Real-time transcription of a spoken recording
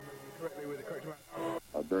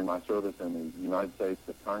During my service in the United States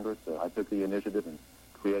Congress, I took the initiative in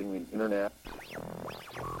creating the Internet.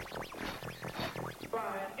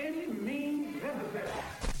 By any means necessary.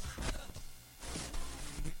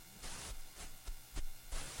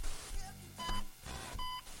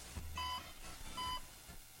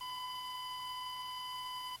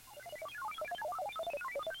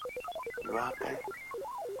 You out there?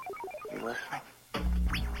 You listening?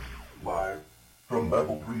 Live from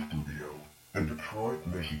Level 3 Studio in Detroit,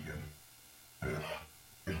 Michigan. This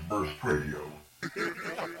is Burst Radio.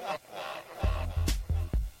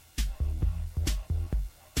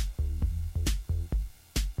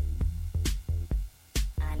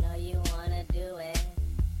 I know you wanna do it.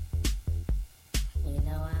 You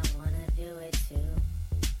know I wanna do it too.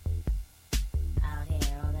 Out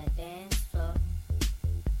here on the dance floor,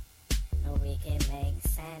 and we can make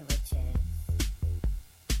sandwiches.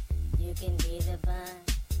 You can be the bun,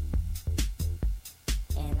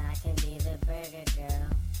 and I can be the burger girl.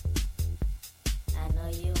 I know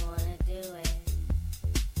you wanna do it,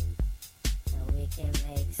 and we can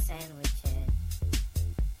make sandwiches.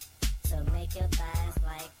 So make your thighs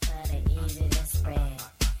like butter, easy to spread,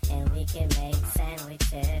 and we can make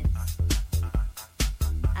sandwiches.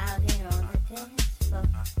 Out here on the dance floor,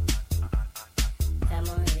 come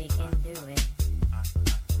on, we can do it.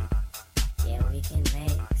 Yeah, we can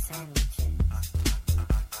make sandwiches.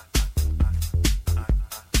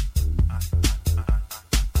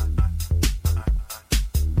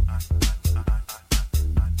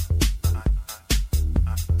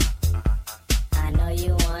 I know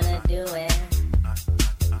you wanna do it.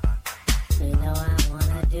 You know I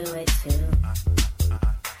wanna do it too.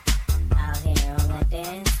 Out here on the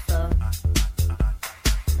dance floor,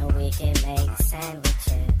 and we can make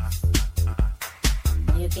sandwiches.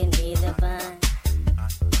 You can be the bun,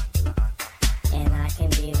 and I can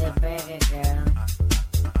be the burger girl.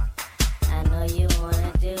 I know you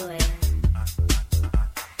wanna do it,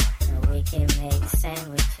 and we can make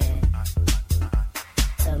sandwiches.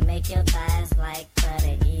 So make your thighs like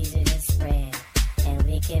butter, easy to spread, and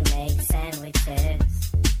we can make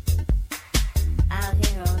sandwiches. Out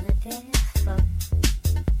here on the dance floor,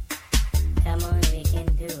 come on, we can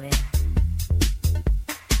do it.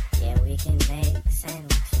 Yeah, we can make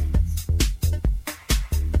sandwiches.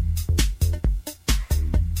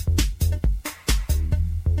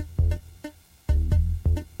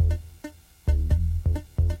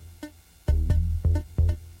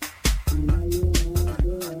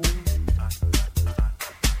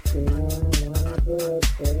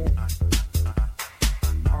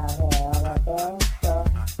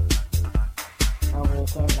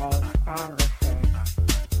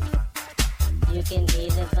 You can be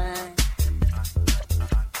the bun,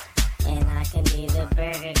 and I can be the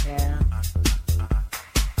burger girl.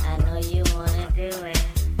 I know you wanna do it,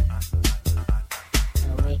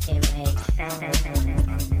 and we can make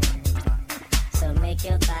sandwiches. So make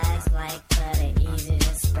your thighs like butter, easy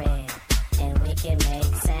to spread, and we can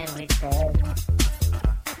make sandwiches.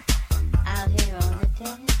 Out here on the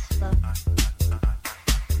dance floor,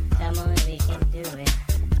 come on, we can do it.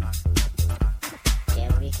 Yeah,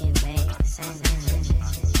 we can make sandwiches.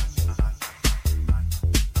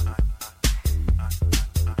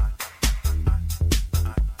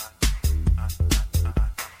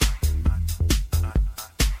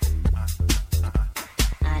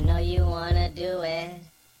 I know you wanna do it.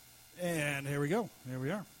 And here we go. There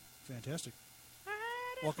we are. Fantastic.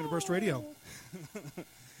 Welcome to Burst Radio.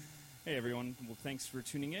 Hey, everyone. Well, thanks for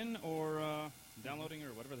tuning in or downloading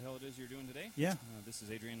or whatever the hell it is you're doing today. Yeah. This is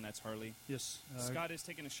Adrian. That's Harley. Yes. Scott is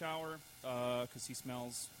taking a shower because he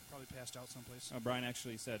smells. Probably passed out someplace. Brian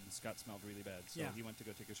actually said Scott smelled really bad, so Yeah. he went to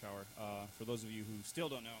go take a shower. For those of you who still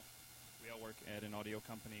don't know, we all work at an audio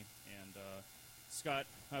company, and Scott,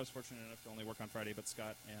 I was fortunate enough to only work on Friday, but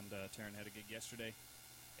Scott and Taryn had a gig yesterday,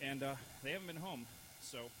 and they haven't been home,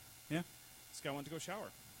 so Yeah. Scott went to go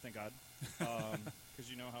shower, thank God, because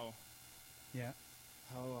you know how Yeah.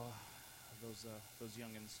 those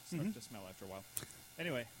youngins start to smell after a while.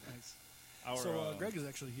 Anyway, Nice. our So Greg is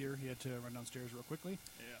actually here. He had to run downstairs real quickly.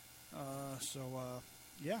 yeah.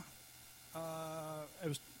 Yeah.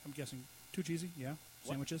 I'm guessing too cheesy. Yeah.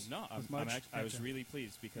 What? Sandwiches. No, with much? I was Gotcha. really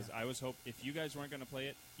pleased because Yeah. I was if you guys weren't going to play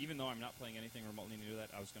it, even though I'm not playing anything remotely near that,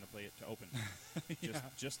 I was going to play it to open. Yeah.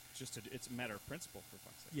 Just to, it's a matter of principle for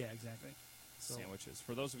fuck's sake. Yeah. Exactly. So, Sandwiches.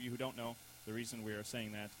 For those of you who don't know, the reason we are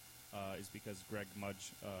saying that is because Greg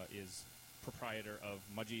Mudge is proprietor of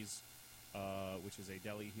Mudgie's, which is a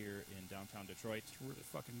deli here in downtown Detroit. It's really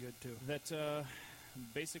fucking good too. That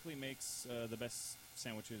basically makes the best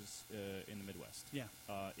sandwiches in the Midwest. Yeah.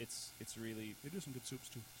 It's really They do some good soups,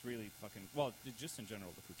 too. it's really fucking well. Just in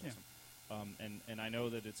general, the food's Yeah. awesome. And I know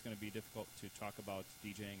that it's going to be difficult to talk about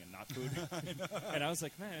DJing and not food. And I was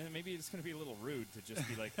like, man, maybe it's going to be a little rude to just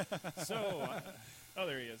be like, oh,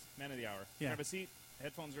 there he is, man of the hour. Yeah. Grab a seat.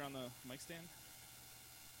 Headphones are on the mic stand.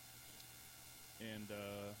 And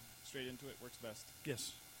straight into it works best.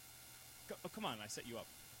 Yes. Oh, come on, I set you up.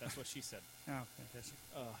 That's what she said. Oh, fantastic.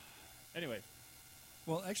 Anyway,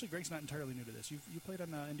 Well, actually, Greg's not entirely new to this. You played on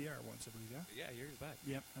NDR once, I believe, yeah? Yeah, years back.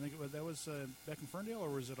 Yep. I think that was back in Ferndale, or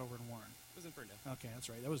was it over in Warren? It was in Ferndale. Okay, that's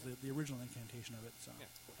right. That was the original incantation of it. So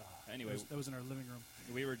Yeah. anyway, that was in our living room.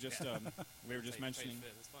 we were just mentioning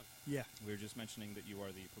It was fun. Yeah. we were just mentioning that you are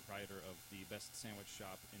the proprietor of the best sandwich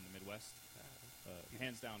shop in the Midwest.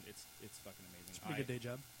 Hands down, it's fucking amazing. It's a pretty good day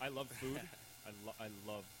job. I love food. I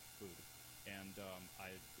love food, and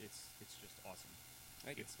it's just awesome.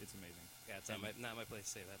 Thank you. It's amazing. Yeah, it's not my place to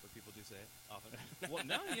say that, but people do say it often. Well,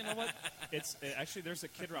 no, you know what? It's actually there's a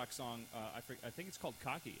Kid Rock song. I think it's called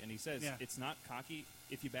 "Cocky," and he says Yeah. it's not cocky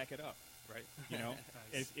if you back it up. Right? You know,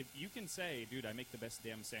 Nice. if you can say, "Dude, I make the best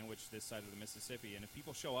damn sandwich this side of the Mississippi," and if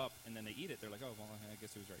people show up and then they eat it, they're like, "Oh, well, I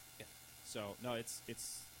guess he was right." Yeah. So no, it's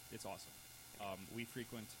awesome. We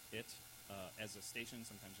frequent it as a station.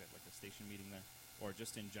 Sometimes we have like a station meeting there, or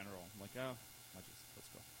just in general. I'm like, oh, let's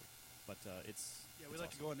go. But it's Yeah, we it's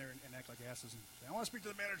like to go in there and act like asses and say, I want to speak to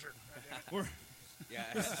the manager. We're Yeah,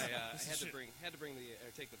 I had to bring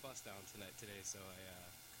take the bus down today, so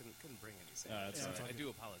I couldn't bring any that's sandwiches. all right. I do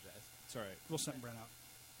apologize. it's all right. We'll send Brent out.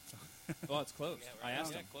 Well, it's closed. Yeah, I right.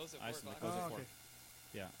 asked Yeah, him. close at I asked 4 him to o'clock. close at Oh, 4. okay.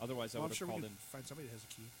 Yeah. Otherwise, Well, I I'm would sure have we called can in. find somebody that has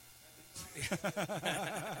a key.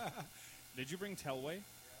 Did you bring Telway?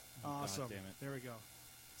 Awesome. damn it. There we go.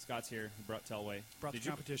 Scott's here. He brought Telway. Brought did the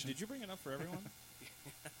you, competition. Did you bring enough for everyone?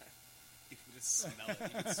 You can just smell it.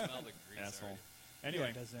 You can smell the grease Asshole. already. Anyway, Yeah,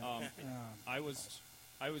 it does that.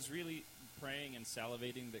 I was really praying and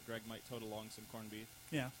salivating that Greg might tote along some corned beef,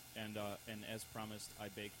 Yeah. and as promised, I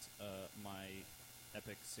baked my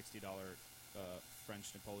epic $60 French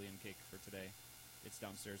Napoleon cake for today. It's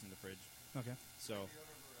downstairs in the fridge. Okay. So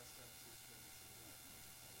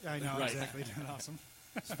Yeah, I know, Right. exactly. Awesome.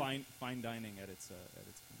 it's fine dining at its.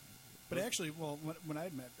 But actually, well, when I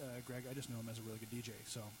had met Greg, I just knew him as a really good DJ.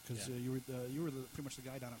 So, because Yeah. you were pretty much the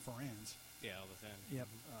guy down at Foran's. Yeah, all the time. Yep.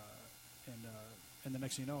 And the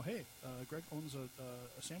next thing you know, hey, Greg owns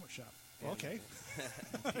a sandwich shop. Yeah, Okay.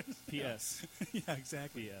 P.S. Yeah,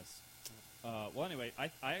 exactly. P.S. Well, anyway, I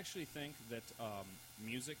actually think that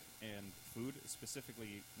music and food,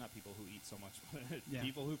 specifically not people who eat so much, but Yeah.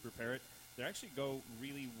 people who prepare it, they actually go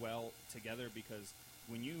really well together because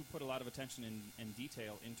when you put a lot of attention and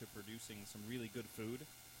detail into producing some really good food,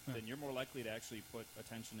 Yeah. then you're more likely to actually put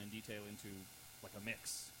attention and detail into like a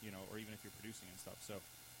mix, or even if you're producing and stuff. So,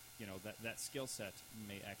 that skill set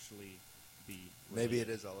may actually be. Maybe really- it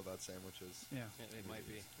is all about sandwiches. Yeah. It might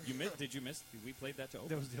be. Did you miss? We played that to open.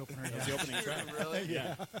 That was the opener. That was Yeah. the opening track. Really?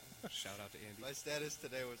 Yeah. Shout out to Andy. My status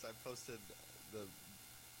today was I posted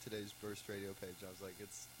today's Burst Radio page. I was like,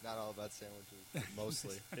 it's not all about sandwiches, but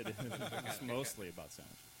mostly. It is. It's mostly about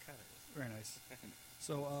sandwiches. Kind of. Very nice.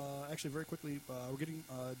 So, actually, very quickly, we're getting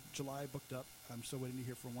July booked up. I'm still waiting to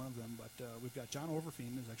hear from one of them, but we've got John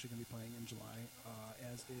Overfiend is actually going to be playing in July,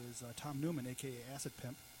 as is Tom Newman, a.k.a. Acid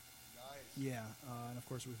Pimp. Nice. Yeah, and of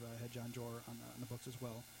course, we've had John Jor on the books as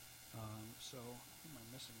well. So, who am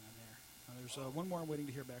I missing on there? There's one more I'm waiting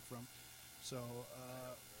to hear back from. So,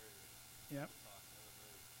 yeah.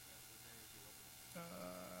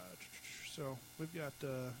 So we've got.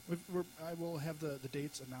 I will have the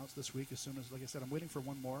dates announced this week as soon as, like I said, I'm waiting for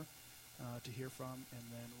one more to hear from, and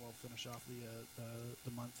then we'll finish off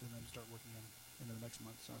the month and then start working into the next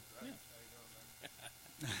month. So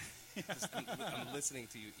I'm listening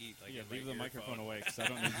to you eat. Like Yeah, in my leave the earphone. microphone away because I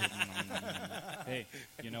don't need to. Hey,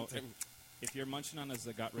 if you're munching on a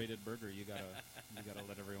Zagat-rated burger, you gotta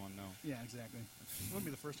let everyone know. yeah, exactly. It wouldn't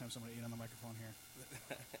be the first time somebody ate on the microphone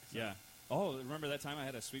here. Yeah. Oh, remember that time I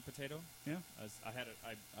had a sweet potato? Yeah. I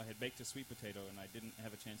had baked a sweet potato and I didn't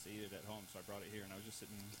have a chance to eat it at home, so I brought it here and I was just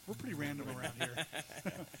sitting. We're pretty random around here.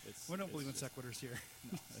 We don't believe in just, sequiturs here.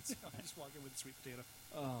 No, it's I just walk in with a sweet potato.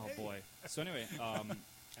 oh boy. So anyway, I have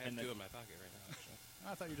and two then- in my pocket right now. Actually.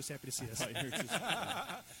 I thought you were just happy to see us. I thought you were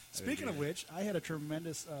just- Speaking of which, I had a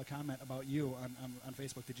tremendous comment about you on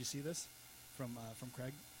Facebook. Did you see this from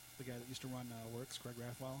Craig, the guy that used to run Works, Craig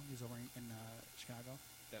Rathwell? He's over in Chicago.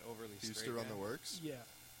 That overly He used straight to run guy. the works? Yeah,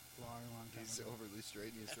 long time He's ago. overly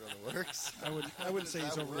straight and used to run the works? I wouldn't How say does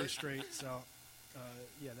he's that overly work? straight. So,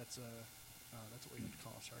 yeah, that's what we have to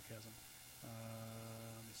call sarcasm.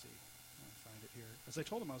 Let me see. I'll find find it here. As I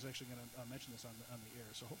told him, I was actually going to mention this on the air,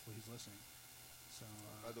 so hopefully he's listening. So.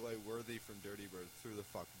 By the way, Worthy from Dirty Bird threw the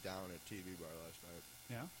fuck down at TV Bar last night.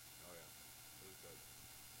 Yeah. Oh yeah, it was good.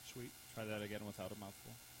 Sweet. Try that again without a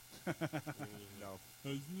mouthful. No.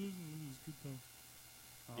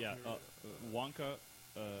 Yeah, Wonka.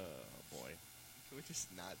 Boy, Can we just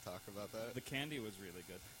not talk about that? the candy was really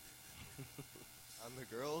good. On the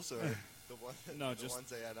girls or the one? No, the just ones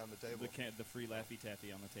they had on the table. The free Laffy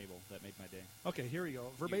Taffy on the table that made my day. Okay, here we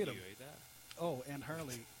go. Verbatim. You ate that? Oh, and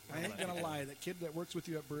Harley, I ain't going to lie. That kid that works with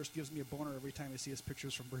you at Burst gives me a boner every time I see his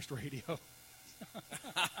pictures from Burst Radio.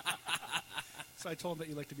 So I told him that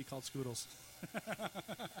you like to be called Scoodles. I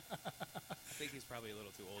think he's probably a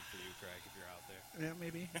little too old for you, Craig, if you're out there. Yeah,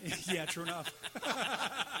 maybe. Yeah, true enough.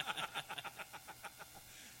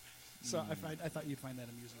 So I thought you'd find that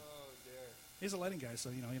amusing. Oh dear. He's a lighting guy, so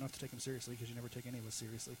you don't have to take him seriously because you never take any of us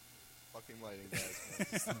seriously. Fucking lighting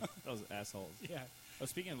guys. Man. Those assholes. Yeah. Oh,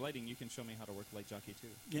 speaking of lighting, you can show me how to work Light Jockey too.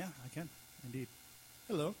 Yeah, I can. Indeed.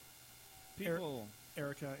 Hello. People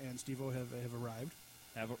Erica and Steve-O have arrived.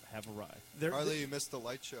 have arrived. Harley, you missed the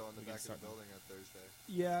light show on the We can back of start the now. building on Thursday.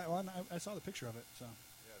 Yeah, well, I saw the picture of it, so.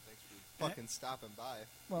 Yeah, thanks for fucking stopping by.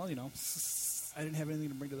 Well, I didn't have anything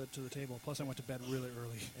to bring to the table. Plus, I went to bed really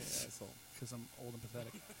early because I'm old and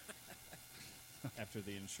pathetic. After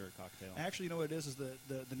the Ensure cocktail. Actually, you know what it is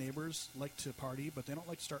the neighbors like to party, but they don't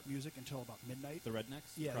like to start music until about midnight. The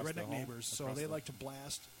rednecks? Yeah, the Across redneck hall? neighbors. So Across they the- like to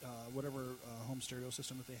blast whatever home stereo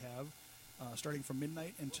system that they have, starting from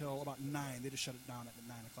midnight until about 9. They just shut it down at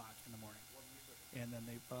 9 o'clock in the morning. And then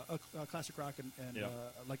they classic rock and Yeah.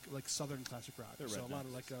 like southern classic rock. They're So a lot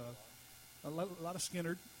of rednecks. a lot of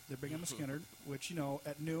Skinnerd. They're big on the Skinnerd, which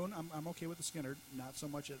at noon I'm okay with the Skinnerd. Not so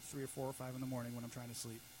much at 3 or 4 or 5 in the morning when I'm trying to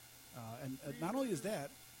sleep. And not only is that,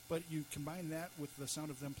 but you combine that with the sound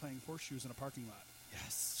of them playing horseshoes in a parking lot.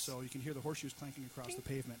 Yes. So you can hear the horseshoes clanking across the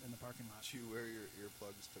pavement in the parking lot. Did you wear your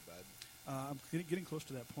earplugs to bed? I'm getting close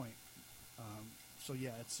to that point. So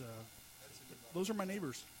yeah, it's those are my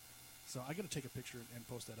neighbors. So I got to take a picture and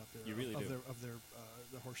post that up there. You really of do. their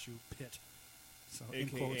the horseshoe pit. So in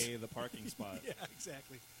quotes. AKA the parking spot. Yeah,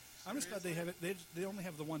 exactly. I'm just glad they have it. They only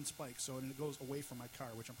have the one spike, so and it goes away from my car,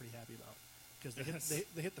 which I'm pretty happy about because they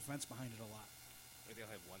hit the fence behind it a lot. Wait, they'll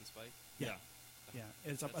have one spike? Yeah. Yeah,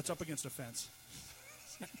 it's up against a fence.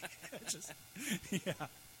 It's just, yeah.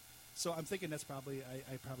 So I'm thinking that's probably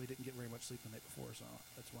I probably didn't get very much sleep the night before, so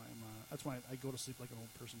that's why I go to sleep like an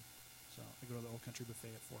old person. So I go to the Old Country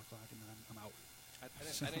Buffet at 4 o'clock and then I'm out. I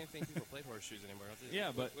didn't think people played horseshoes anymore.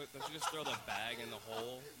 Yeah, but- don't you just throw the bag in the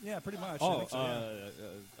hole? Yeah, pretty much. I Oh, think so, yeah.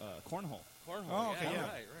 cornhole. Cornhole. Oh, okay, yeah.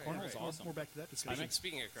 Right. Cornhole's right. awesome. We're back to that discussion.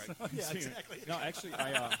 Speaking of Craig, Yeah, exactly. No, actually,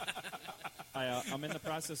 I'm in the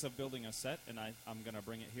process of building a set, and I'm going to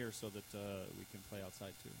bring it here so that we can play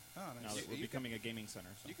outside too. Oh, nice. Now that we're You becoming a gaming center.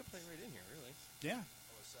 So. you could play right in here, really. Yeah.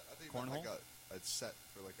 I think you meant Cornhole? like a set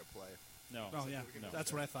for like a play. No. Oh, yeah. No.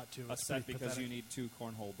 That's what I thought too. A It's set pretty because pathetic. you need 2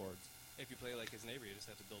 cornhole boards. If you play like his neighbor, you just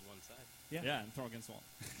have to build one side. Yeah. Yeah, and throw against the wall.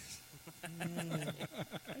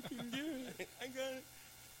 I can do it. I got it.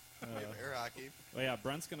 We have air hockey. Well, yeah,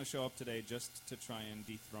 Brent's going to show up today just to try and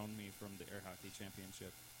dethrone me from the air hockey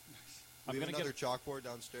championship. We have gonna another chalkboard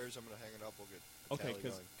downstairs. I'm going to hang it up. We'll get a Okay,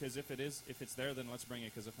 tally going. because if it's there, then let's bring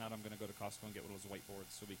it. Because if not, I'm going to go to Costco and get one of those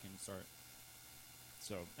whiteboards so we can start.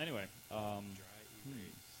 So anyway, Dry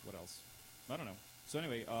erase. what else? I don't know. So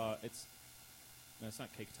anyway, it's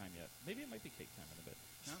not cake time yet. Maybe it might be cake time in a bit.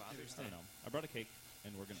 It's Father's I Day. don't know. I brought a cake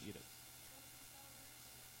and we're going to eat it.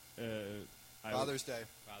 Father's Day.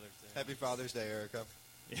 Father's Day. Happy Father's Day, Erica.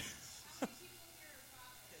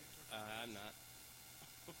 I'm not.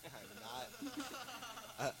 I'm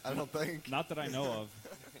not. I don't think. Not that I know of.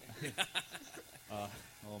 Oh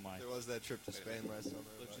my! There was that trip to Spain last summer.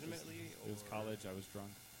 Legitimately, It was or- college. I was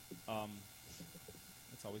drunk.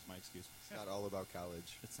 That's always my excuse. It's not all about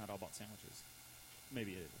college. It's not all about sandwiches.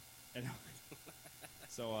 Maybe it is. Anyway.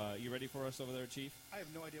 So, you ready for us over there, Chief? I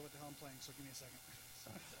have no idea what the hell I'm playing, so give me a second.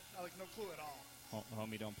 I like no clue at all.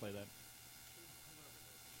 Homie, don't play that.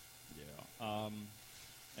 Yeah.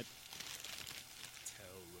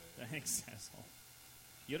 Tellway. Thanks, asshole.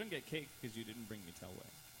 You don't get cake because you didn't bring me Tellway.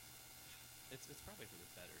 It's probably for the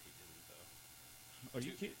better he didn't, though. Are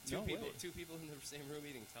you kidding? No way. Two people in the same room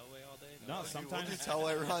eating Tellway all day? No, way. sometimes. We'll do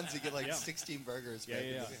Tellway runs. You get like Yeah. 16 burgers. Yeah, back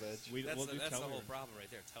in yeah, this yeah. bitch. We'll do That's the Tellway. whole problem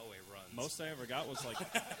right there. Tellway runs. Most I ever got was like.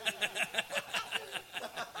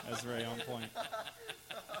 That's very on point.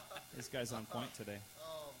 This guy's on point today.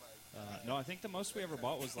 Oh my God. No, I think the most we ever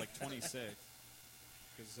bought was like 26.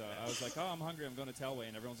 Because I was like, oh, I'm hungry, I'm going to Tellway.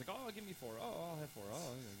 And everyone's like, oh, give me 4. Oh, I'll have 4. Oh,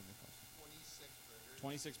 yeah, give me 4.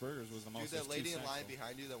 26 burgers. 26 burgers was the most. Dude, that It's lady in 2 line snacks.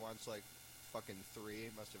 behind you that wants like fucking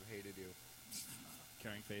 3 must have hated you.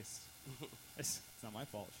 Carrying face. It's not my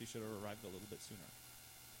fault. She should have arrived a little bit sooner.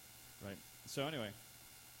 Right. So anyway,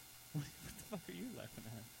 what the fuck are you laughing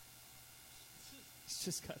at? He's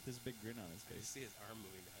just got this big grin on his I face. see his arm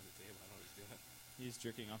moving behind the table. I don't know what he's doing. He's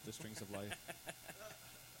jerking off the strings of life.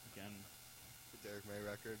 Again. The Derek May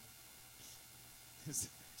record. It's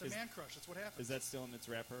a man crush. That's what happens. Is that still in its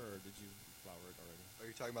wrapper, or did you flower it already? Are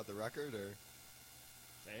you talking about the record, or?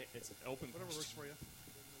 It's an open. Whatever works for you.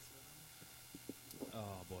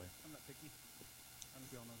 Oh boy. I'm not picky. I don't know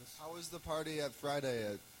if you all know this. How was the party at Friday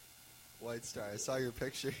at White Star? I saw your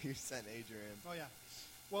picture you sent Adrian. Oh yeah.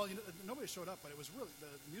 Well, nobody showed up, but it was really the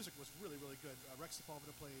music was really good. Rex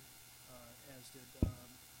Sepulveda played, as did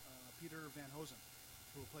Peter Van Hosen,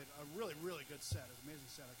 who played a really good set. It was an amazing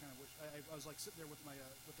set. I kind of wish I was like sitting there with my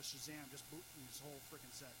with the Shazam just booting his whole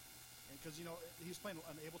freaking set, and because he was playing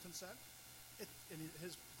an Ableton set, and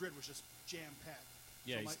his grid was just jam packed.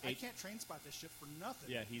 Yeah, so I can't train spot this shit for nothing.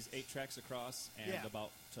 Yeah, he's 8 tracks across and about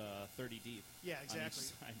 30 deep. Yeah, exactly.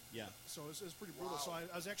 Yeah. So it was pretty brutal. Wow. So I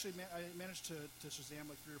was actually I managed to Shazam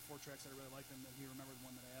like 3 or 4 tracks that I really liked, and he remembered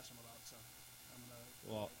one that I asked him about. So I'm gonna.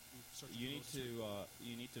 Be searching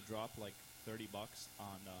you need to drop like $30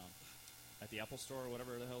 on at the Apple Store or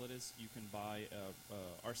whatever the hell it is. You can buy a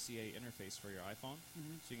RCA interface for your iPhone,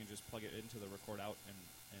 so you can just plug it into the record out and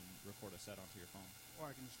record a set onto your phone. Or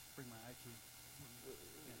I can just bring my iKey.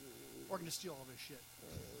 Or I can just steal all this shit.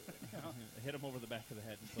 Hit him over the back of the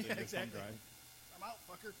head and put it in your thumb drive. I'm out,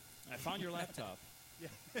 fucker. I found your laptop.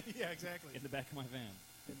 Yeah, exactly. In the back of my van.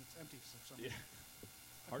 And it's empty. So yeah.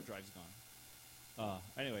 Hard drive's gone.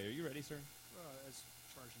 Anyway, are you ready, sir? As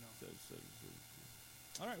far as you know.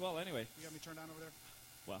 All right. Well, anyway. You got me turned on over there.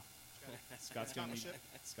 Well, Scott's going to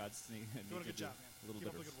need. Doing a good job, man. A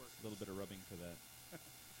little bit of rubbing for that.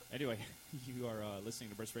 Anyway, you are listening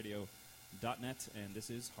to BurstRadio.net, and this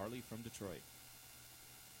is Harley from Detroit.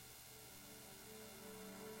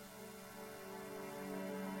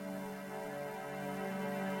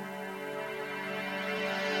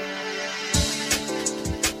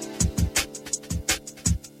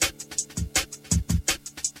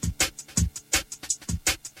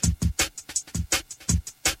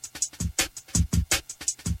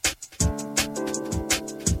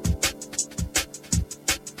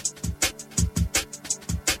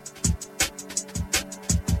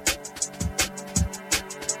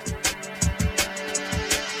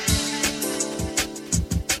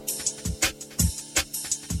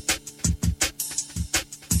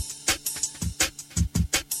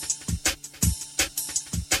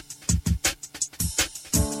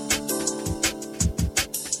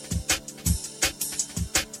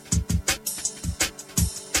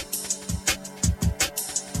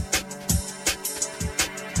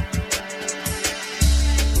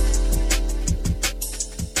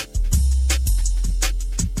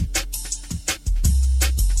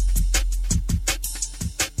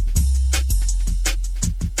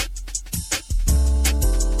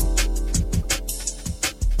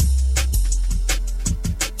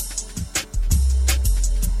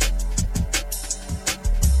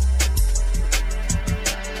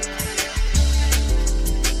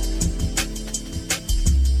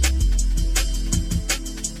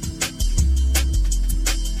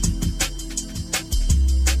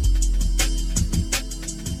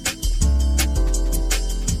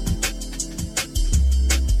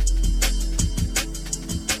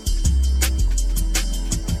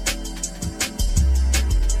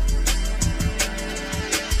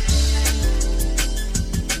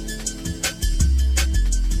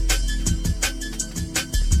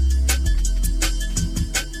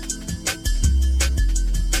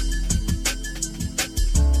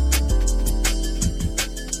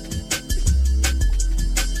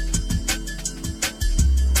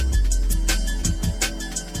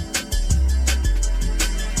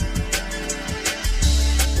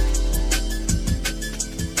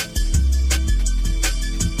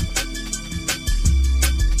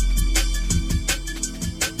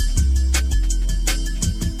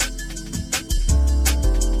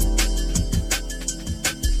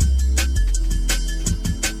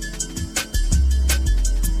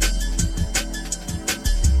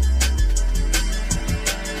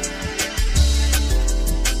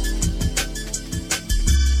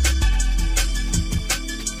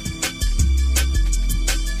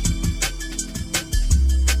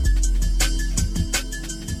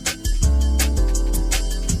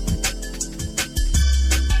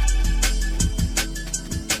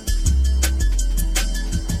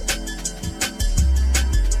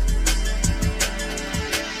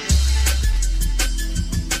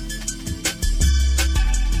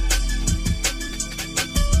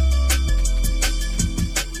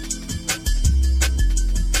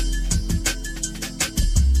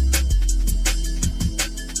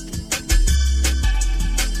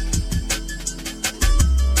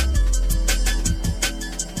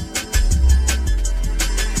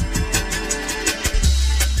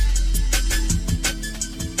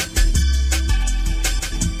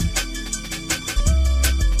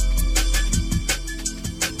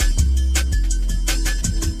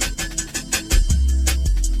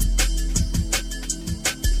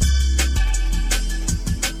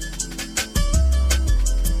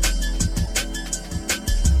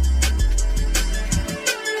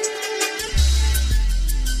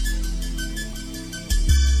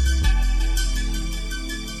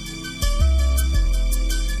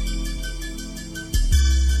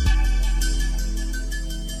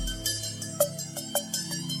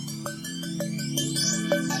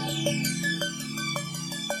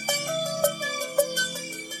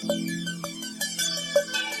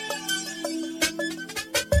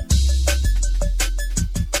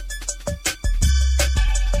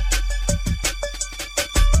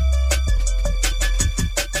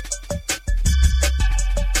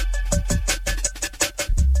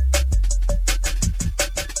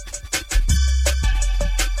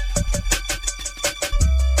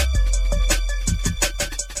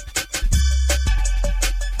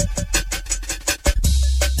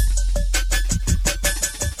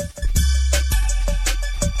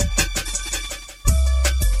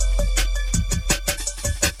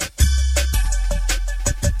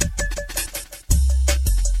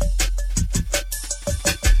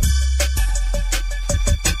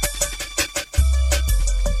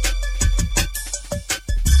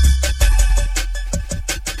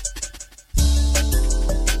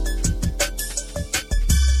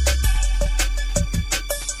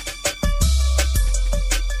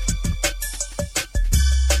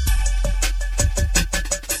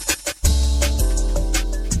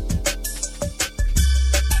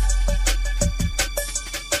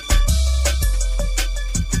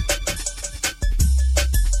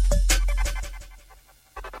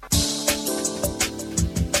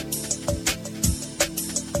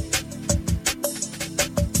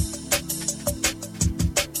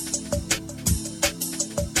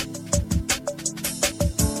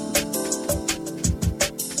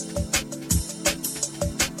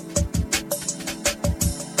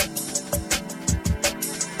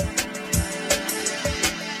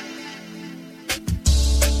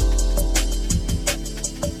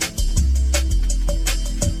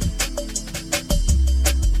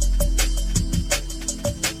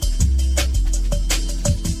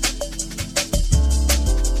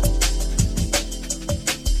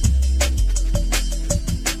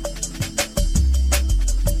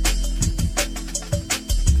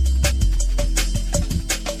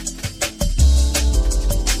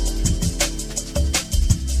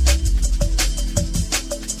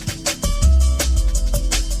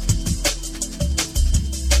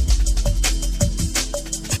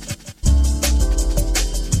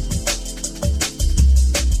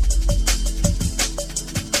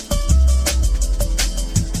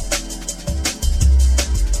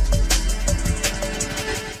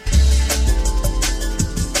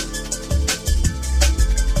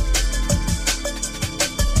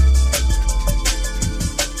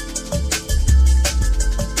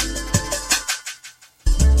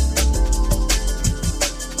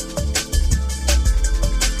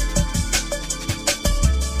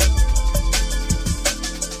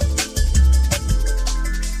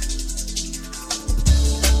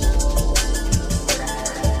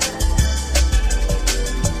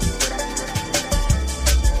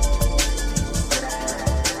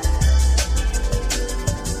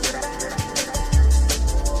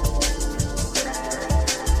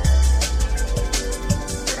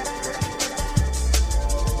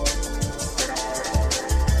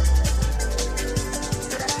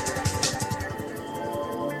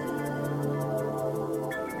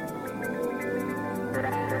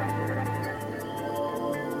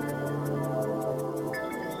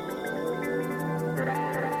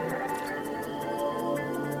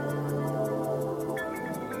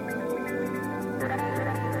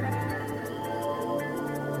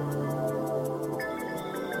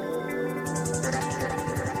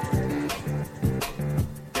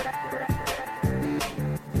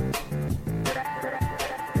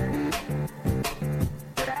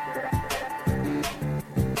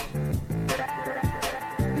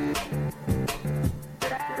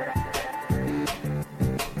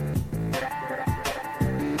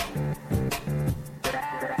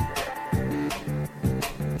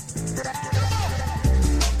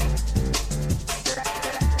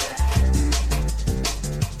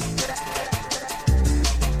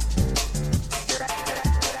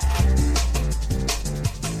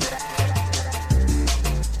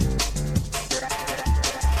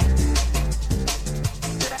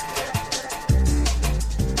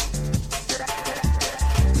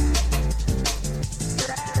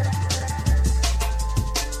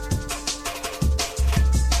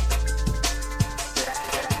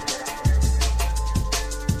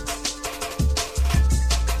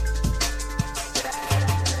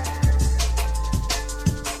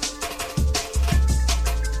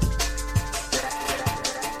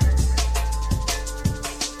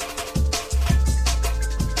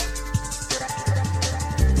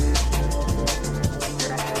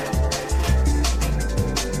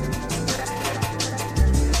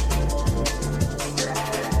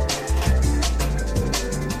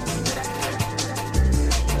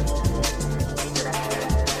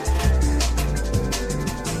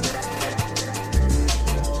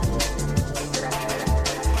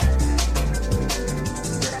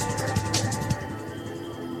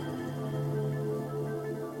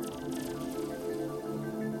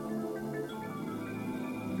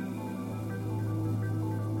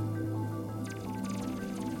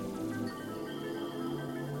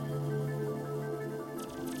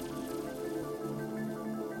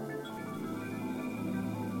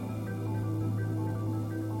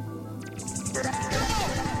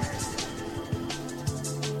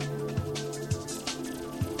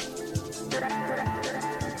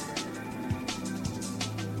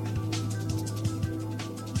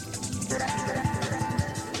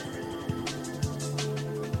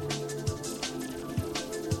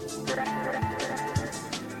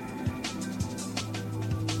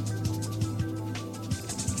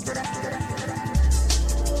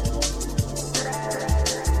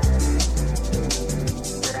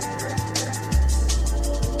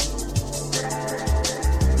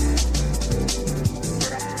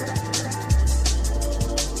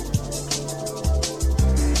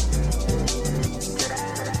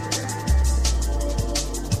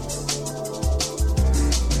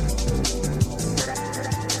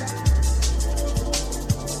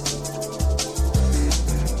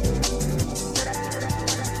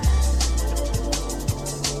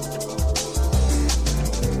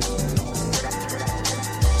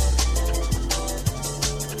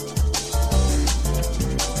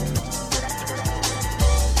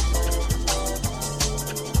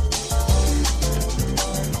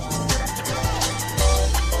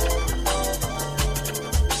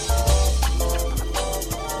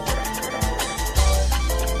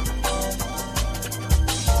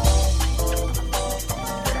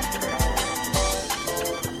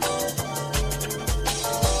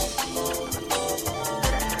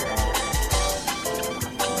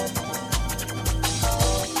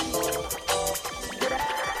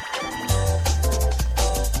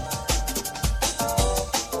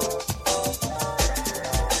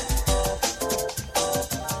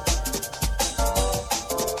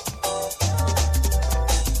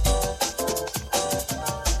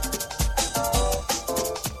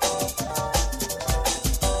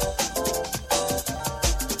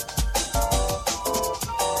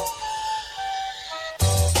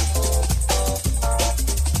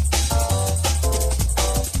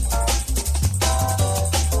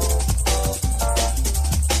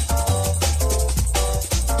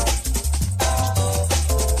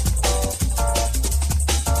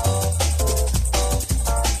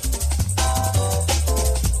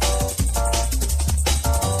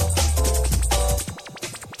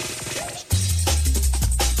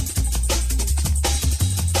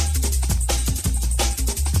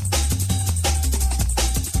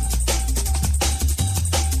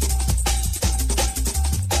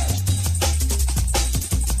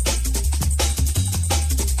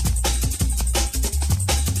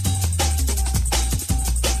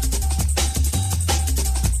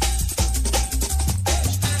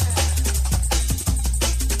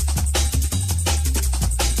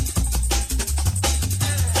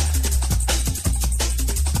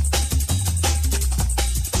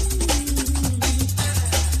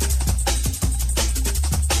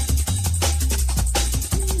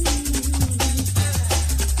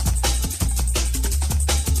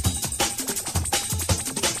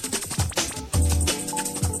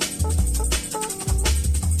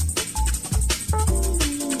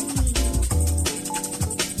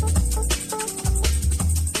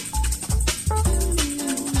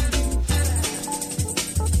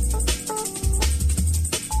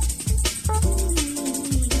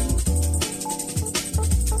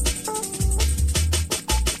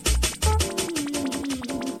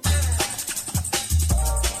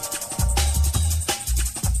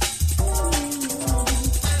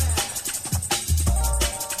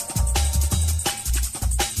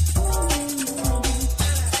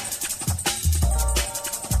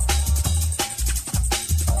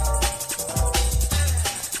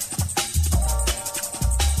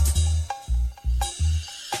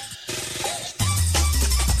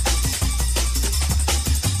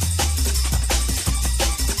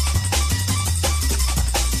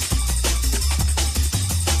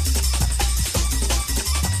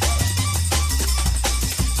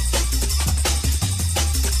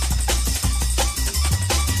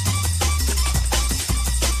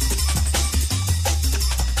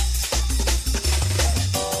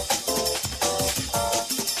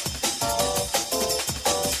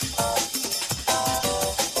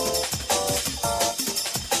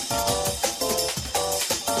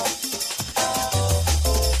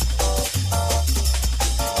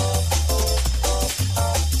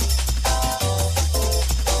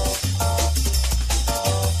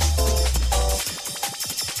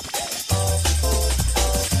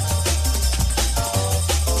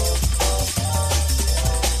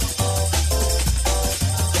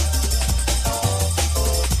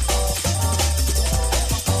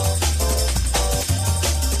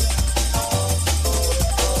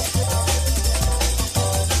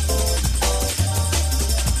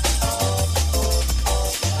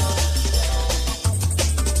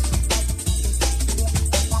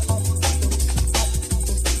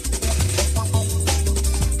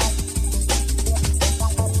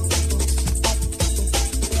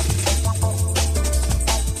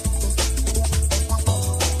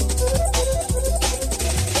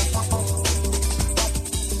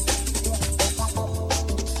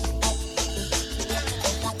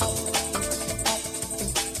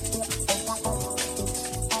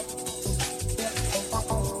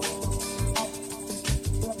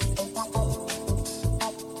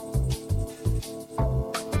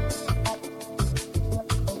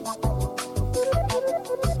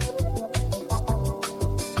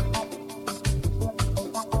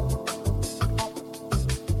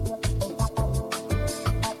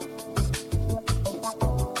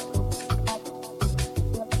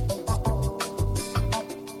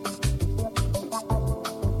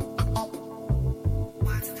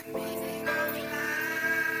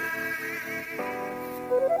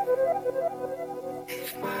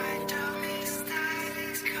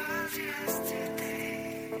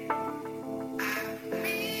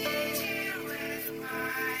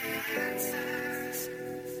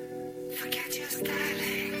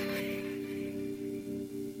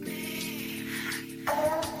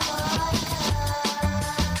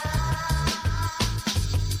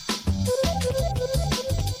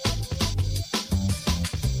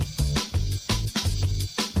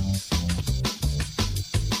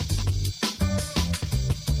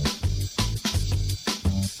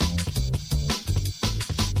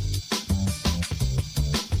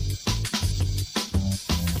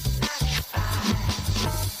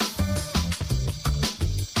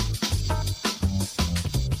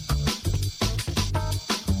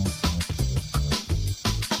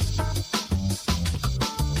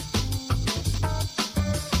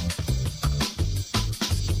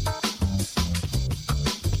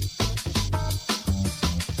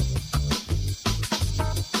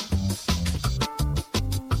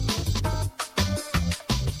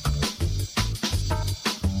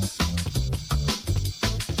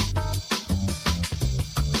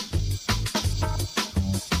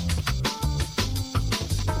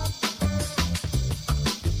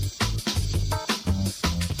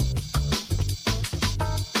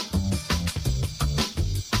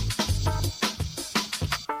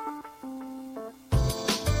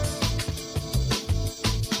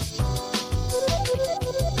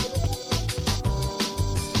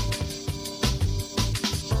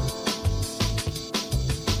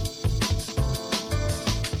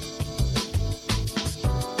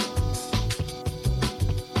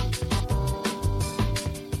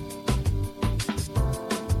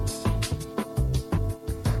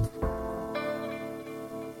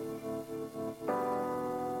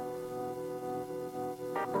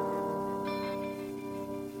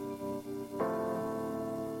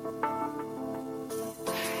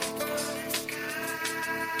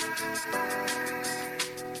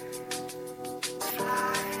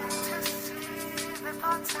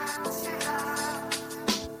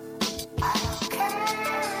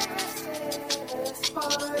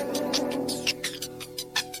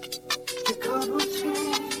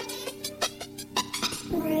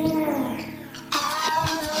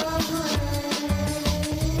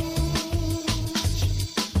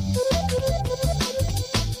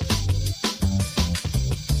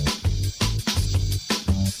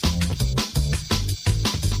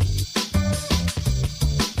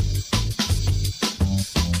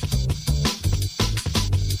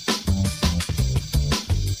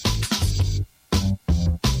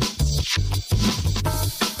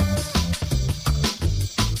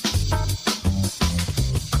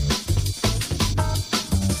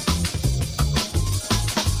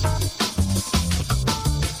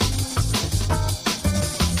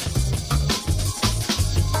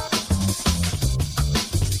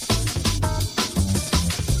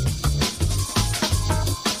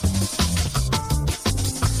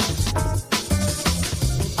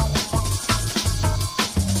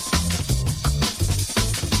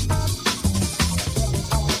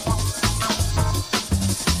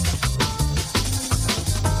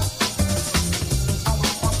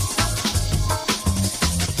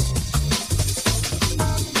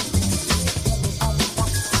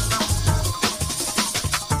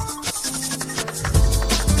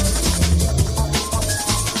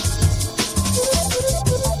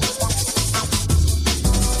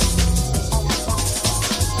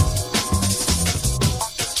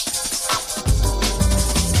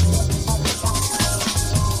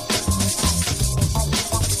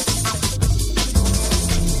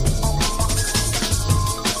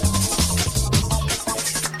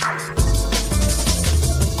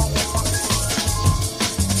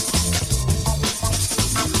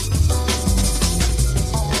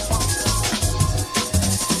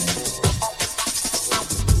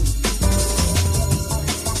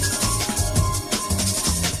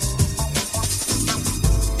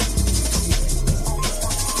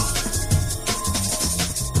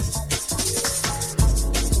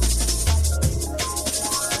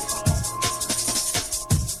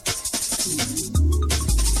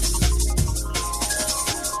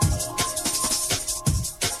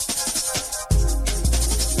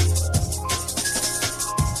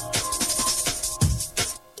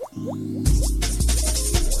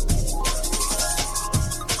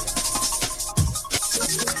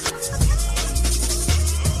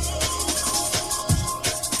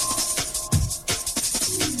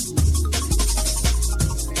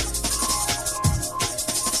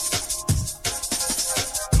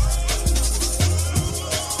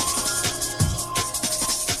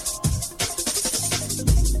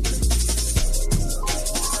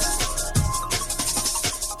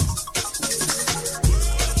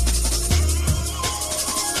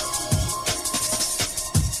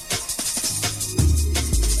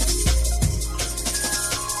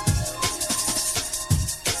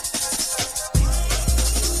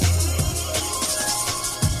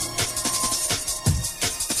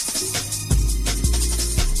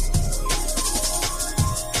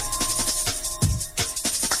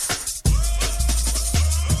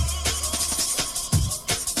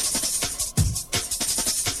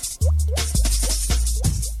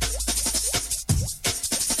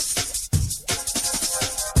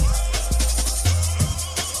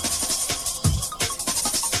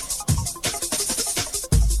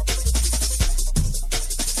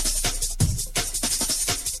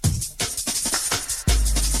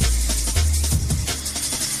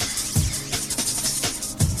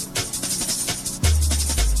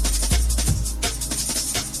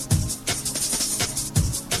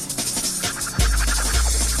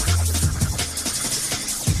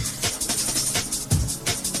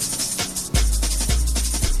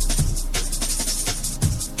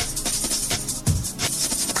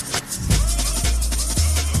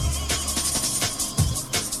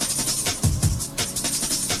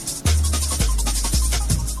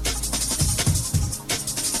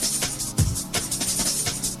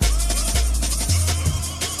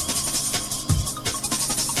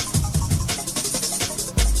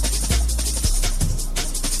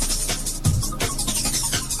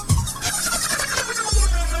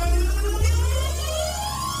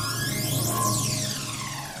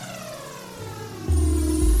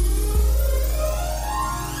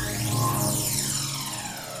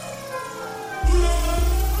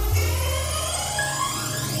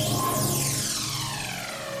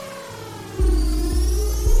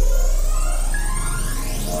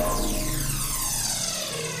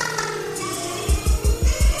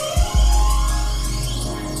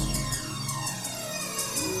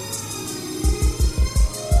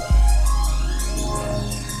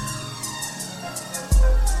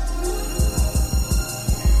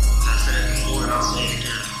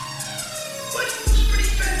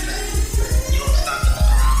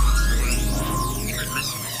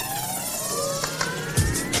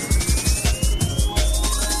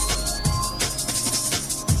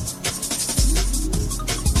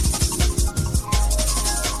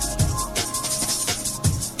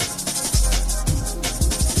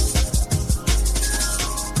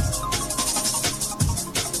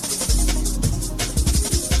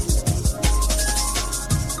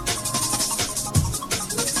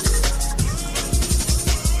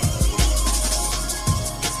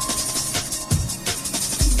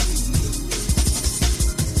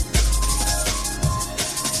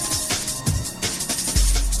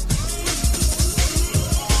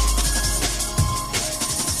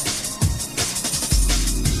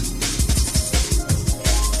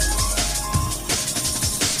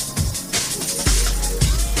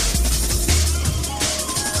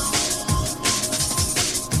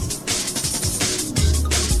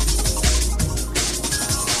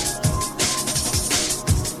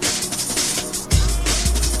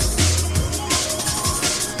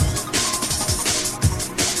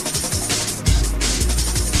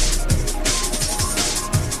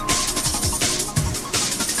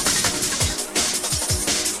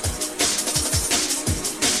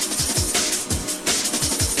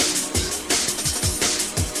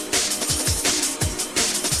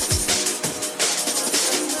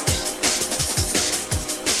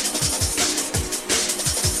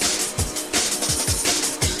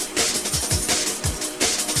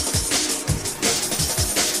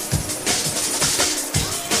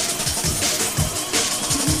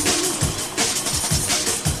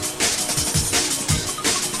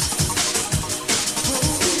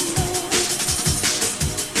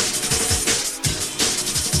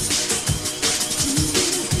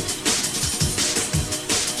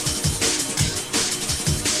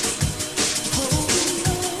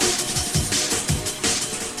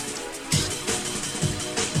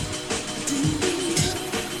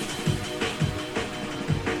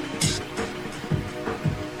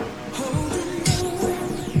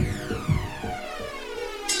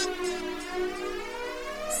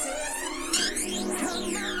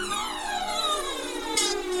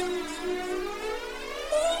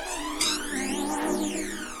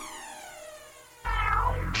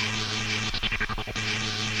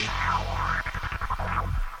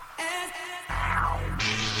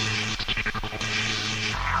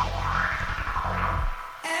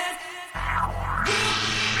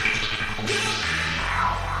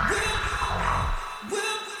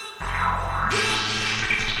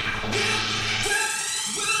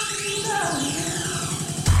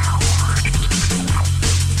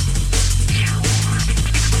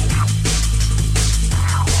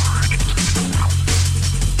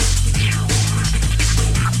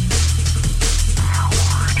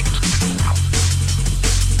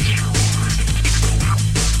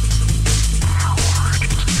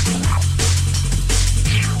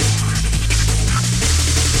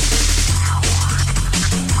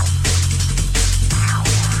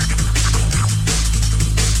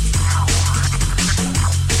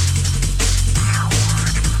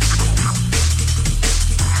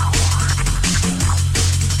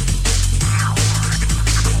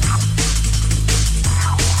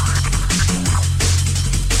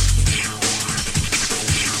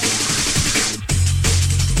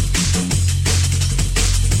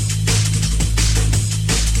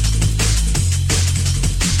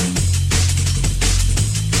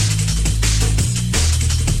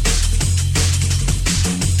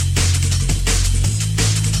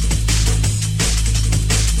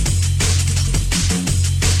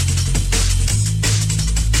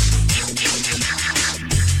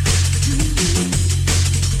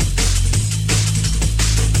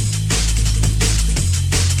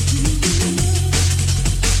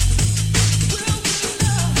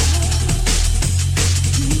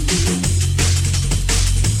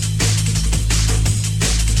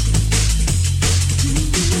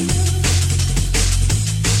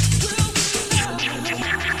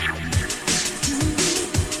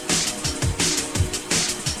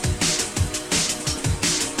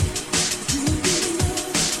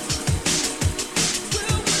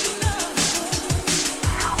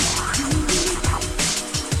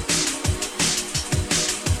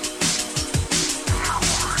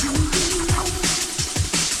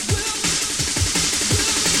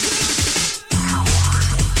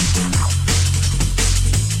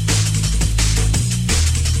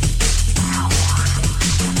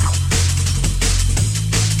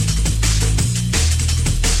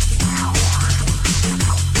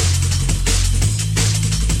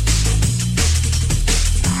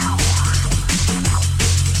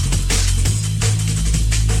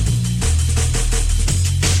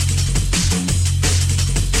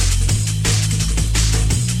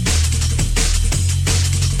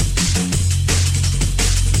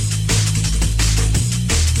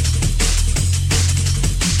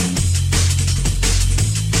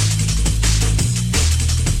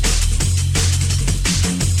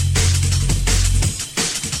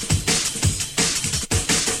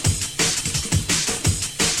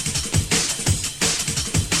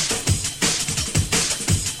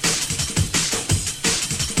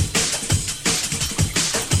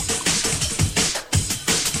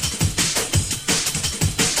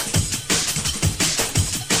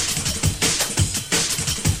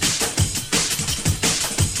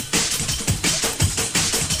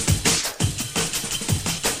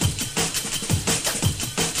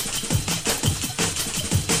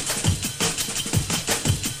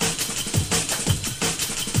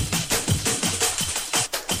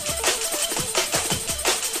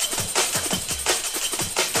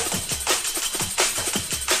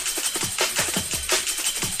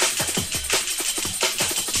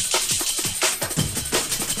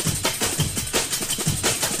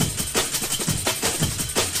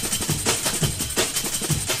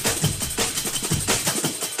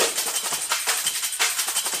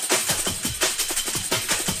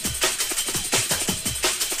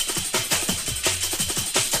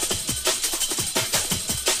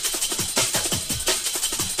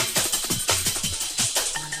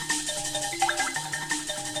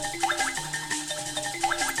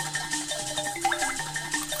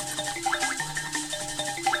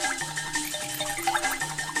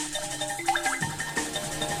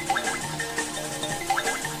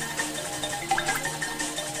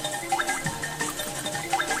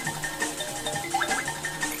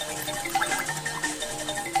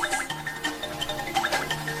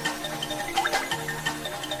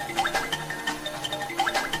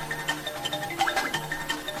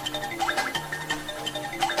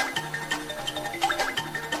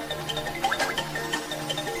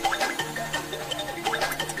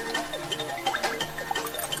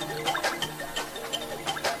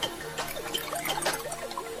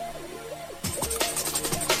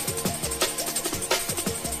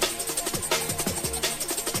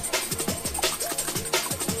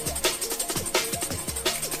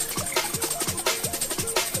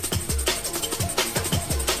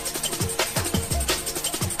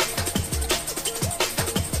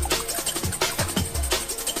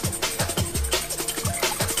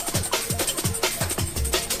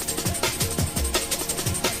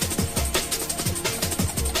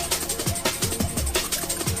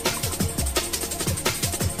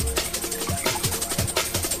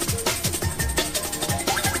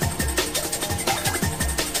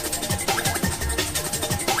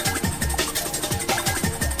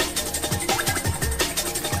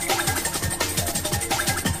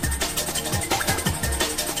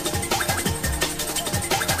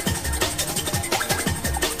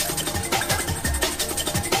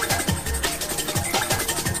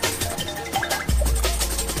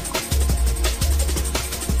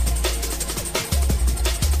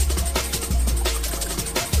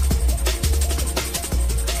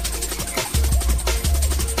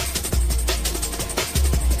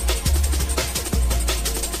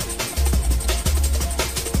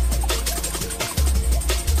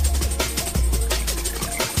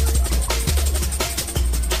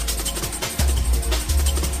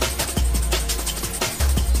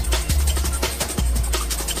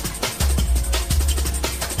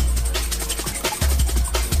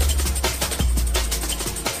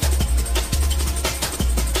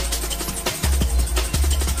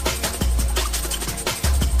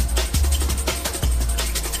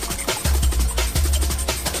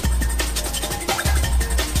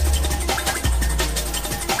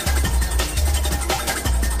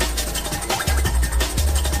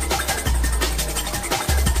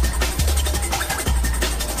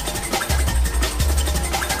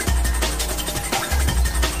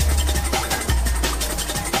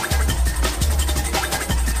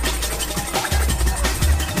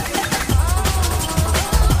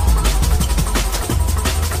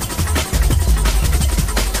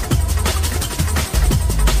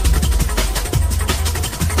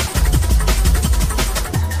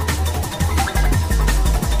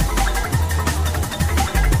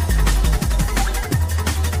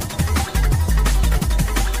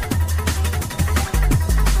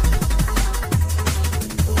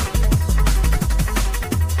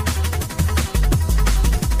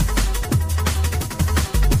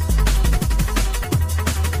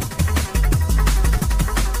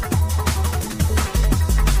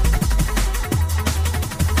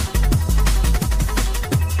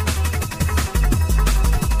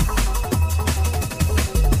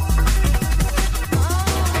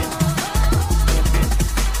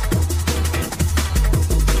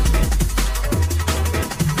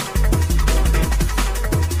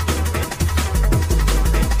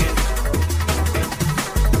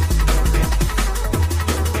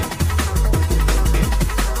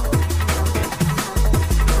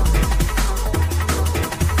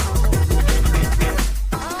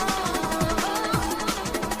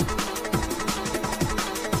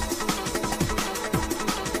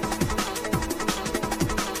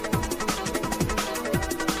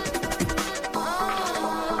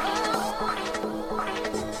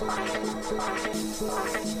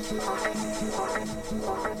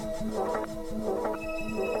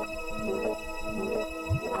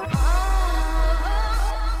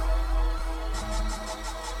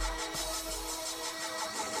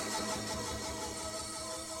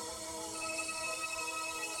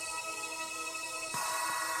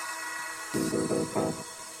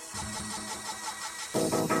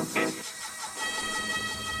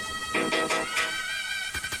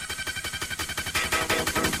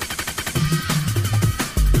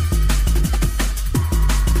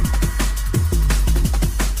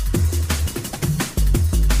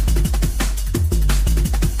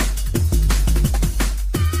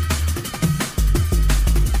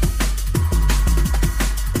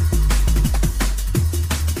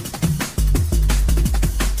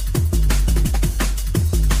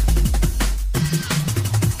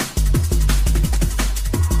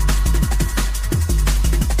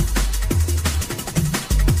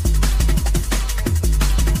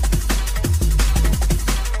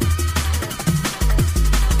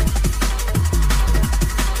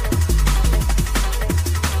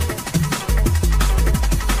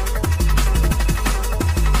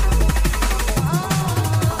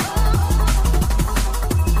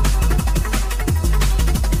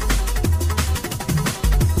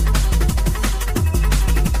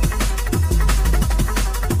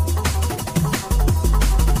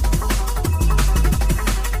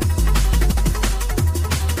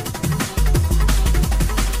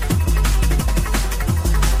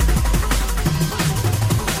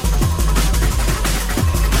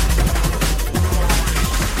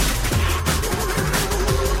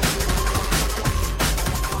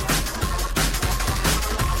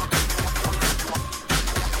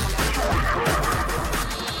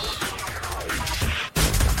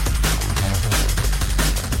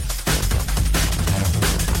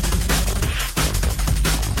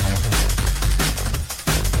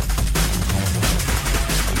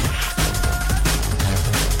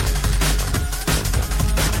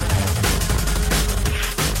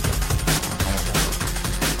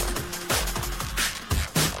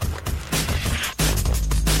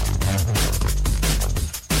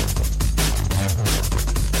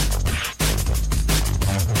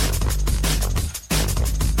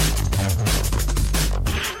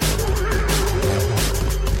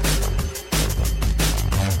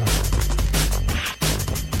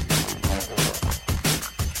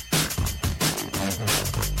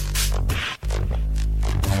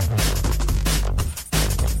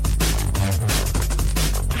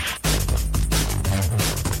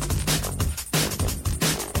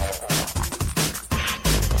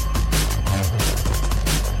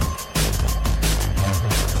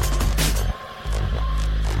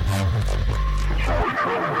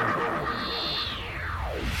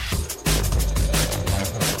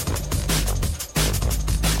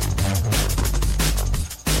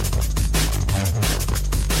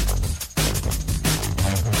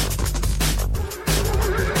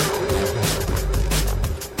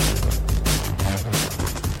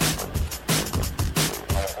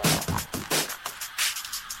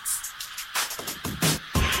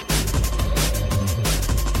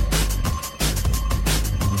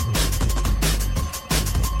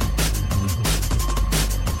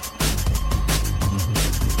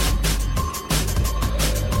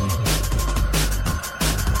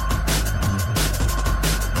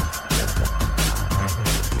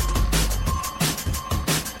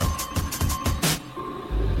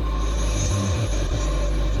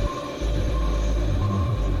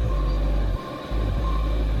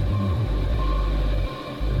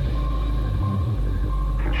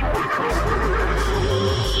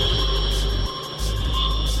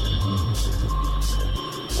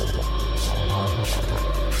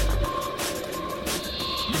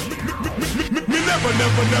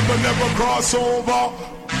 never cross over.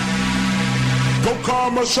 Go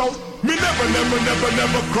Karma Show. Me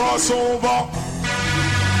never cross over.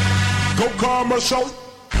 Go Karma Show.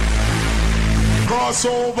 Cross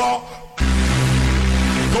over.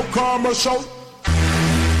 Go Karma Show.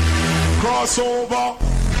 Cross over.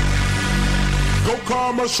 Go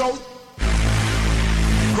Karma Show.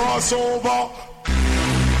 Cross over.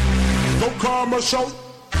 Go Karma Show.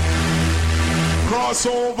 Cross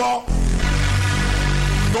over.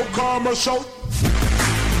 Go Karma Show.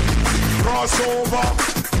 Cross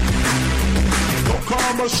over. Go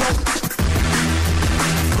Karma Show.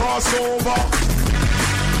 Cross over.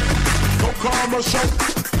 Go Karma Show.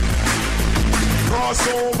 Cross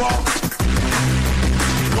over.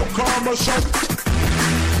 Go Karma Show.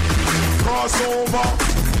 Cross over.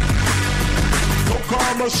 Go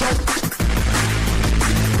Karma Show.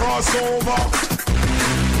 Cross over.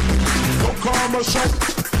 Go Karma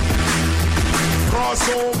Show.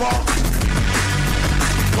 Crossover.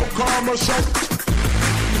 No commercial.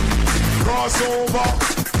 Crossover.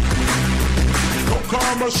 No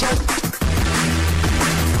commercial.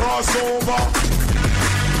 Crossover.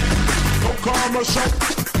 No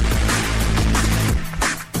commercial.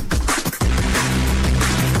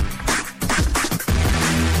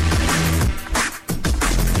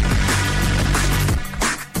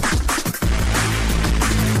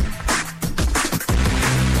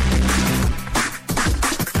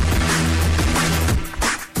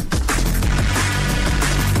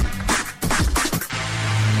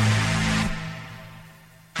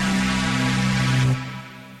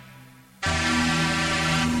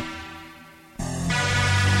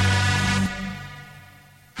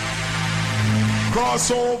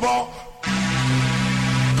 Crossover,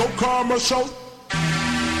 go commercial.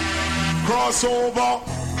 Crossover,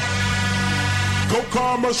 go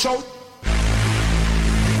commercial.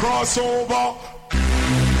 Crossover,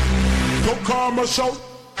 go commercial.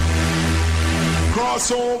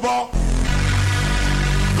 Crossover,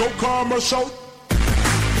 go commercial.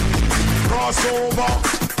 Crossover,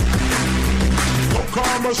 go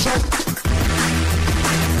commercial.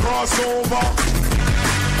 Crossover.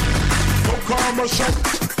 No commercial.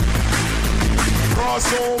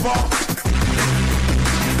 Crossover.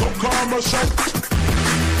 No commercial.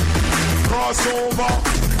 Crossover.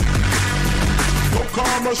 No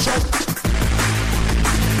commercial.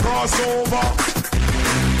 Crossover.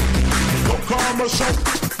 No commercial.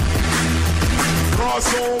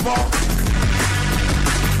 Crossover.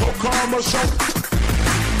 No commercial.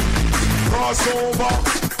 Crossover.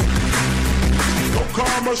 No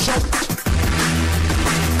commercial.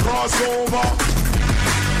 Crossover,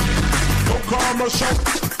 no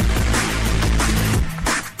commercial.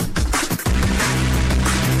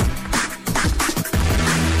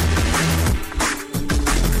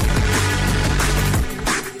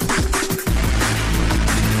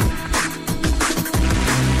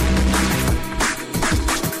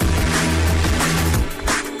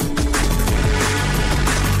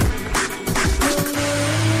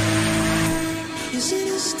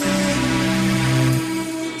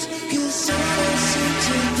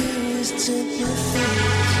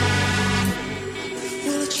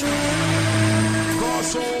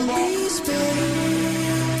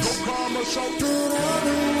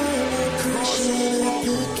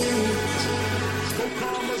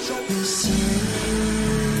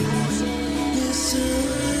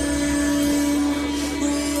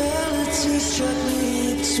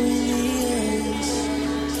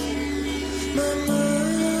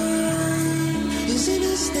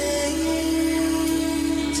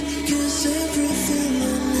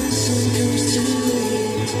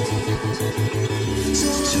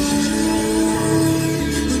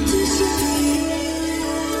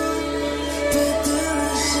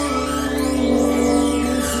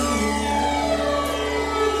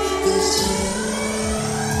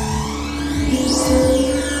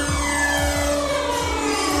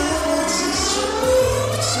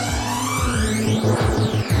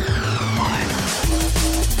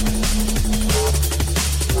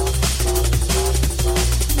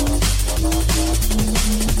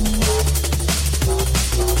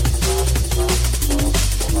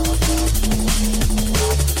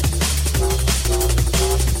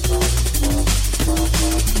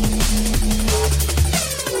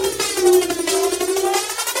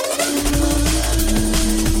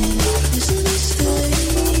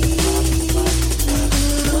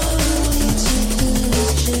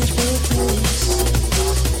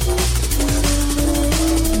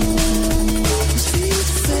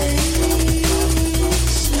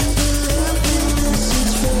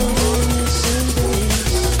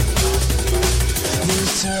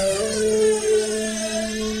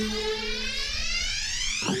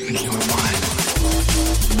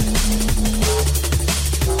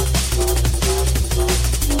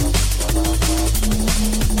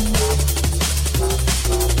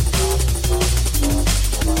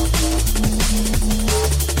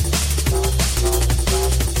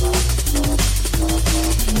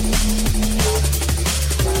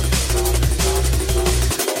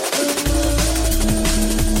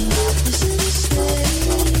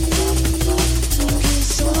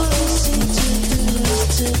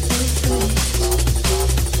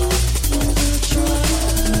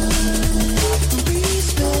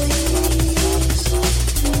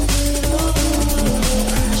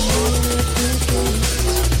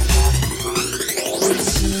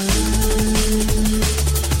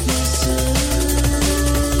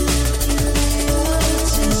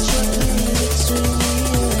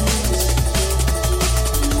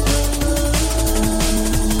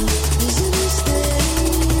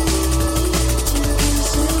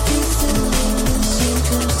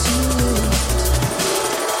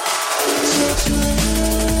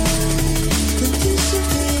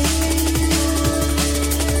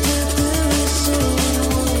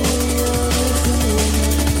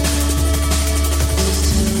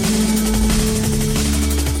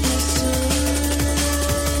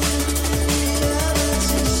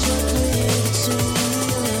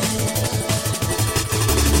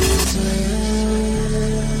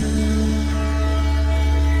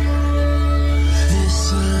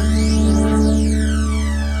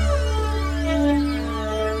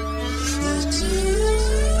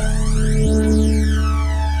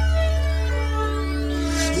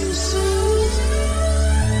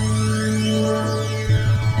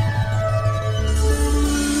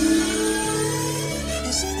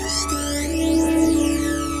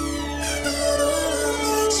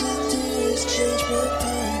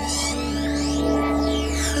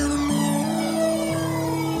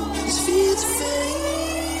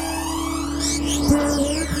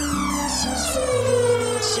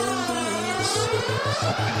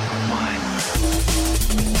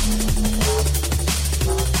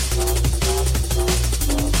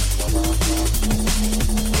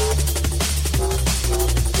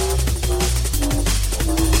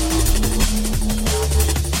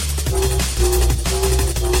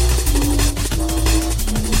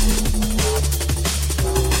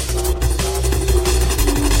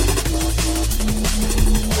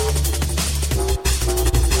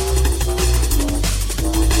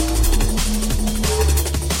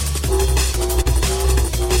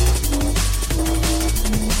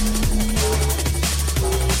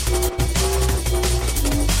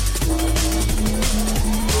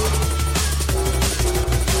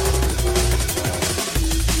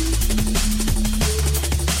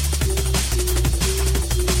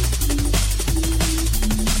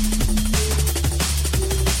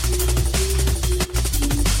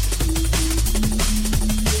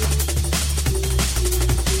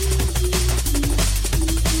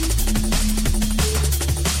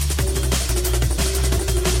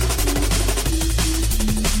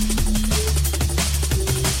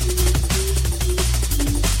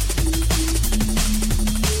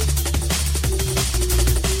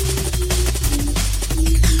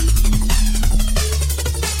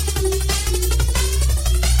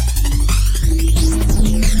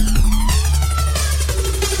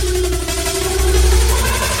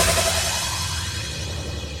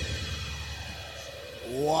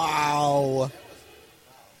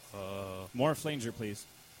 More flanger, please.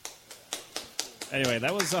 Anyway,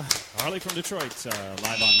 that was Harley from Detroit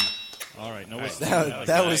live on. All right, no whistling.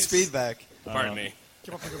 That was feedback. Pardon me.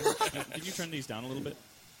 Did you turn these down a little bit?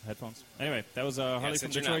 Headphones. Anyway, that was Harley from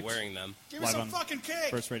since Detroit. you're not wearing them. Give me some fucking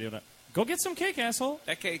cake. First radio. Go get some cake, asshole.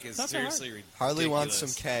 That cake is Not that hard. seriously ridiculous. Harley wants some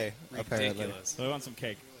K, apparently. Ridiculous. So I want some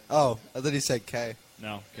cake. Oh, I thought he said K.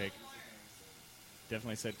 No, cake.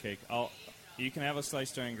 Definitely said cake. You can have a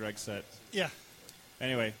slice during Greg's set. Yeah.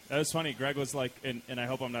 Anyway, that was funny. Greg was like, and I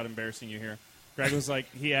hope I'm not embarrassing you here. Greg was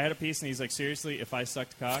like, he had a piece, and he's like, seriously, if I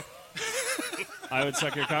sucked cock, I would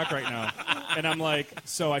suck your cock right now. And I'm like,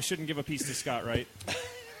 so I shouldn't give a piece to Scott, right?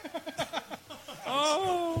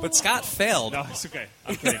 Oh. But Scott failed. No, it's okay.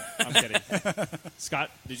 I'm kidding. I'm kidding. Scott,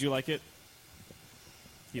 did you like it?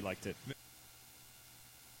 He liked it.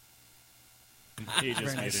 He just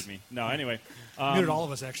Very nice. muted me. No, anyway. Muted all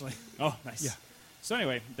of us, actually. Oh, nice. Yeah. So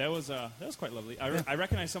anyway, that was quite lovely. I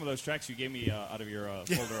recognize some of those tracks you gave me out of your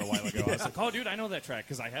folder a while ago. I was like, oh, dude, I know that track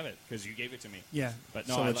because I have it because you gave it to me. Yeah. But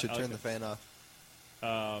no, Someone should turn the fan off.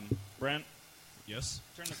 Brent, Yes.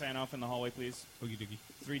 turn the fan off in the hallway, please. Oogie doogie.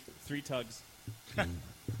 Three tugs.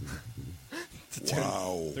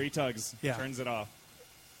 Wow. 3 tugs. Yeah. Turns it off.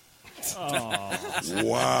 Oh,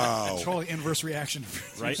 Wow. Totally inverse reaction.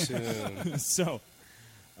 right. So,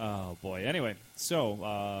 oh boy. Anyway,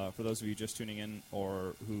 so for those of you just tuning in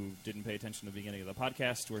or who didn't pay attention to the beginning of the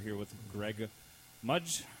podcast, we're here with Greg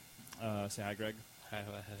Mudge. Say hi, Greg.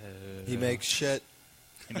 He makes shit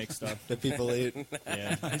He makes stuff. that people eat.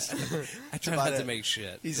 Yeah. I try about not to it. make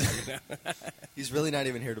shit. He's really not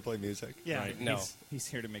even here to play music. Yeah. Right. No. He's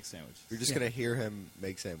here to make sandwiches. You're just going to hear him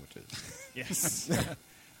make sandwiches. Yes.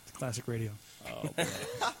 It's classic radio. Oh boy.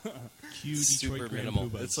 Cue Super Detroit Grand minimal.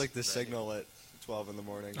 Poobahs. It's like the signal at 12 in the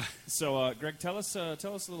morning. So, Greg, tell us a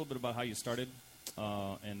little bit about how you started,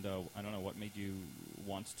 and I don't know what made you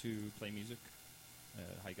want to play music,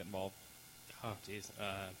 how you got involved. Oh, jeez.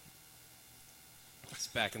 It's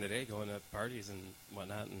back in the day, going to parties and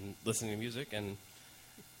whatnot, and listening to music. And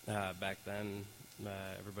back then,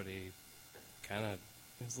 everybody kind of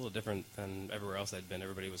it was a little different than everywhere else I'd been.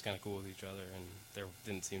 Everybody was kind of cool with each other, and there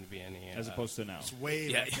didn't seem to be any. As opposed to now. It's way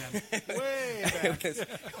Yeah. back then. Way back.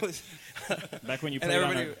 it was Back when you and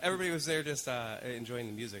played everybody was there just enjoying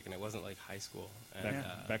the music, and it wasn't like high school. And,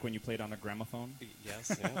 back when you played on a gramophone.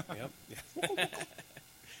 Yes. Yep.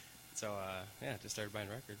 So just started buying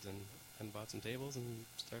records and bought some tables and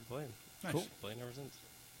started playing. Nice. Cool. Playing ever since.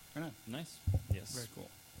 Right on. Nice. Yes. Very cool.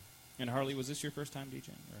 And Harley, was this your first time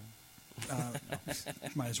DJing?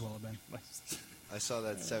 Might as well have been. I saw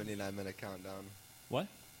that 79-minute countdown. What?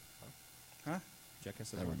 Huh?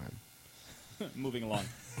 Jackass. Never mind. Moving along.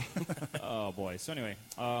 Oh boy. So anyway,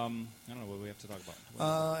 I don't know what we have to talk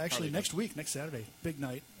about. Actually, Harley, next week, next Saturday, big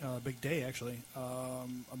night, big day, actually.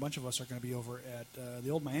 A bunch of us are going to be over at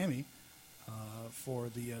the Old Miami for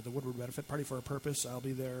the Woodward Benefit Party for a Purpose. I'll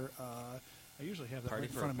be there. I usually have that Party right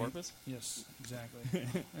in for front a of me. porpoise? Yes, exactly.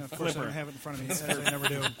 And of course, I don't have it in front of me, as I never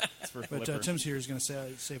do. It's for But Flipper. Tim's here is going to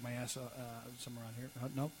save my ass somewhere around here.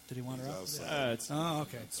 No, did he want her out? It's, Oh,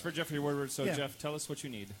 okay. it's for Jeffrey Woodward. So Yeah. Jeff, tell us what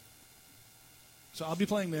you need. So I'll be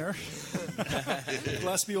playing there.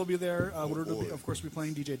 Gillespie will be there. Woodward will, of course, be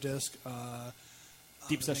playing DJ Disc.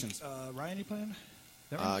 Deep Sessions. Ryan, you playing?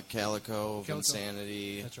 That right? Calico, Calico.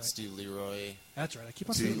 Insanity, That's right. Steve Leroy. That's right. I keep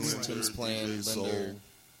on saying Team Leroy. Winter. Tim's playing, DJ Soul. Linder,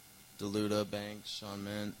 Deluda, Banks, Sean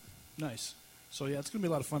Mint. Nice. So yeah, it's going to be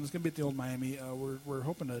a lot of fun. It's going to be at the Old Miami. We're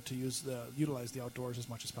hoping to utilize the outdoors as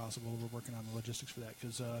much as possible. We're working on the logistics for that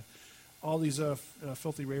because all these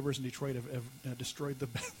filthy ravers in Detroit have destroyed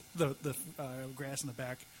the grass in the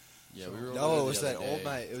back. Yeah, we were. No, over it was the that other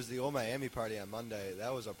day. It was the Old Miami party on Monday.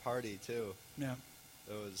 That was a party too. Yeah.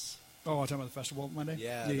 It was. Oh, I'm talking about the festival Monday.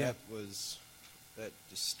 Yeah, that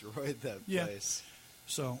destroyed that Yeah. place.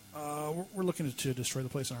 So we're looking to destroy the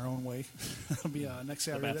place in our own way. It'll be next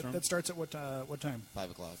Saturday. bathroom? That starts at what time?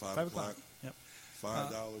 5 o'clock. 5 o'clock. Yep.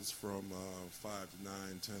 $5 from 5 to 9,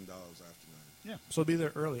 $10 after 9. Yeah. So I'll be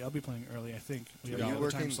there early. I'll be playing early. I think. We Are have you all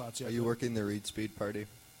the time working? slots Are yet, you but working the Reed Speed party,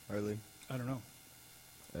 Harley, I don't know.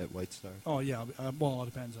 at White Star? Oh yeah. Well, it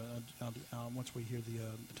depends. Once we hear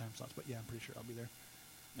the time slots, but yeah, I'm pretty sure I'll be there.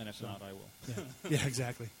 And if not, I will. Yeah, yeah,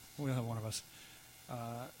 exactly. We'll have one of us.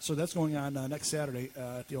 So that's going on next Saturday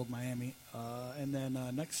at the Old Miami. And then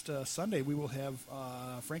next Sunday, we will have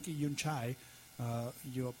Frankie Yun Chai.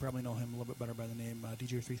 You'll probably know him a little bit better by the name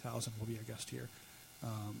DJ 3000 will be our guest here.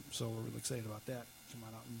 So we're really excited about that. Come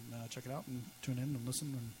on out and check it out and tune in and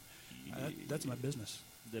listen. And that's my business.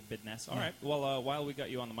 The Bidness. All right. Well, while we got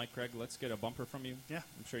you on the mic, Craig, let's get a bumper from you. Yeah.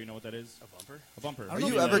 I'm sure you know what that is. A bumper? A bumper. Are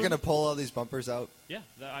you ever going to pull all these bumpers out? Yeah,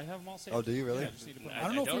 I have them all saved. Oh, do you really? Yeah, just need to put I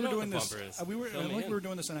don't know if we were doing this. We were. I Fill me think in. we were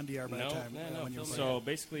doing this on NDR by the time. No, when you were So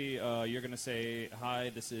basically, you're going to say,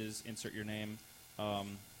 "Hi, this is insert your name," but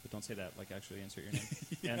don't say that. Like actually, insert your name.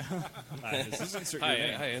 And, hi, this is insert your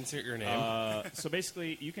name. Hi, insert your name. So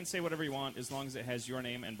basically, you can say whatever you want as long as it has your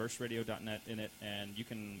name and burstradio.net in it, and you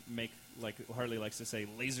can make, like Harley likes to say,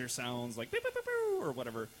 laser sounds like beep, beep, beep, beep, or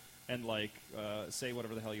whatever, and like say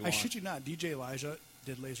whatever the hell you I want. shit you not. DJ Elijah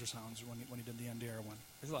did laser sounds when he did the NDR one.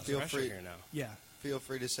 There's a lot of Feel pressure free. here now. Yeah. Feel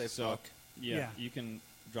free to say So, fuck. yeah, you can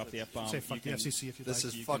drop the F-bomb. Say fuck you the can, FCC if you This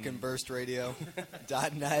like. is you fucking can-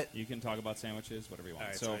 burstradio.net. You can talk about sandwiches, whatever you want.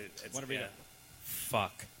 All right, so, it's, whatever you yeah. got.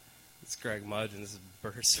 Fuck. It's Greg Mudge, and this is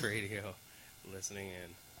Burst Radio. Listening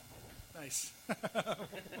in. Nice.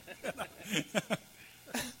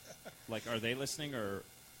 Like, are they listening or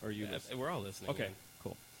are you listening? We're all listening. Okay, in.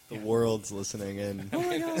 cool. The world's listening in. Oh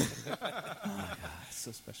my god. It's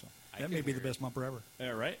so special. That may be the best bumper ever. Yeah,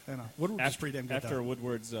 right? I know. Woodward's After, pretty damn good. after though.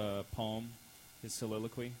 Woodward's poem, his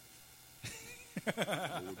soliloquy.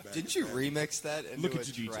 Didn't you remix that into Look a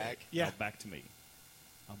at you, track? DJ. Yeah. Now back to me.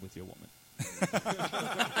 I'm with your woman.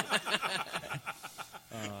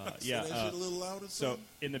 Yeah. a little louder. So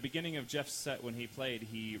in the beginning of Jeff's set, when he played,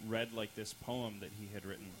 he read like this poem that he had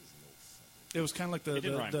written. It was kind of like It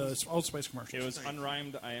did rhyme. the Old Spice commercial. It was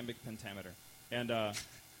unrhymed iambic pentameter, and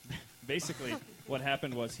basically what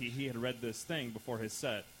happened was he had read this thing before his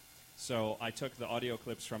set. So I took the audio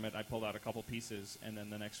clips from it, I pulled out a couple pieces, and then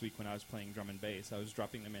the next week when I was playing drum and bass, I was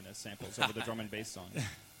dropping them in as samples over the drum and bass song. You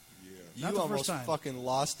Not the first almost time. fucking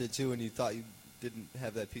lost it too, and you thought you didn't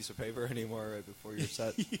have that piece of paper anymore right before your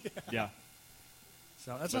set. Yeah.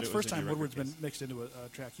 So that's But not the it was first in time your Woodward's record been mixed into a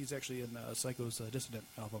track. He's actually in Psycho's Dissident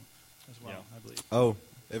album as well, Yeah. I believe. Oh,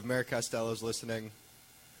 if Mary Costello's listening,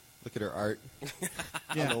 look at her art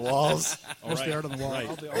Yeah. on the walls. All Most of the right. art on the wall. Right.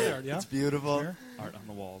 All the art, yeah. It's beautiful. There. Art on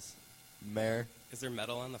the walls. Mare. Is there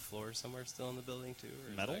metal on the floor somewhere still in the building, too?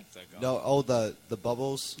 Or is Metal? that gone? No, oh, the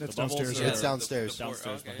bubbles. That's The bubbles downstairs. are- yeah. It's downstairs. The floor-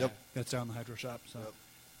 Downstairs, okay, Yep. That's down in the hydro shop. So Yep.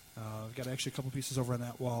 we've got actually a couple pieces over on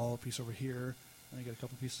that wall, a piece over here, and I got a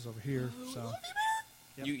couple pieces over here. So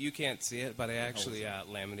Yep. You can't see it, but I actually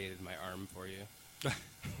laminated my arm for you.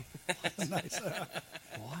 nice.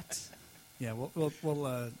 What? Yeah,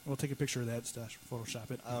 we'll take a picture of that stuff,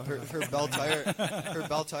 Photoshop it. Her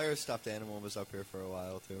Bell Tire stuffed animal was up here for a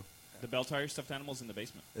while too. The Bell Tire stuffed animal's in the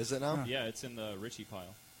basement. Is it now? Huh. Yeah, it's in the Richie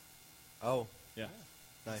pile. Oh, Yeah.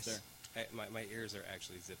 nice. there. Hey, my ears are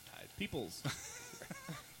actually zip tied. Peoples.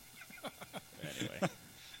 Anyway.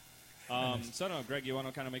 So, no, Greg, you want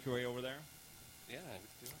to kind of make your way over there? Yeah.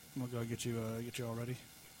 We'll go get you all ready.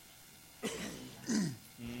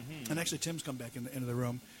 And actually, Tim's come back into the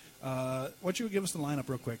room. Why don't you give us the lineup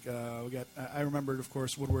real quick? We got. I remembered, of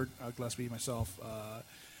course, Woodward, Gillespie, myself,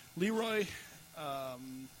 Leroy.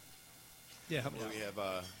 Yeah, help me Well, out. we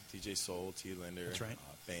have DJ Soul, T. Linder, That's right.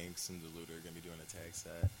 Banks, and Deluder are going to be doing a tag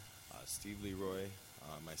set. Steve Leroy,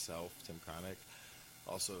 myself, Tim Chronic.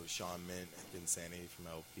 Also, Sean Mint, Ben Sandy from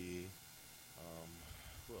LP.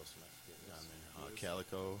 Who else am I forgetting on there?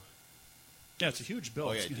 Calico. Yeah, it's a huge bill.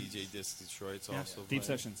 Oh, yeah, DJ Disc Detroit's Yeah. also Deep playing.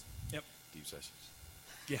 Sessions. Yep. Deep Sessions.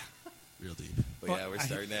 Yeah. Real deep. But Well, yeah, we're I-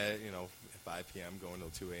 starting at, at 5 p.m., going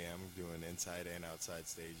till 2 a.m., doing inside and outside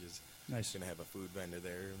stages. Nice. Going to have a food vendor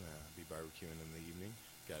there, be barbecuing in the evening.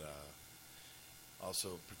 Got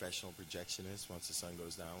also professional projectionist. Once the sun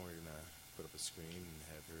goes down, we're going to put up a screen and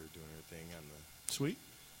have her doing her thing Sweet.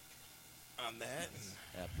 on that.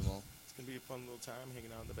 And Optimal. it's going to be a fun little time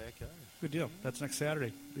hanging out in the backyard. Good deal. That's next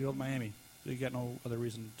Saturday. The old Miami. You got no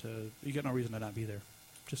reason to not be there.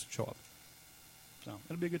 Just show up. So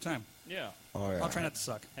it'll be a good time. Yeah. Oh, yeah. I'll try not to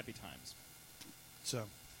suck. Happy times. So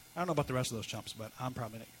I don't know about the rest of those chumps, but I'm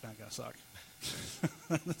probably not gonna suck.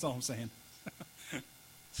 That's all I'm saying.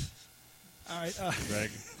 All right, Greg.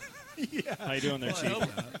 yeah. How you doing there, Well, I Chief?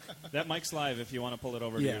 hope not. That mic's live if you want to pull it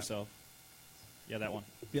over Yeah. to yourself. Yeah, that one.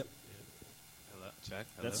 Yep. Hello, check.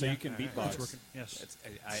 Hello. That's so you can It's beatbox. working. Yes. It's, So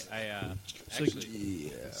you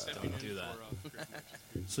actually Yeah. don't do that.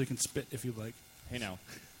 So you can spit if you like. Hey, now.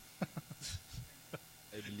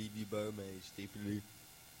 I believe you, Bowman. Stupidly.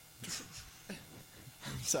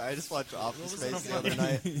 Sorry, I just watched Office Space the other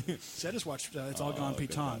night. So I just watched It's All Gone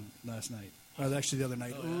Pete Tong last night. Actually, the other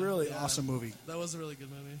night. Really awesome movie. That was a really good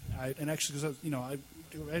movie. And actually, because I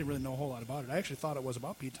didn't really know a whole lot about it. I actually thought it was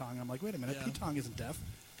about Pete Tong. I'm like, wait a minute, Yeah. Pete Tong isn't deaf.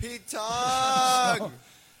 Pete Tong!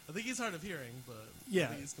 I think he's hard of hearing, but Yeah. I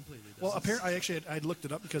think he's completely deaf. Well, apparently, I looked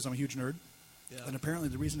it up because I'm a huge nerd, Yeah. And apparently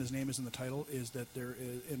the reason his name is in the title is that there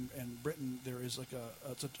is in Britain there is like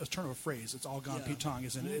it's a turn of a phrase. It's all gone. Yeah. Pete Tong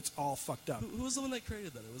is in it. It's all fucked up. Who was the one that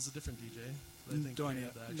created that? It was a different DJ. that I think No created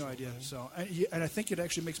idea. the No actual idea. thing. So, and I think it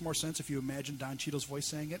actually makes more sense if you imagine Don Cheadle's voice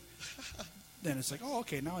saying it. Then it's like, oh,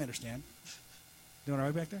 okay, now I understand. Doing all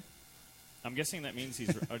right back there? I'm guessing that means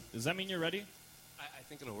he's. Does that mean you're ready? I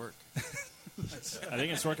think it'll work. I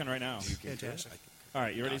think it's working right now. Fantastic. All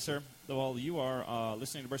right, you ready, sir? Well, you are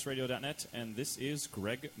listening to burstradio.net, and this is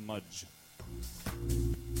Greg Mudge.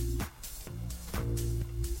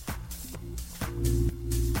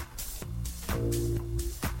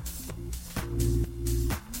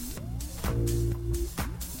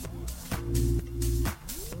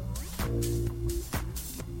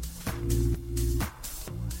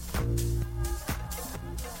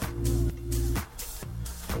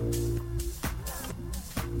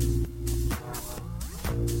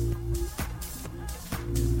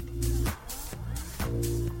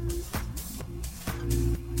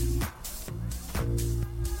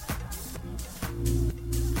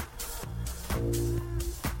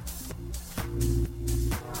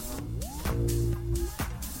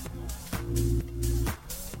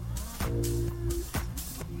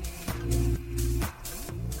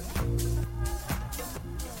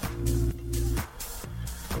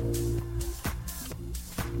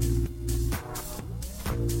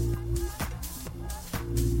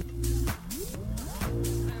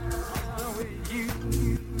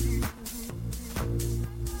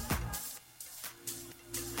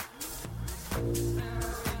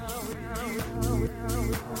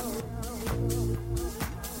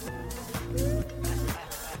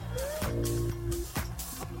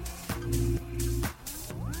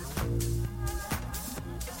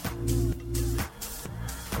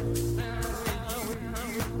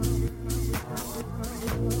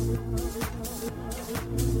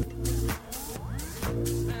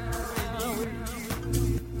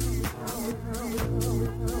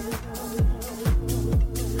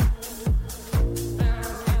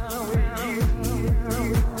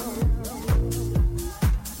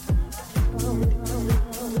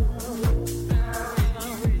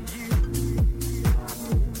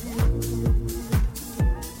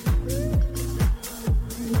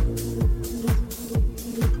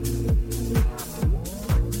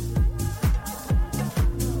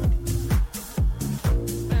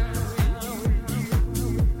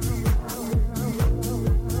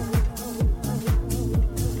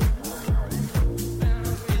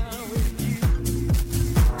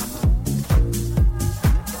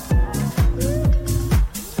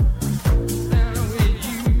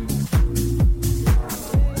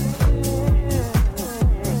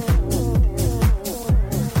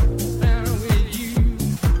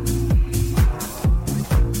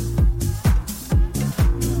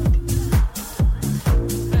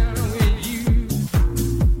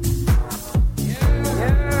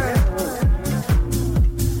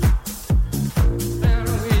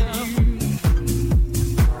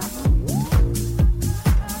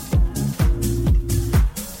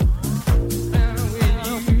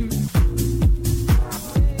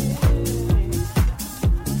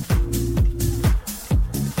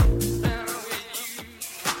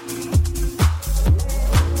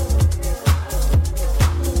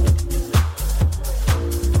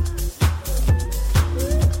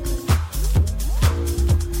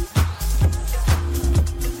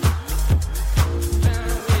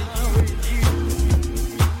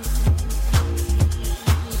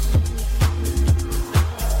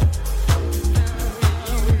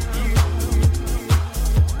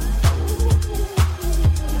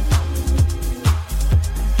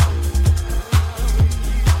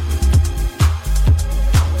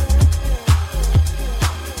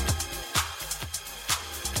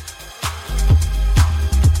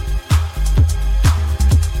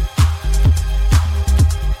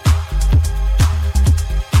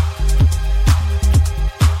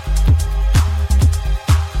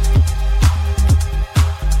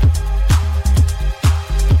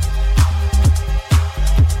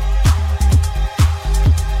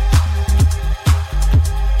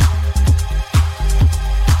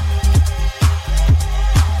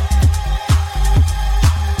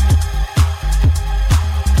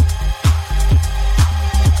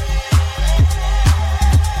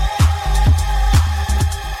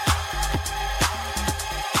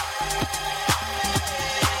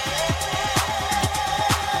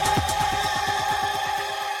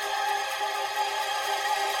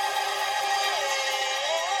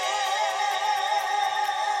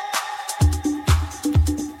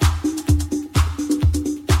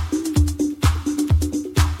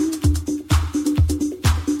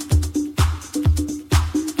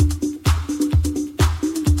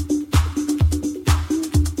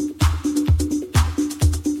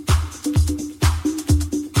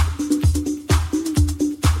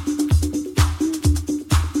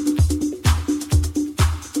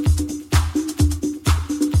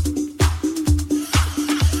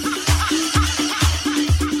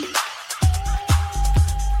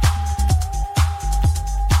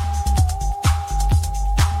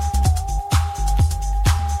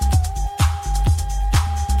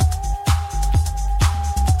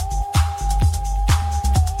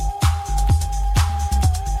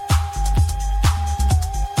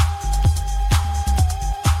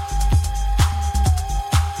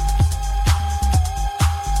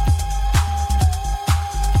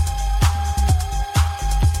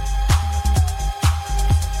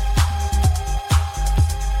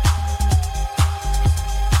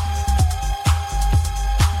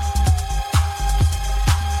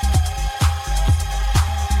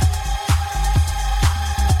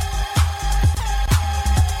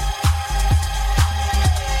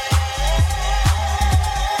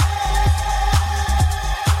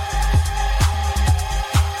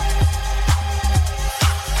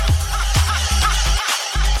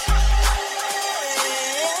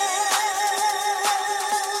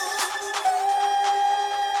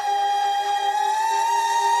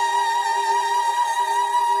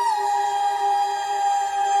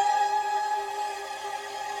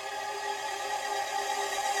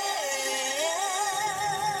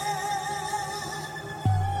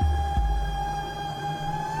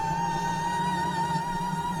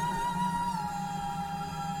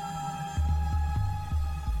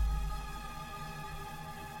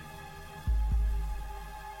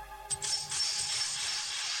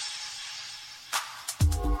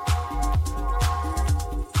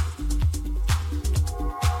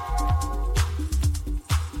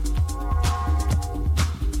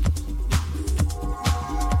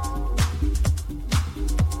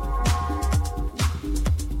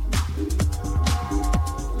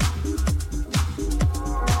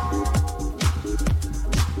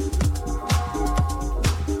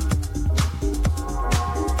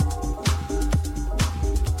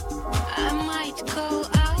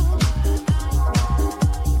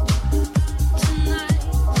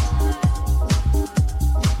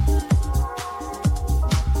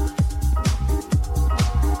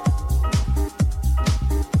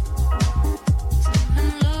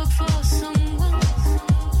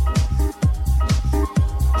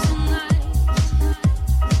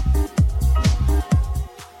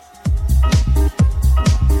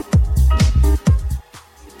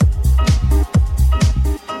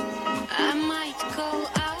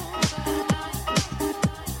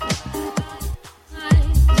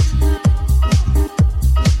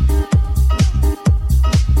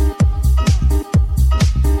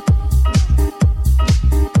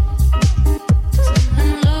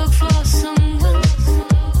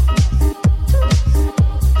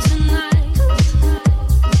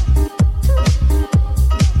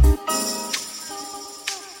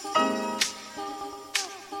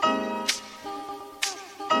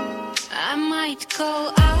 I might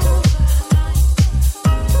go out.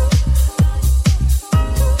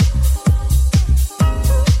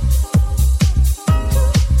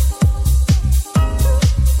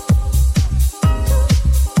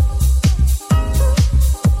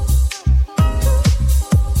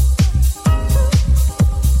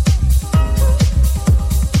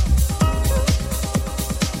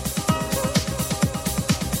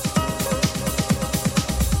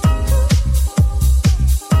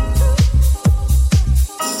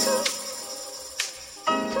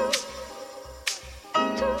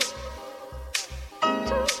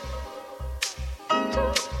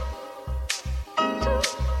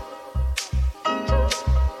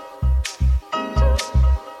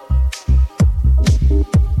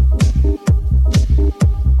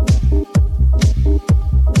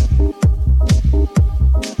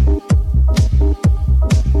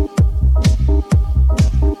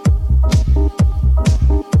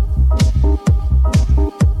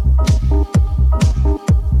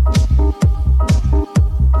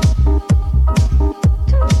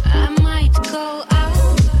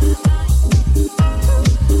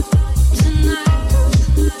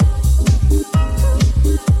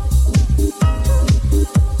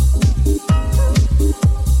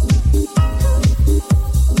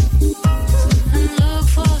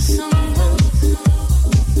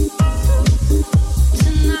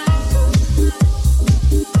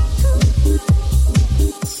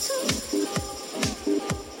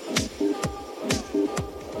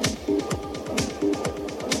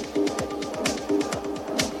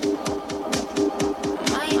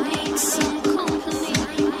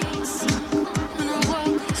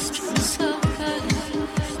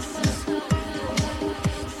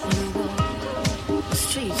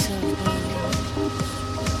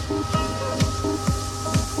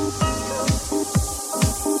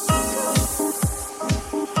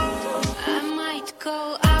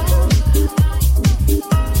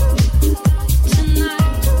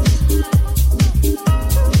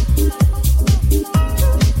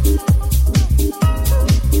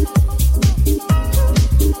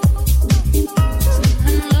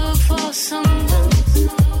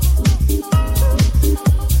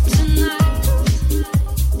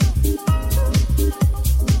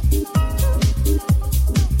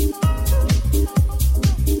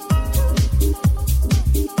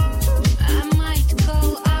 I might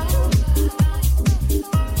go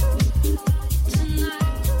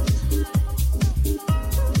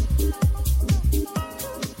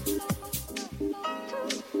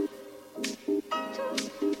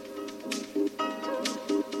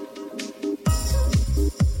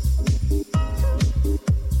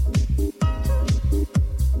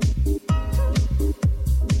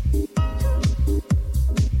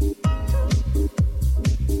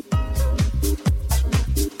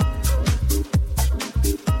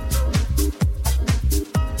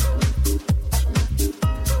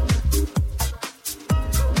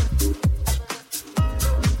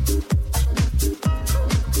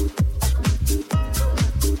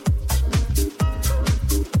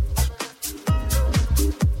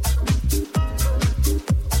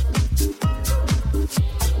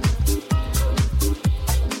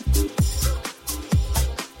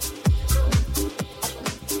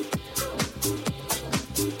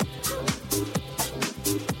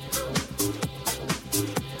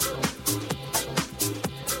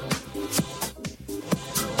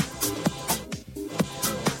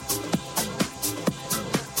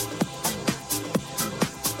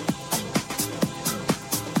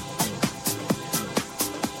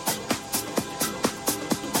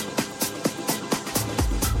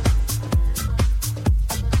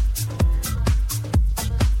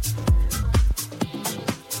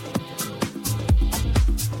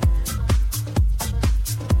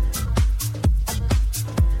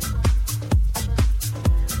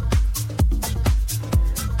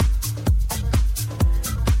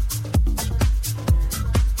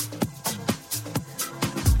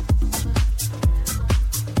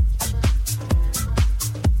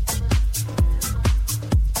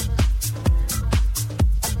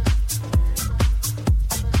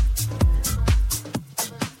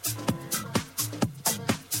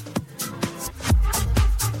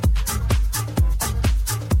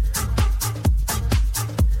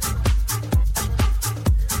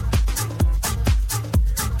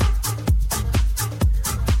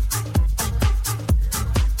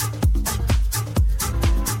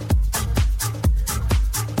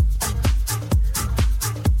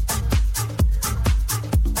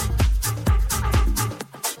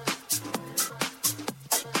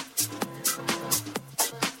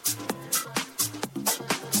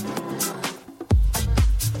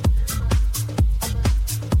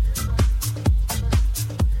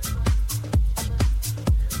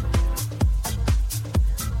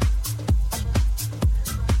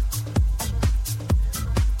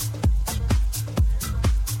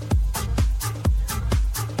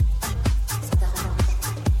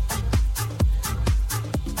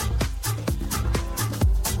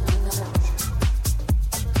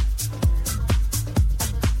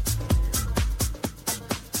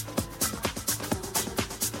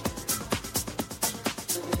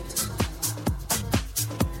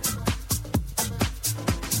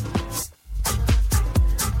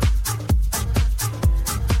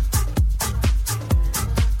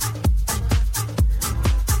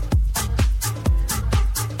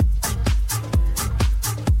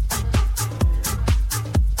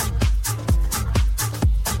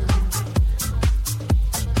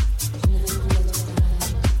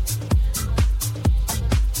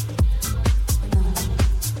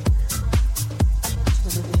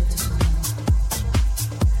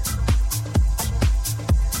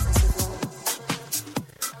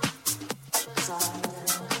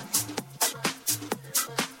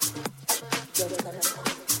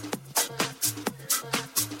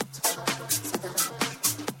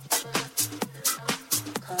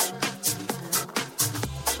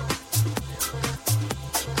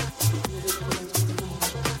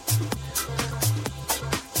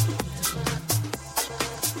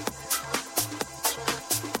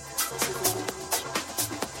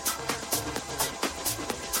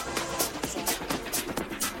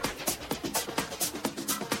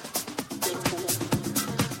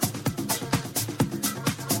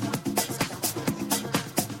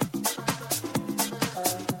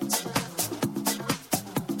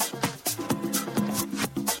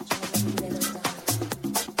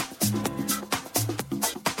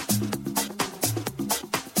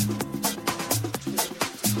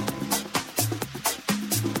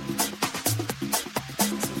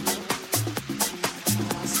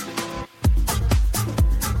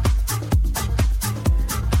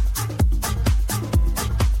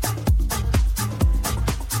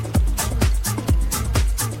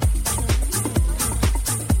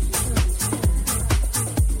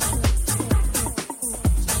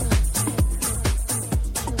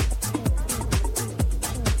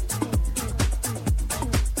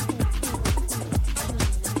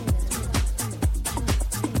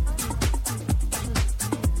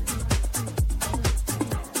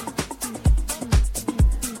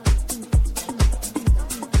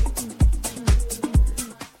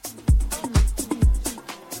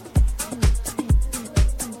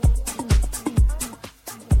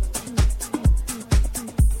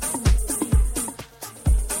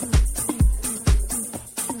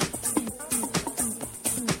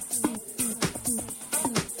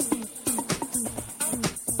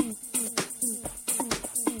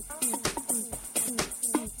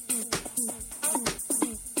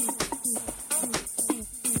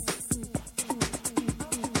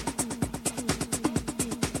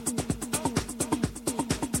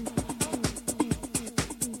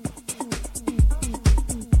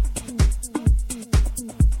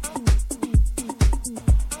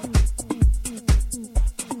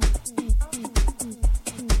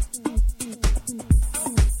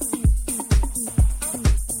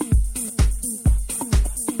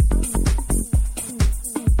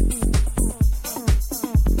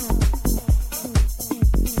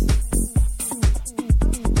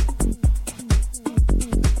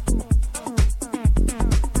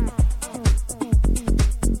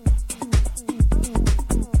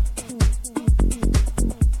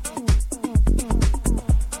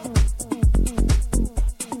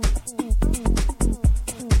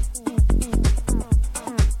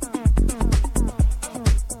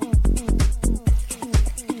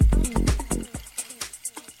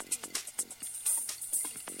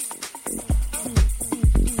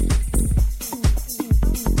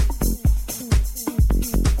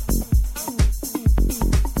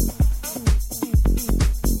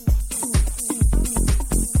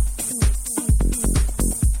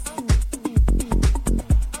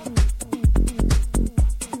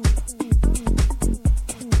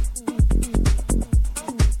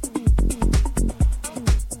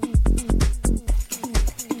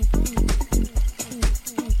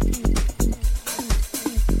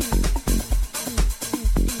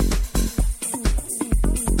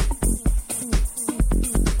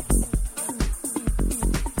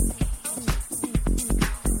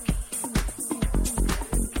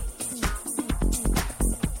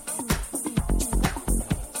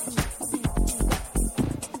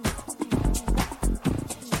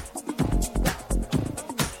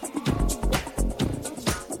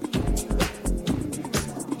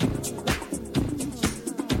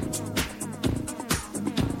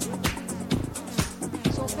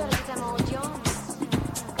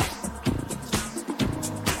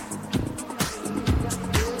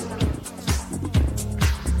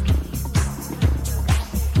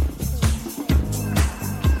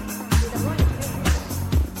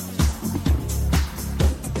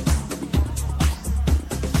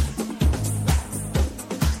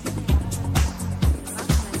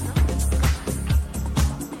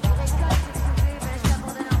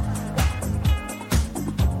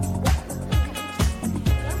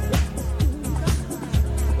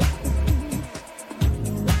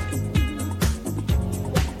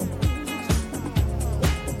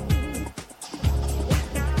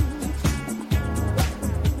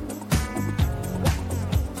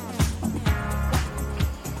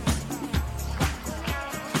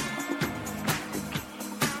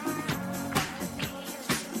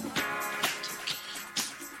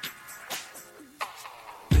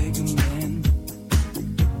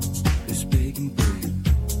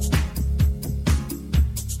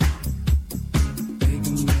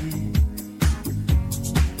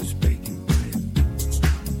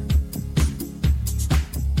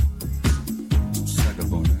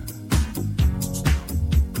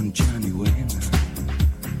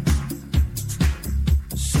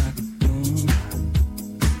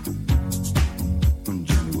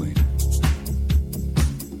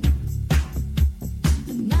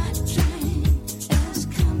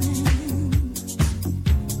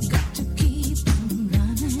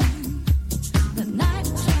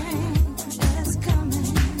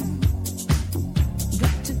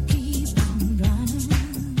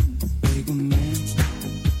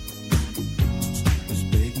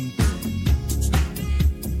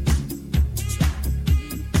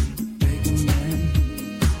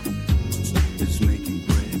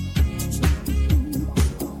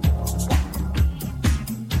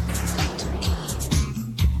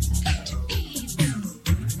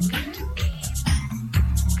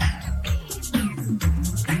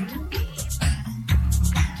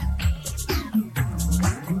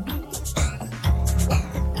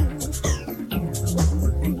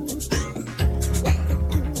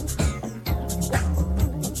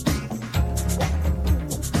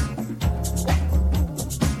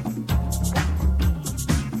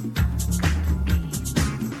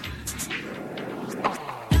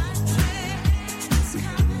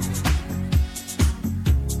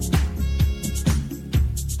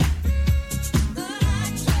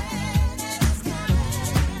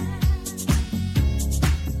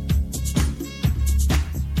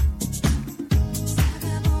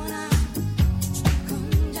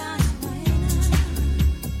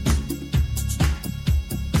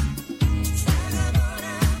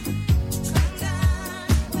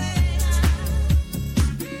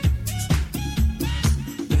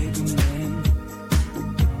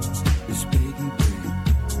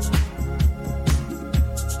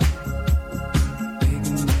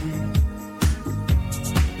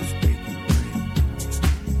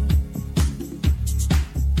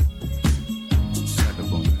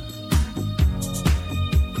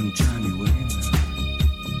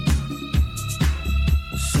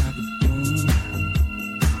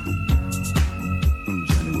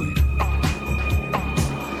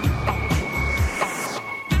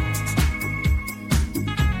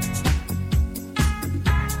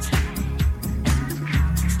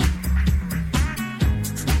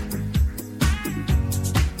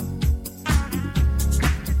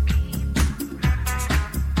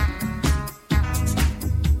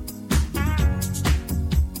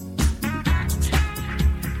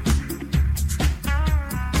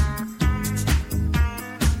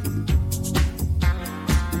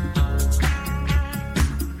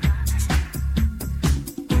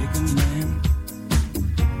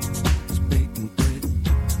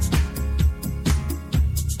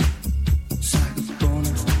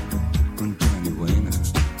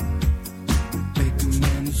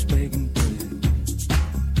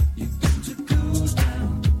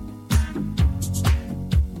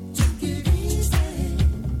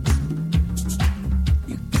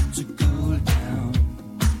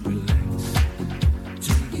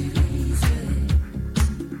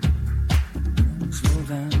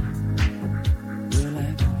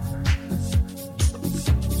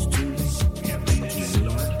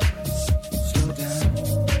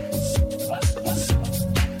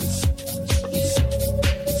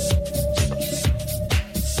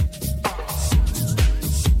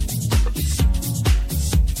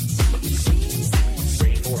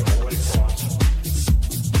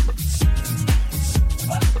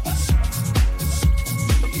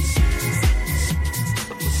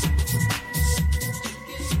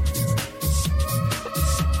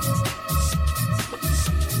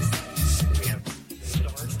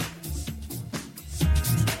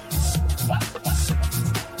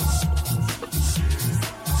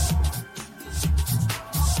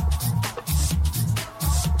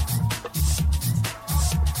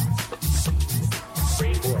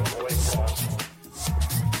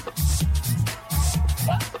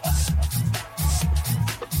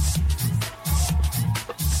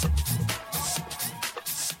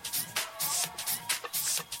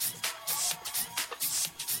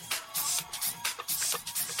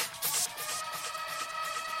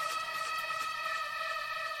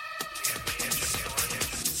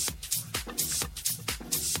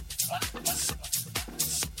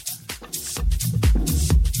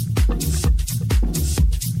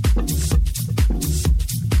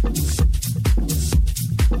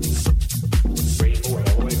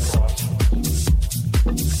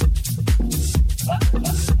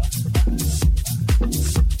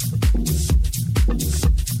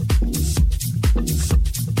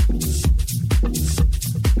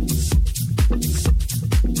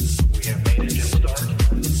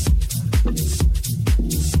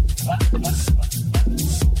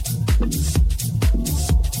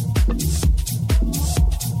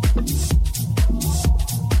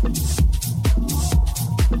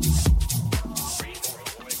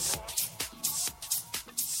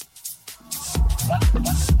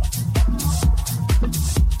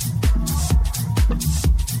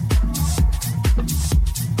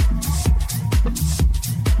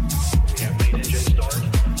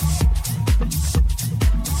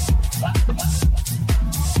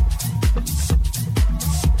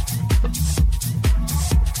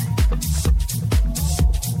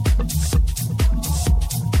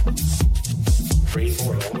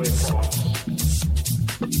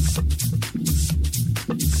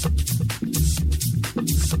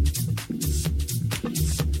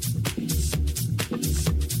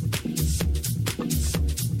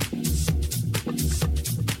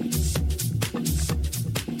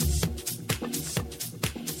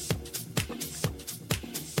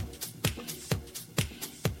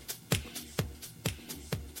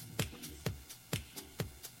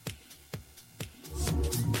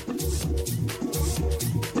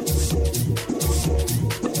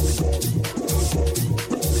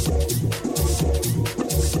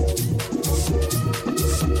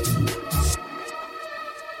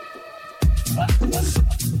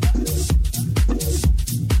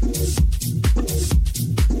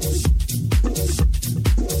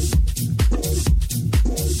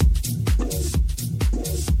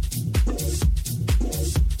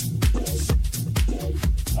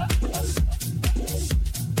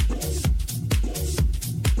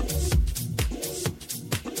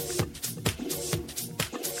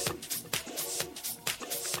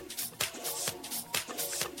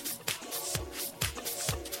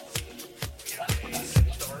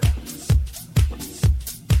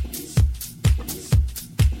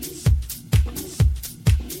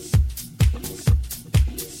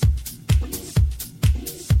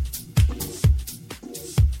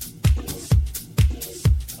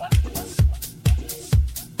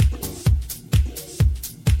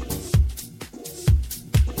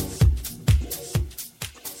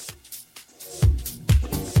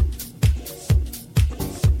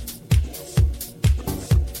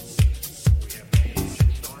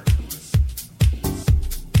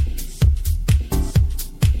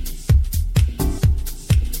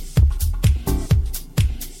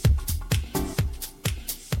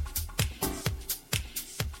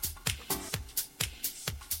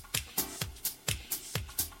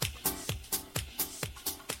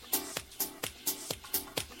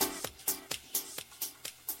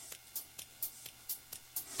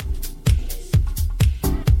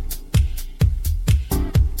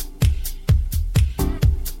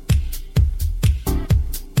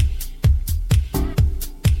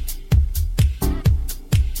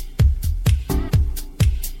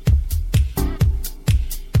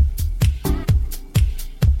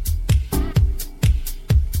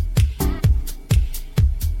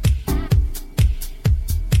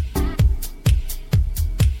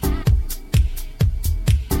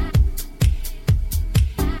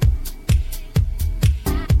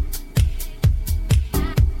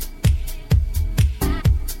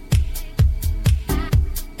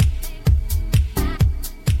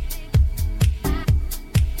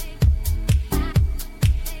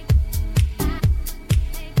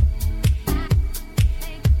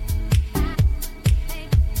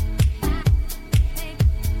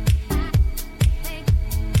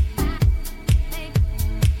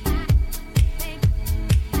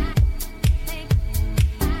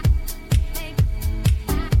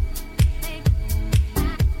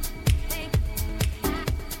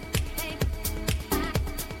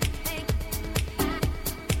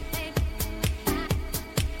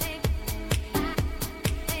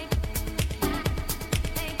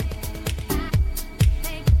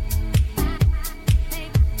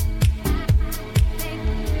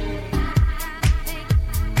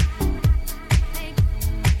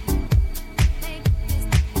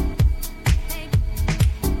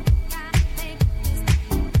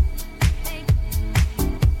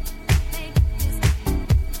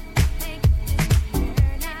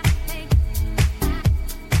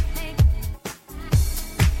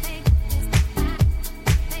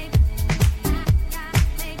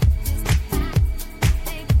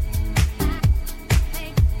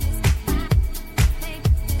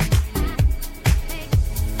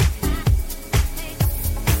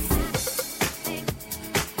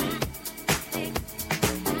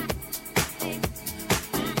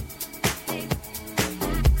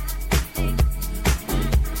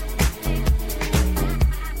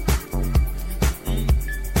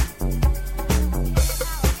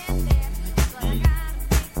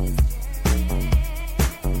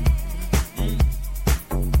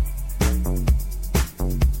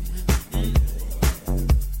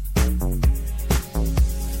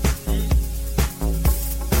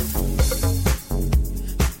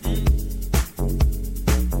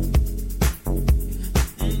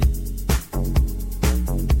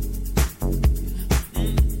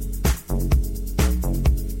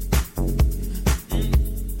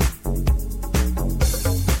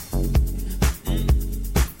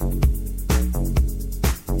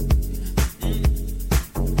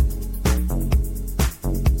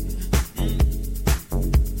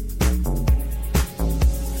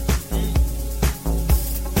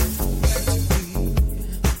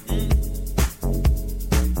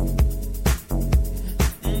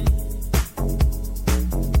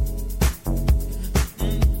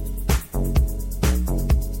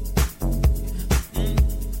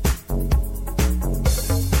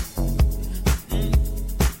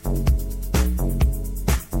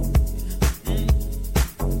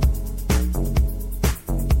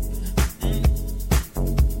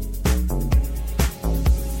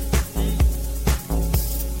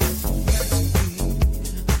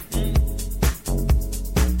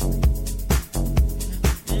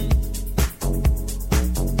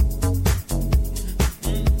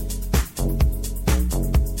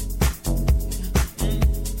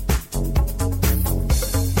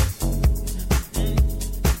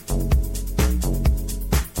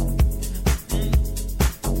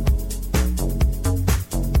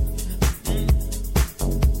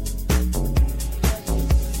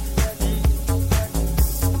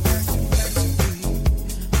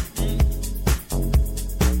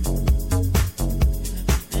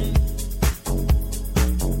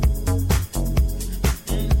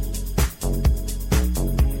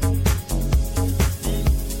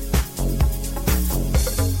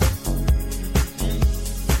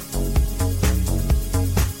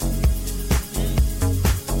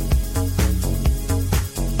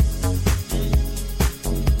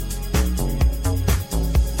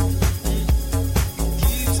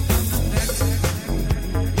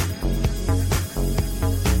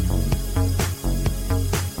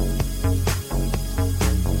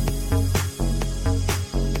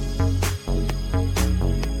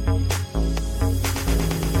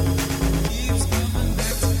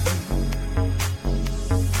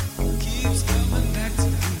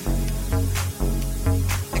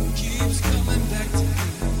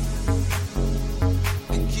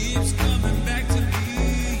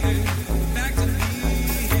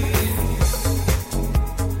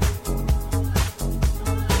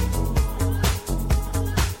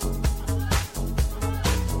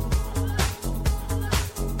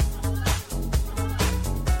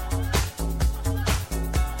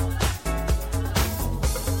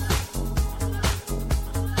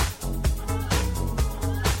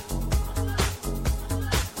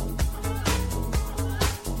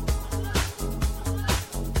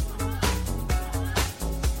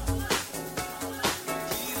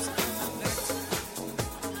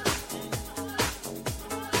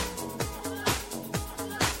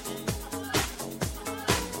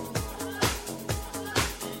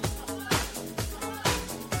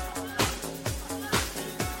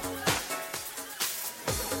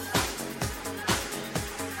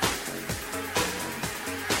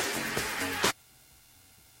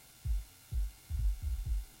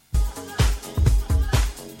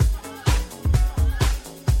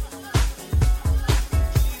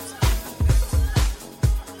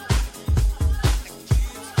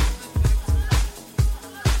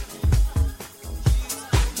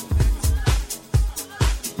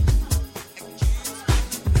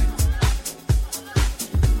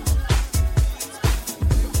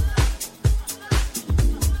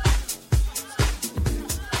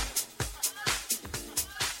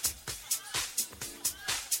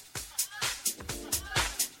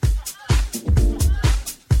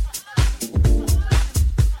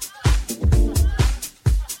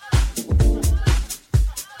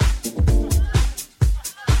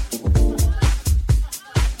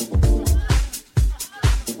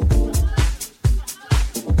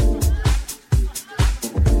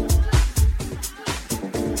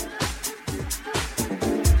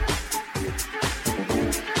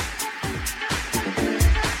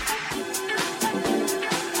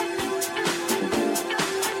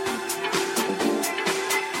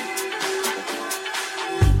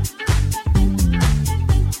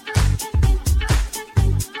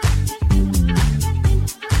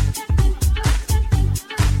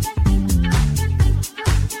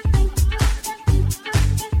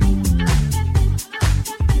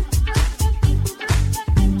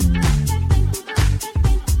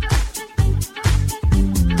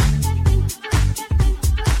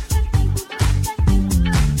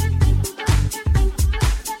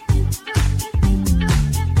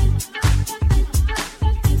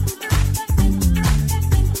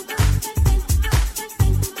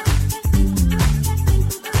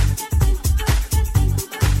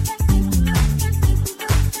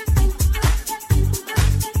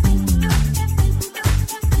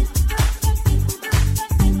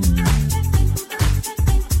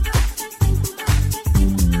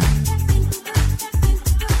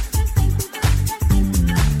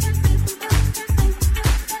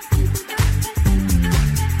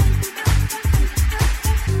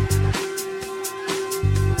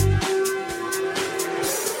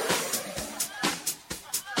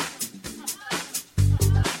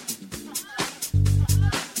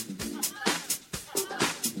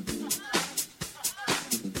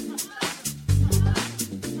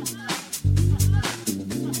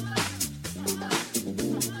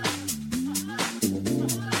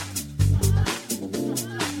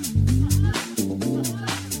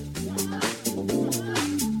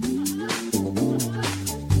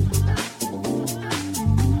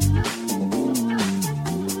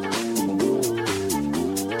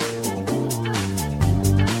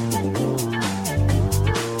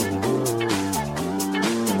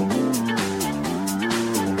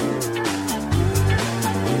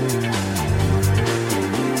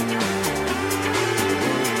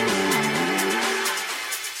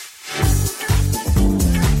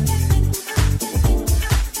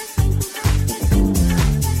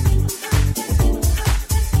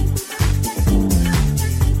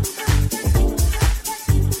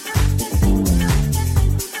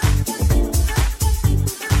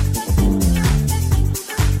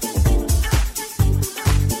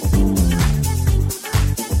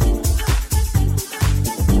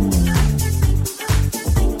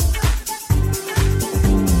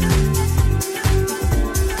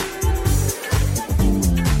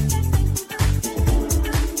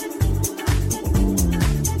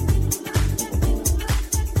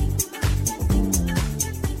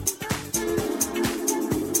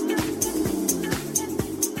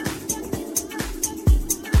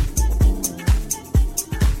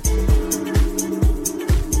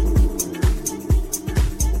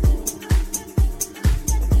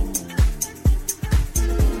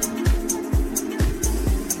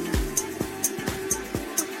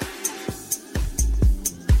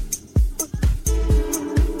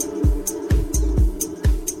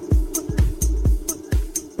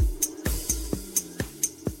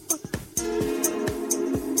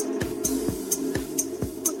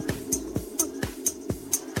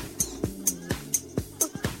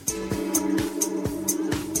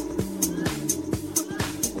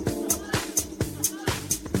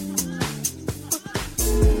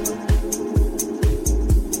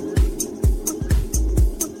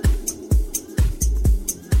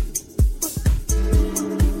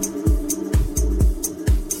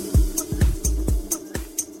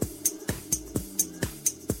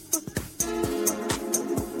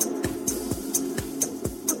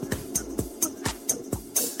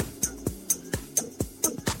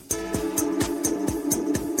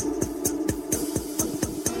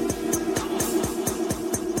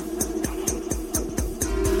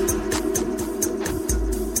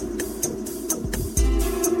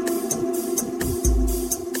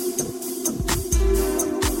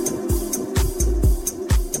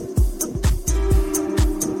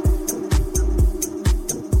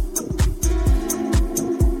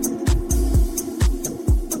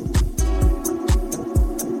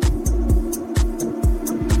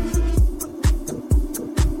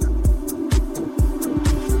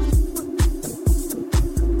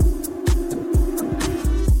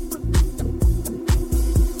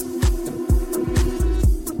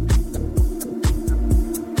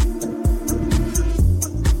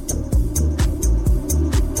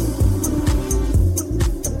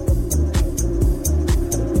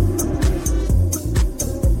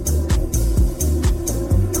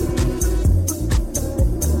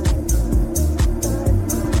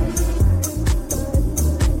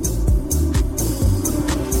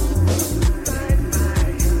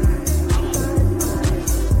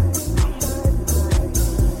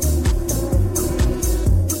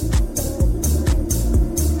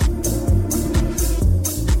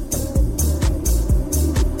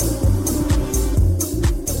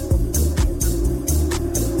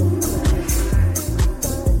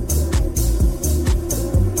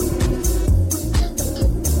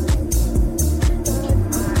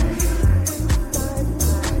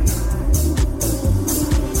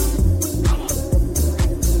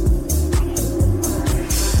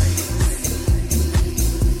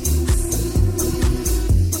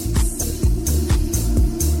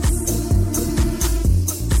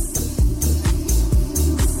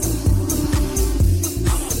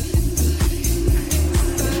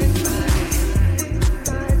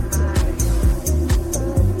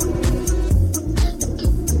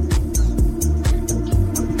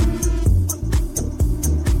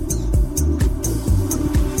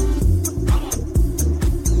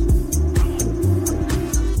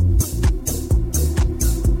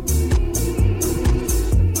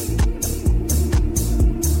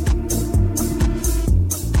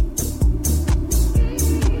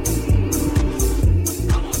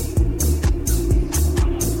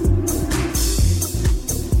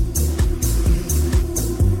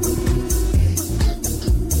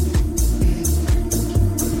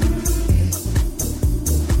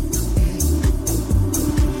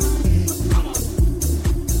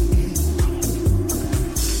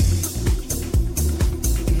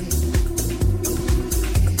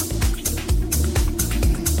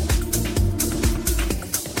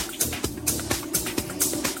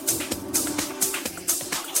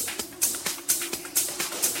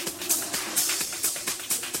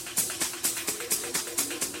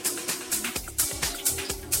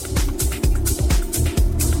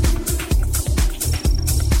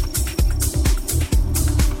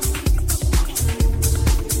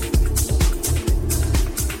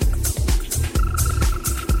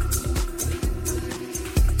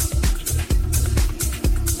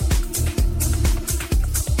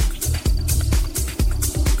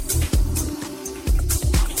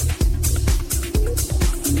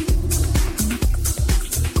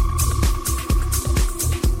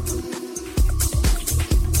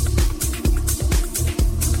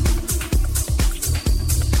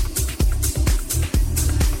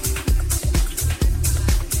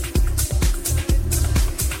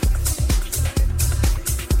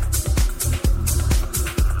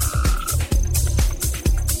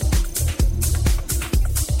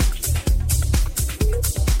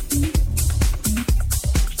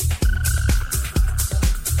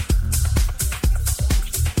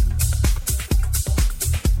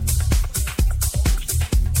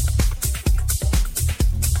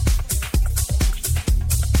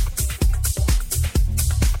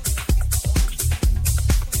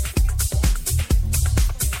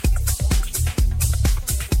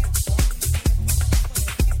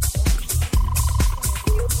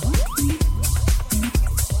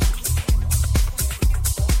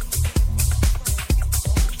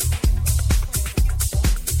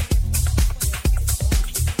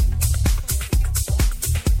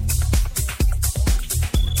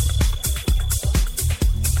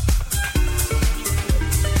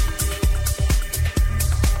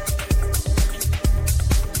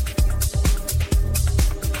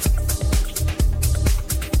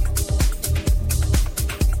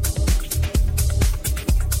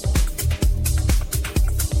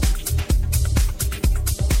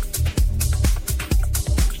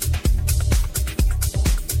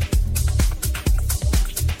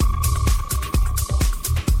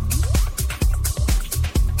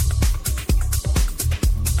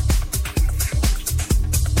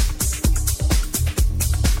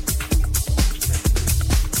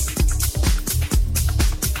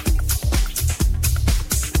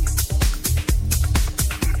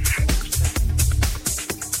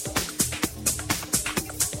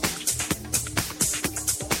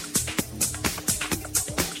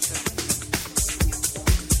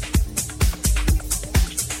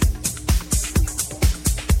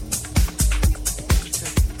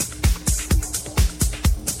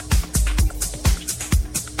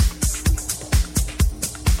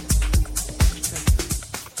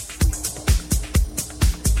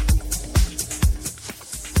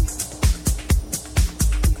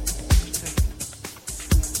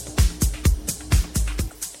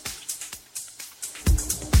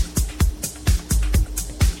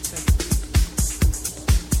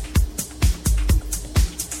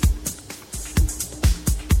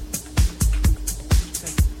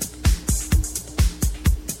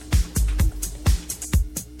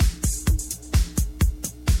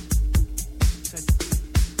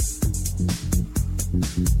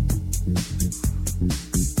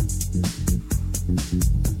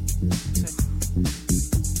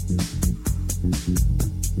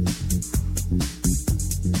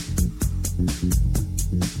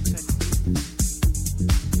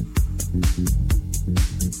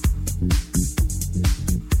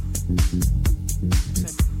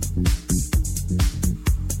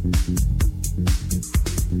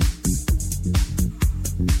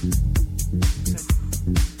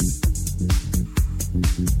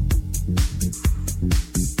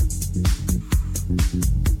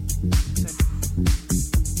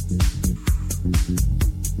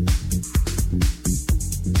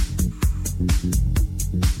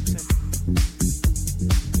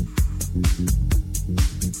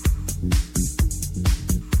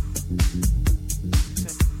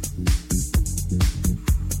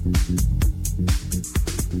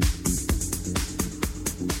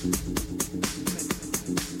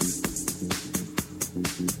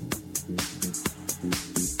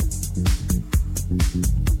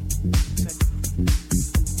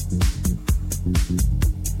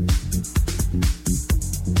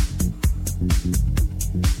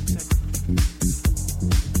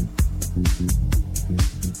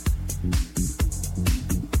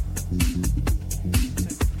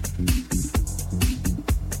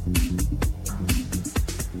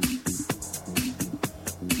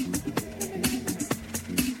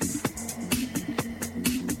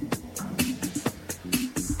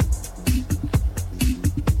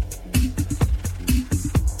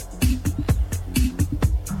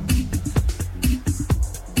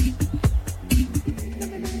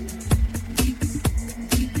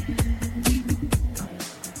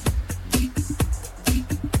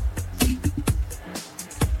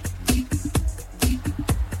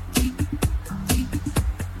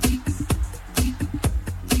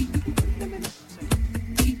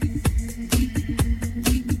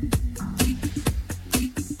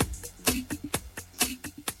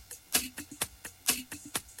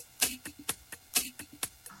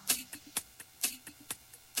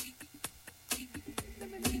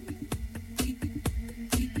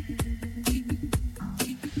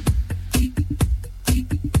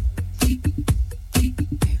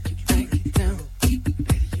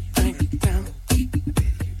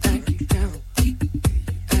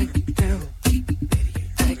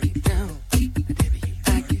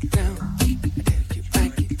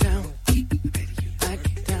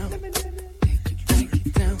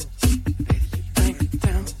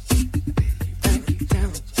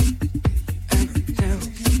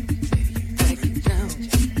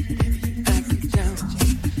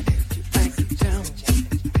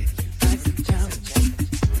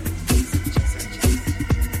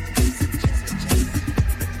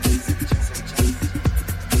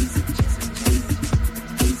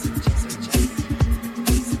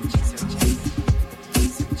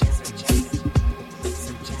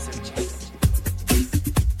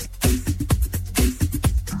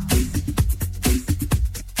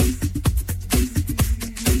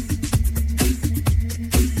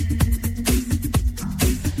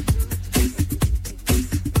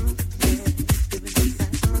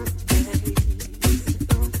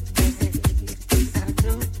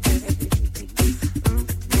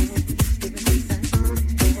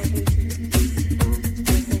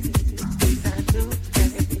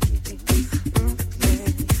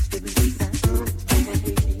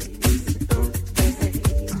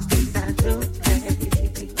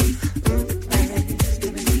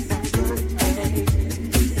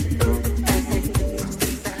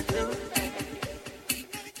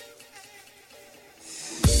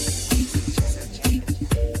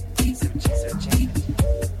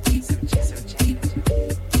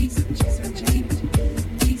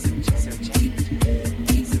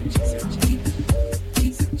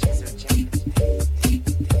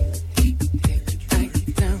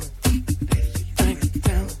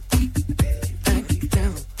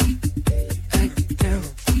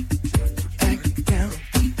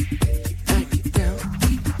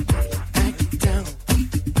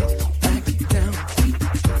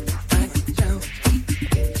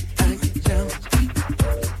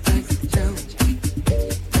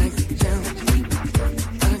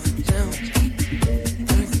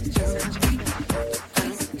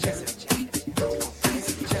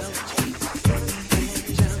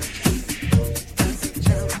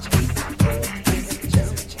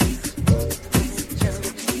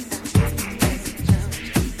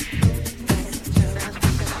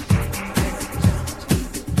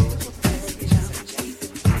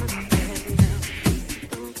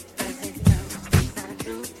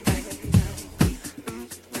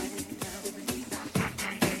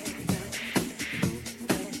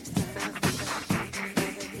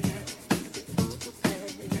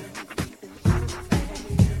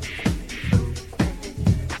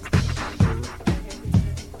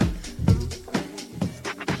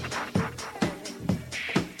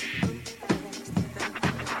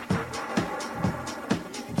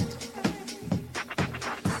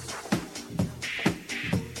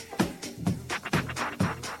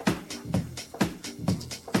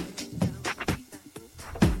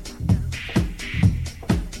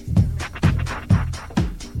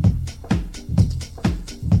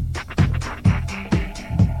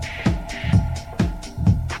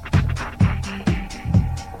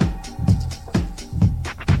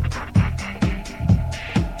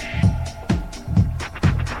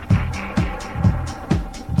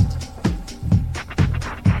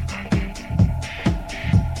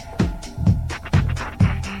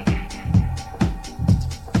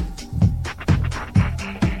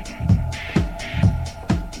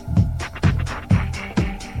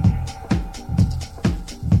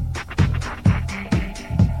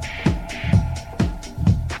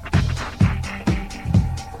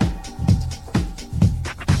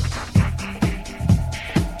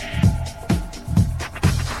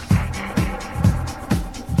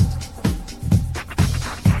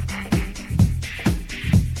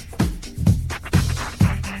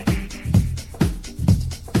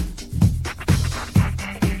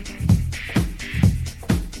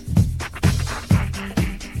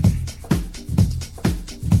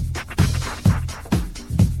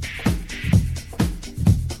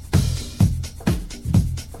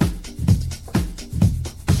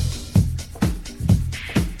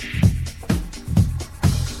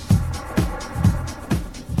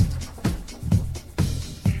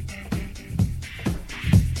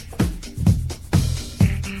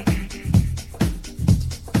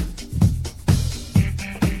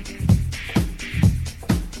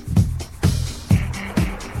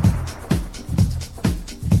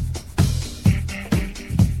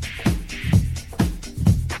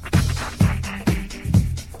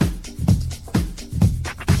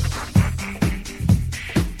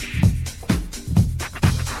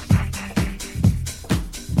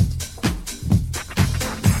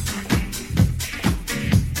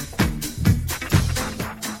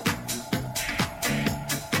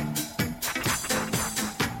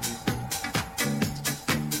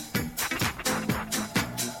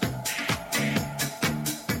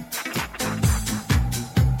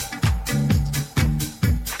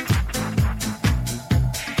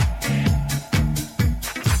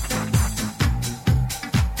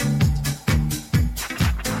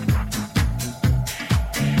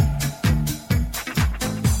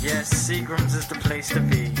Yes, Seagram's is the place to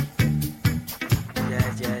be.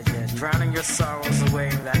 Yeah. Drowning your sorrows away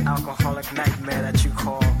in that alcoholic nightmare that you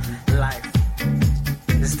call life.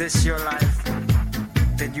 Is this your life?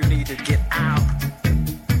 Then you need to get out.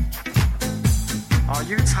 Are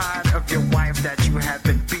you tired of your wife that you have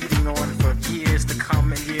been beating on for years to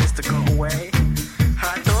come and years to go away?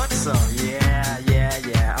 I thought so. Yeah.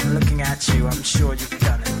 I'm looking at you. I'm sure you've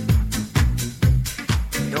done it.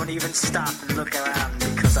 Don't even stop and look around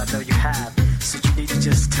because I know you have. So you need to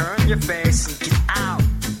just turn your face and get out.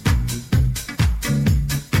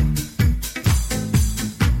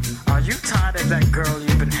 Are you tired of that girl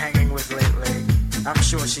you've been hanging with lately? I'm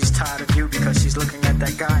sure she's tired of you because she's looking at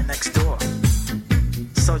that guy next door.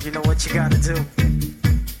 So you know what you gotta do?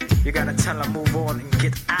 You gotta tell her move on and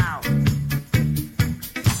get out.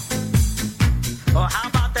 Or how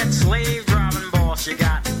about that slave driving boss you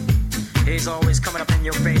got? He's always coming up in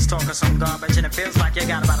your face talking some garbage, and it feels like you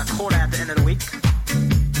got about a quarter at the end of the week.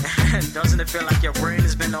 Doesn't it feel like your brain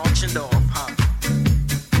has been auctioned off, huh?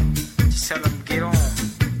 Just tell him get on,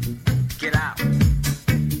 get out.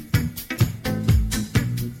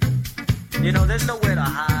 You know, there's nowhere to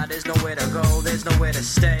hide, there's nowhere to go, there's nowhere to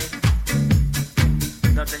stay.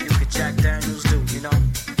 Nothing you could Jack Daniels do, you know?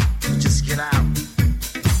 You just get out.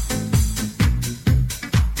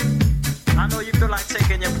 I know you feel like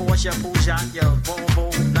taking your Porsche, your Peugeot, your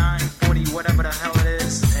Volvo 940, whatever the hell it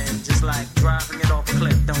is, and just like driving it off a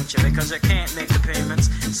cliff, don't you? Because you can't make the payments,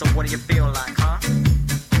 so what do you feel like, huh?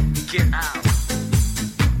 Get out.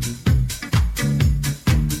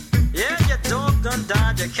 Yeah, your dog done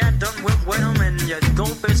died, your cat done went with him, and your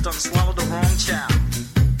goldfish done swallowed the wrong child.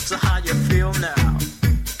 So how you feel now?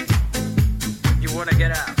 You wanna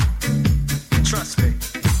get out? Trust me.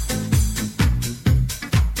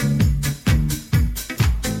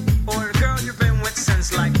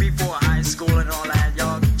 Since like before high school and all that,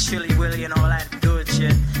 y'all chilly willy and all that good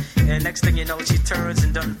shit. And next thing you know, she turns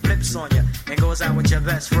and done flips on you and goes out with your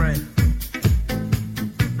best friend.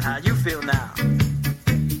 How you feel now?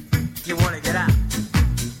 You wanna get out?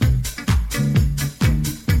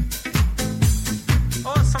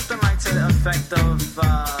 Or something like to the effect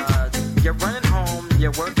of you're running home,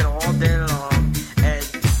 you're working all day long, and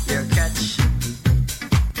you catch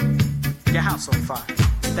your house on fire.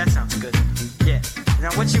 That sounds good. Yeah.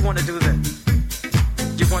 Now what you want to do then?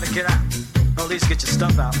 You want to get out, or at least get your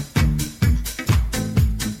stuff out.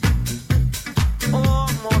 Or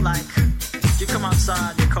more like, you come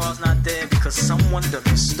outside, your car's not there because someone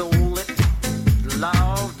done stole it.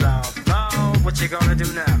 Loud. What you gonna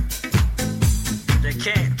do now? You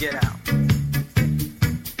can't get out.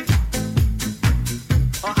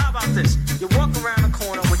 Or how about this? You walk around the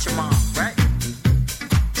corner with your mom, right?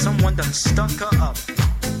 Someone done stuck her up.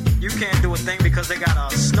 You can't do a thing because they got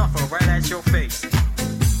a snuffer right at your face.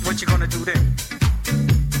 What you gonna do then?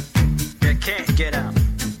 You can't get out.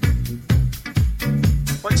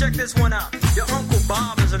 Well, check this one out. Your Uncle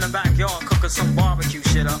Bob is in the backyard cooking some barbecue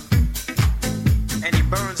shit up. And he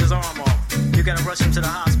burns his arm off. You gotta rush him to the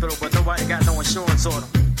hospital, but nobody got no insurance on him.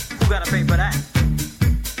 Who gotta pay for that?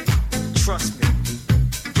 Trust me.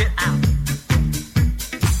 Get out.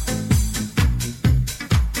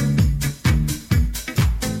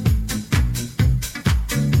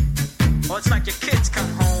 Or it's like your kids come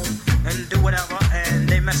home and do whatever, and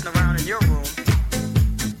they messing around in your room.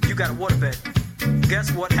 You got a waterbed.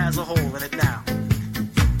 Guess what has a hole in it now?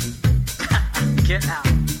 Get out.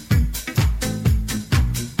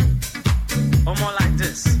 Or more like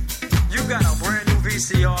this. You got a brand new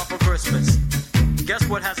VCR for Christmas. Guess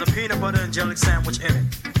what has a peanut butter and jelly sandwich in it?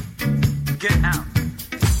 Get out.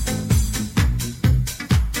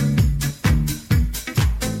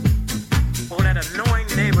 Or that annoying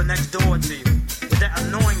neighbor next door to you with that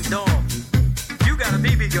annoying dog. You got a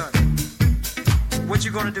BB gun. What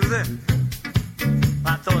you gonna do then?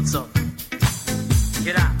 I thought so.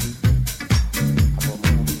 Get out.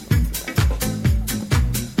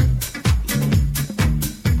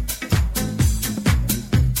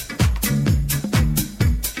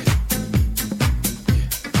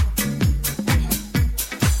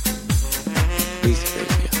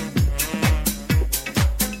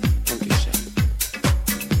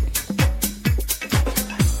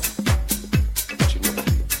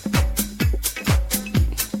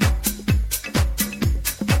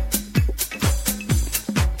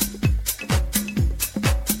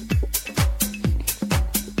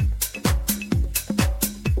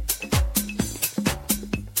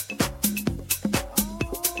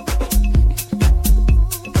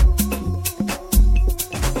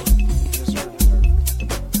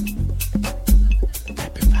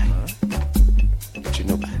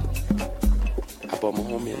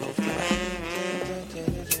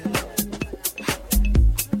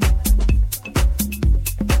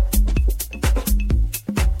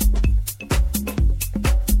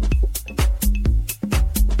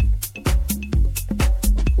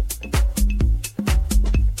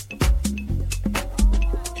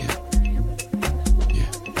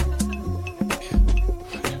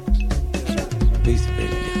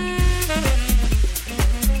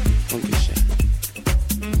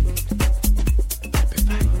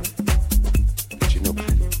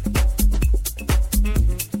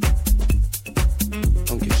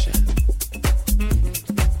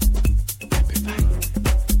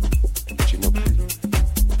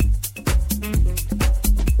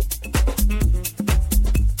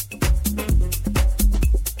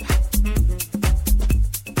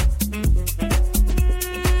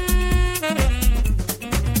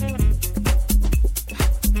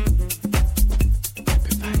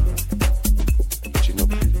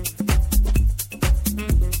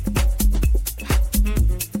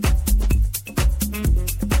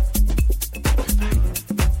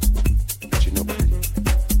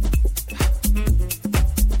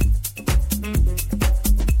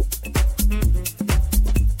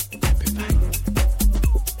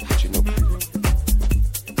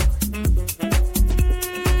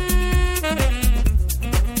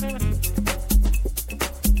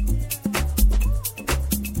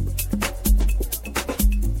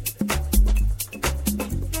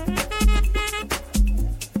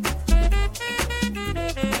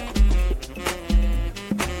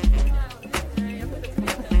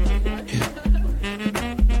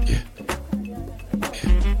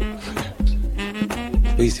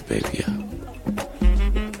 Easy, baby, yeah.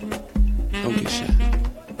 Don't get shy.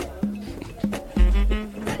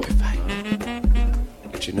 Happy fight.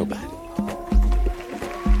 But you nobody.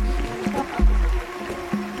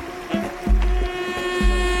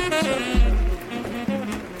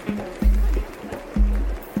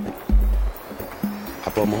 I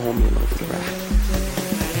brought my homie along for the ride.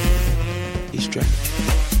 He's strapped.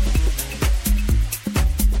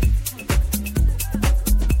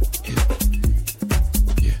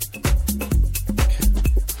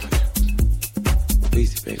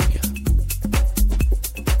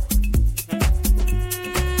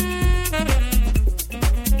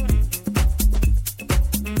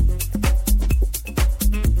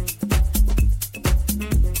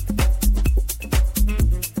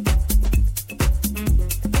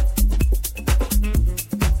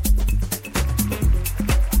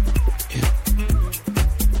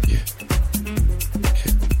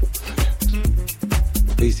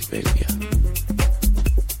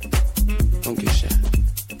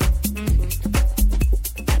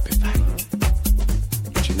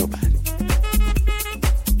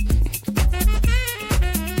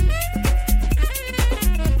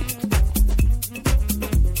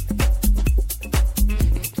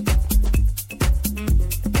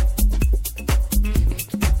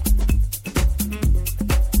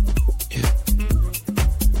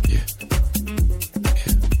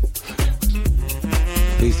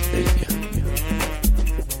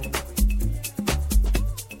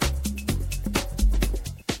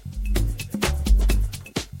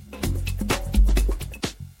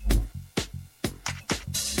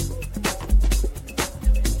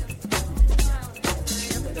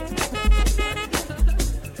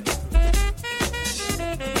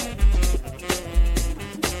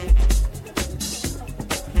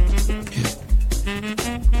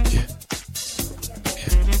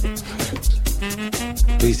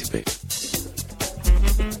 Easy, baby.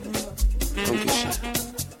 Don't get shy.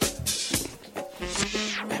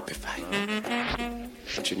 Happy fight.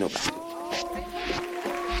 But you know about it.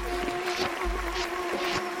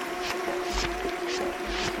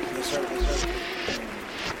 Yes, sir. Yes, sir.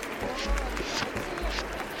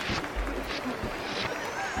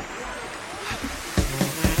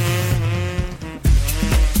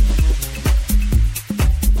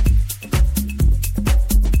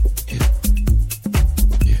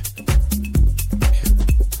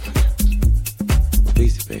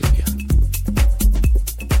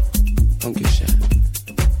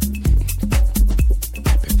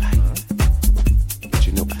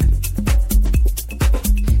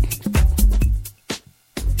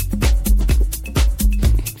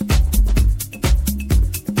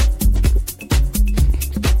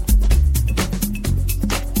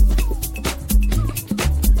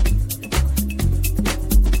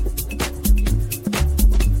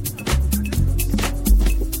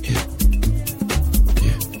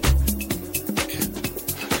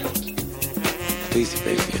 Easy,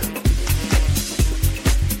 baby.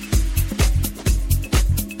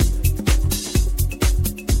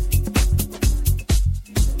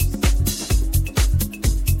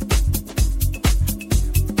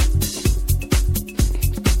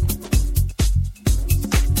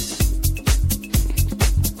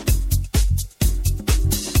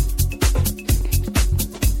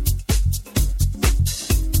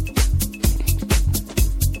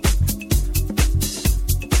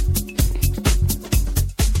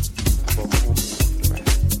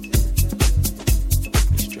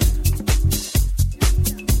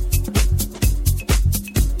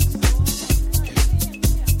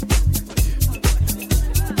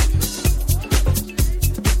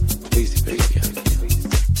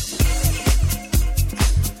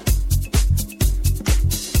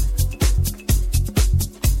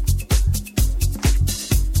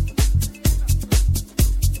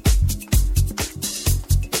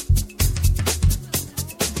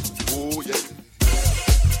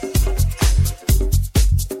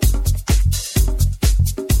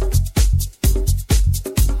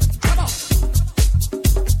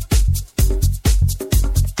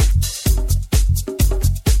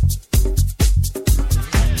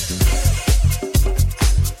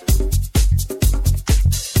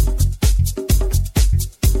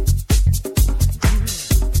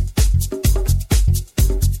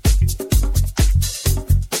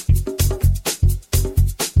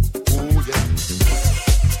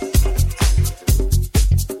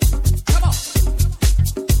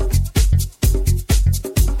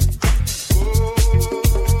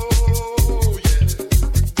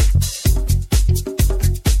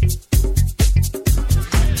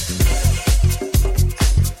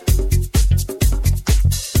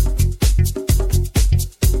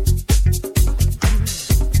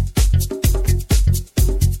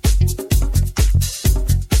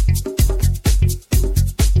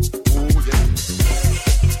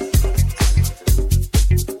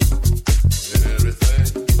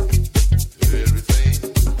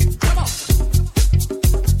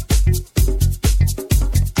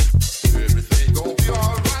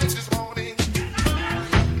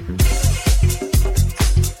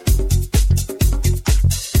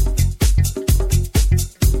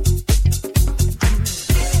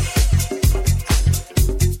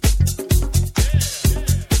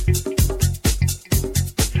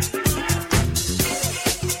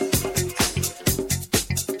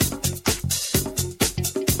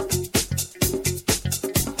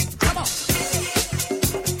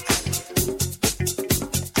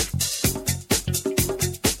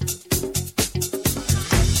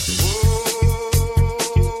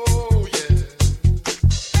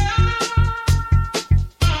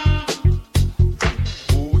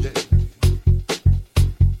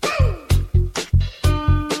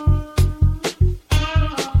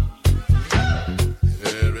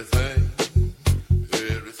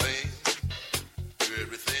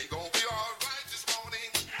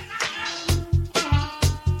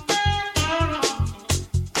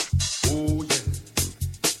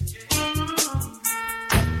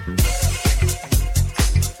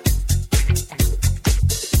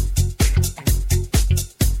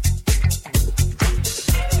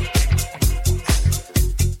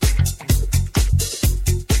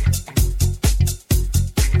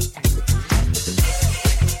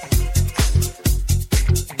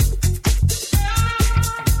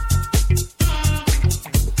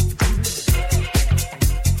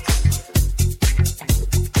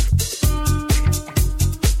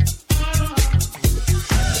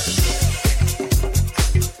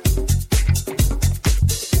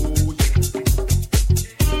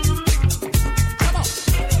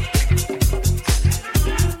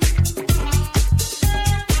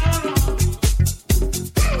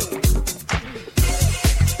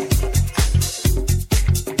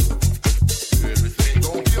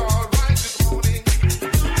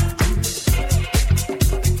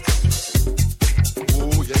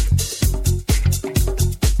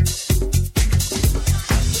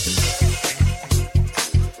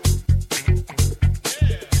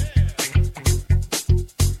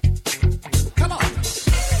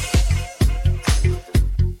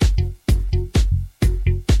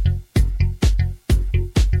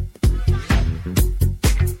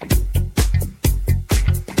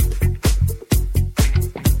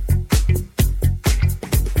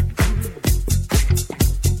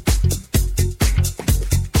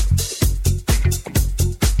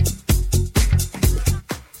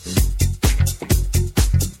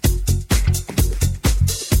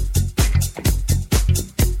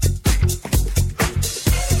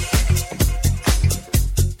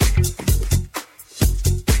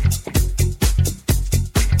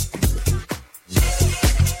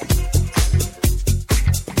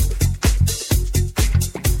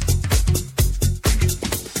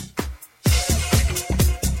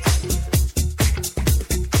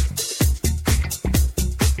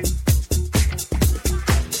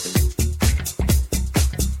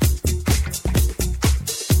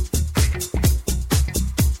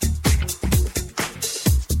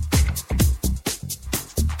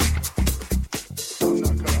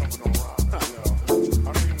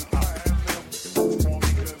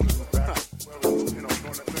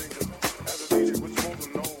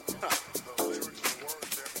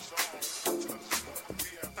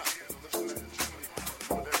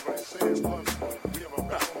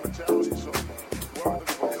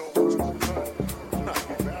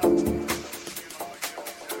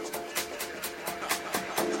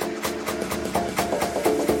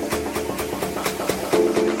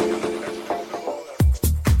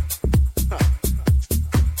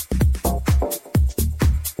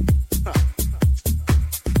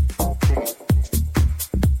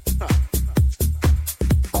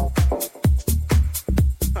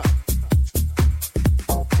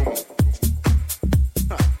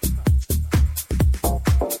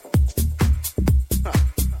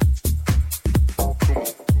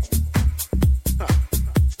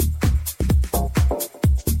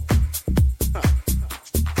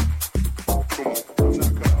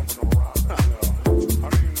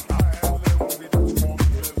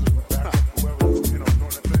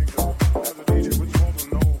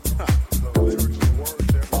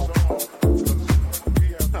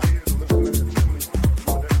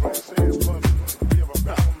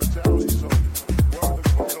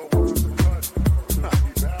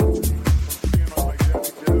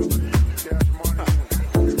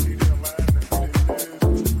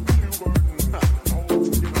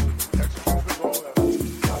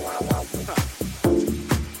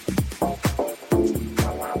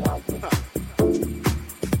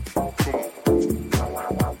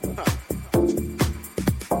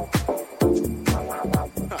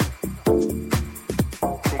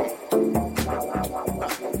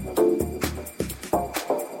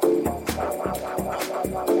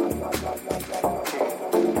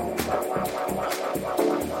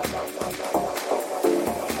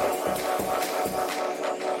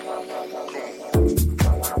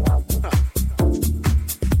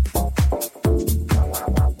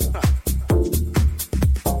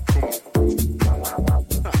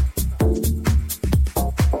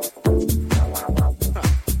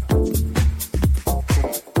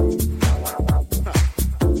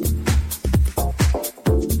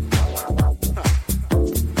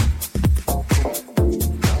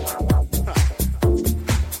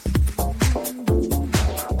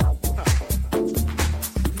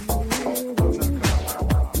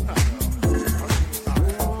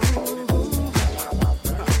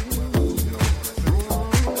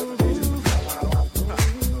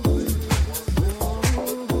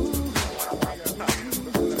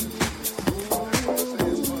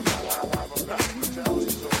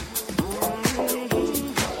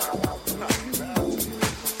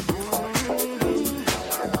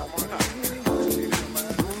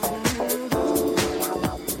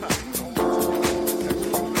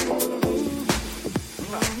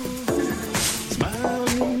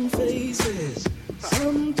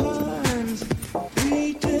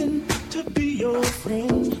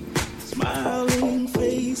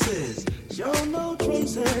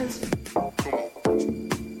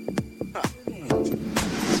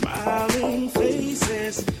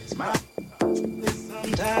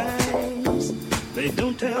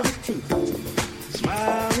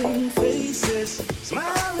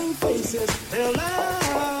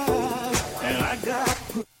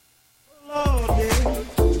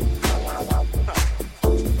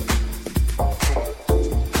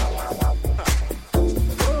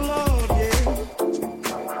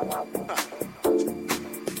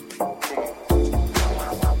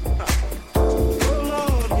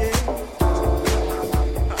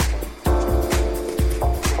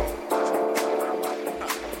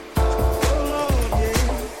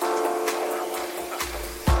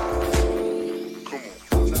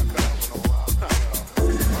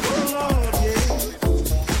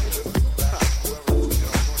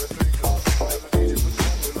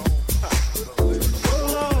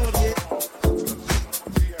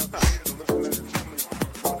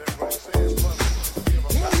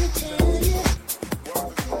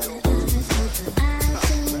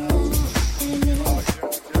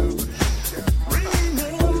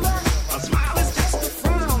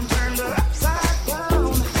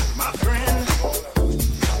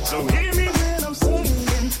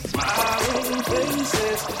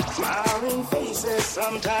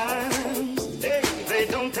 sometimes they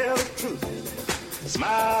don't tell the truth.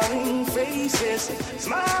 Smiling faces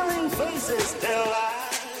tell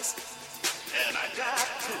lies, and I got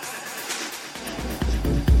to.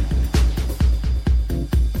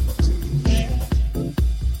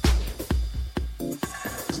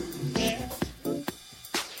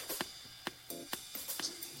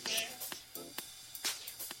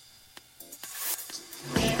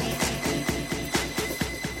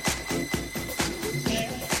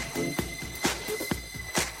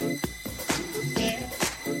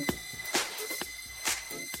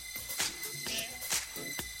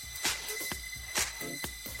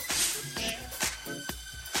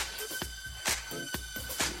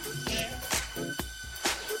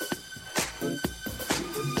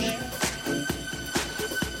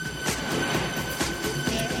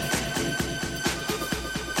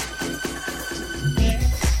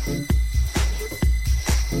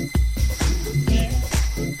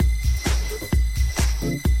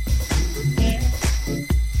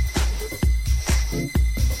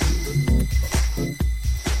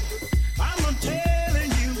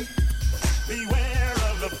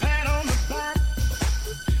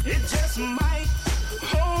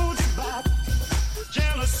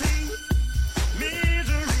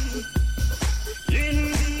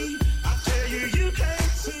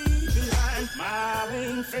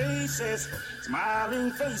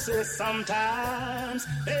 Smiling faces sometimes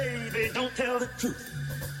they don't tell the truth.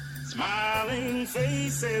 Smiling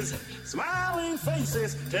faces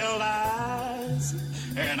tell lies,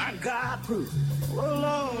 and I got proof. Oh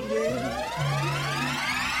Lord, yeah.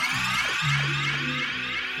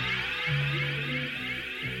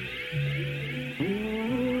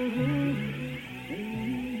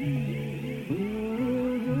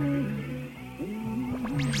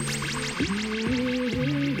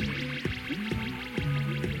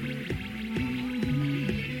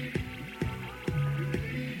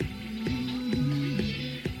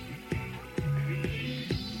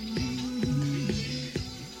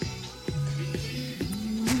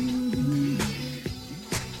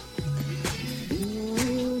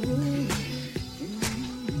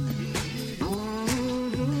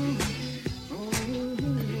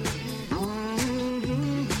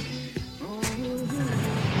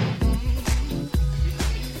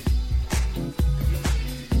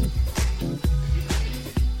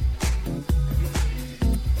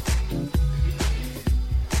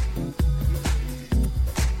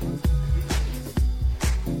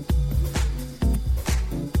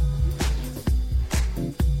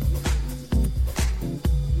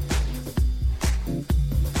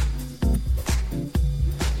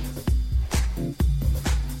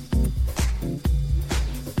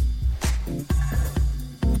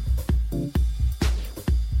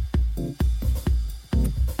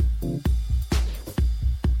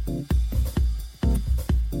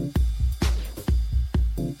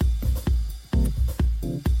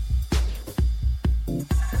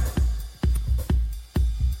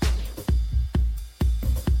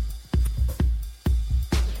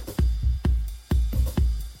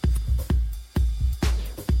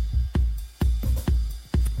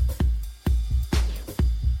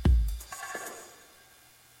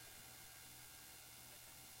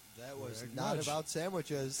 Not about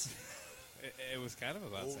sandwiches. It was kind of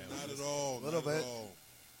about sandwiches. Not at all. A little bit.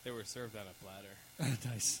 They were served on a platter.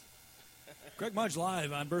 Nice. Greg Mudge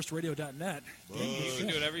live on burstradio.net. You can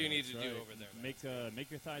do whatever you need to do over there. Make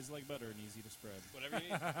your thighs like butter and easy to spread. Whatever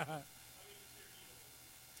you need. I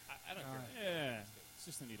don't care. Yeah, it's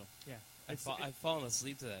just a needle. Yeah. I've fallen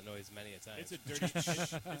asleep to that noise many a time. It's a dirty.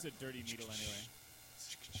 It's a dirty needle anyway.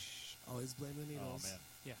 Always blame the needles. Oh man.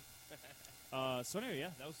 Yeah. So anyway, yeah,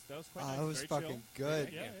 that was quite nice. That was Very fucking chill.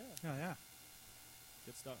 good. Yeah.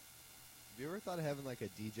 Good stuff. Have you ever thought of having like a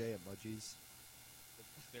DJ at Mudgie's?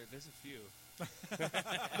 There's a few.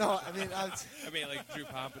 No, I mean, like Drew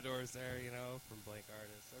Pompadour's there, from Blank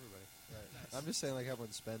Artists, everybody. Right. I'm just saying, like, have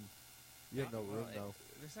one spend. You have no room, though.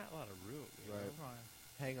 There's not a lot of room. Right.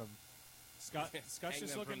 Hang them. Scott's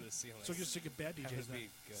just looking. from the ceiling. So just take a bad DJs then.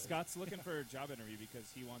 Scott's looking for a job interview because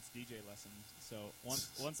he wants DJ lessons. So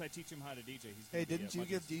once I teach him how to DJ, he's. Hey, didn't you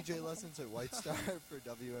give DJ lessons at White Star for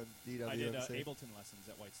WMDWMC? I did Ableton lessons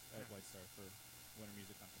at White Star for Winter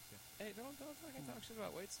Music Conference. Yeah. Hey, don't fucking talk shit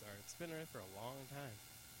about White Star. It's been around for a long time.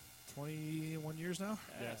 21 years now?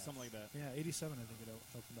 Yeah, something like that. Yeah, 87 I think it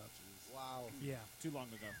opened up. Wow. Yeah. Too long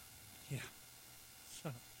ago. Yeah.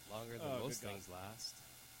 Longer than most things last.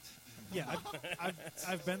 Yeah,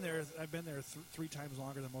 I've been there. I've been there three times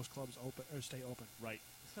longer than most clubs open or stay open. Right.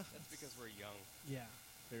 That's because we're young. Yeah.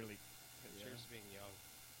 Clearly. Cheers being young.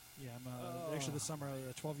 Yeah, I'm actually this summer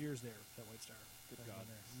 12 years there at White Star. Good I've God. been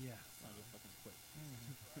there. Yeah. Time to fucking quit.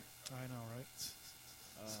 I know, right?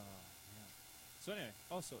 Yeah. So anyway,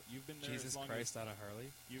 also you've been there Jesus as long Christ as on a Harley.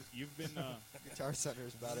 you've been Guitar Center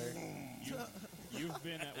is better. you've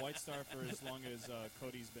been at White Star for as long as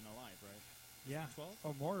Cody's been alive, right? Yeah. 12?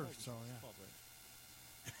 Oh, more. So yeah. 12,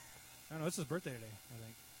 right? I don't know. It's his birthday today. I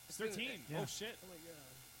think. It's 13. Yeah. Oh shit. Oh my god.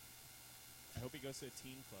 I hope he goes to a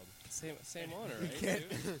teen club. Same owner, right?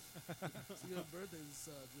 Speaking of birthdays,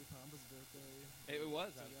 Drew Pompa's birthday. It was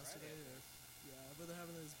Was on it yesterday. Friday. Yeah, but they're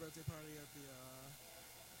having his birthday party at the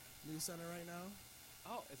New Center right now.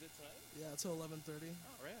 Oh, is it tonight? Yeah, until 11:30.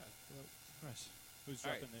 Oh, right on. Yep. Nice. Who's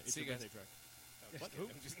All right, dropping the It's see Your you guys. Birthday track? Oh, What?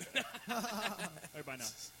 just Who? kidding, I'm Everybody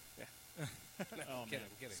now. Yeah. Oh, Kidding,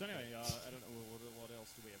 man. kidding, So anyway, kidding. I don't know what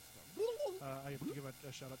else do we have to talk about. I have to give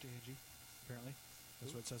a shout out to Angie. Apparently,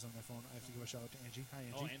 that's what it says on my phone. I have to give a shout out to Angie. Hi,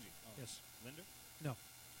 Angie. Oh, Angie. Oh. Yes. Linda? No.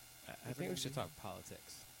 I think we should talk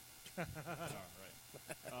politics. All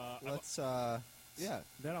right. Let's, yeah.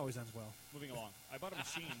 That always ends well. Moving along. I bought a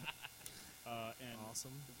machine. And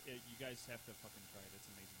Awesome. You guys have to fucking try it. It's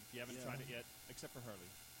amazing. If you haven't Yeah. tried it yet, except for Harley,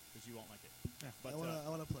 because you won't like it. Yeah. But I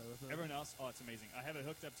wanna play with it. everyone else, it's amazing. I have it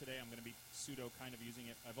hooked up today. I'm going to be pseudo kind of using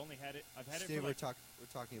it. I've only had it. I've had Steve, it for like,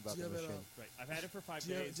 we're talking about Do the you have it, machine. right. I've had it for 5 Do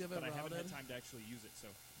you have- days, do you have it but I haven't had routed? time to actually use it. So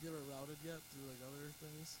You ever routed yet through like other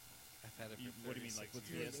things? I've had it for what do you mean, like with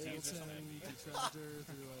years. Through like VSTs or something? Ableton, through Tractor,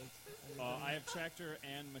 through like. anything? I have tractor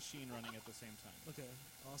and machine running at the same time. Okay,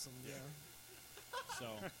 awesome. Yeah. So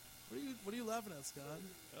What are you laughing at, Scott?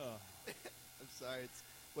 I'm sorry, it's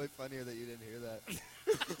way funnier that you didn't hear that.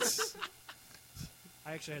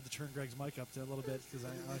 I actually had to turn Greg's mic up to a little bit because I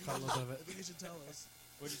caught a little bit of I it. think you should tell us.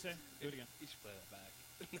 what'd you say? Do it again. You should play that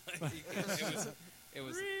back. it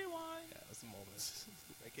was Rewind. Yeah, it was a moment.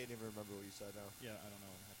 I can't even remember what you said now. Yeah, I don't know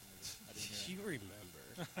what happened. I didn't hear You remember.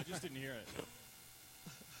 it. I just didn't hear it.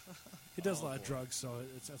 He does a lot of boy. drugs, so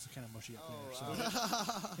it's kind of mushy up Oh, there.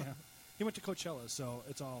 So. Yeah. He went to Coachella, so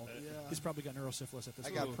it's all. Yeah. He's probably got neurosyphilis at this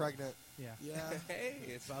I point. got pregnant. Yeah. Yeah. Hey,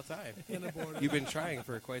 it's about time. And aborted. You've been trying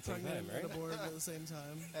for quite some Pregnant time, and right? aborted at the same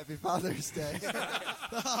time. Happy Father's Day.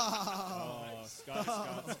 Oh,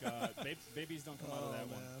 Scott. Babies don't come out of that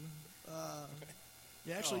one. Man.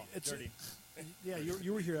 Yeah, actually, Oh, it's dirty. Yeah,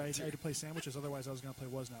 you were here. I had to play sandwiches. Otherwise, I was going to play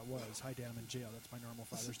Was Not Was. Hi, Dad, I'm in jail. That's my normal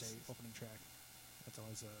Father's Day opening track. That's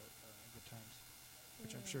always good times.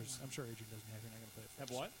 Which I'm sure Adrian doesn't have. You're not going to play it. Have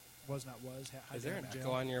first. what? Was Not Was. Hi, Is there Dad, an I'm in echo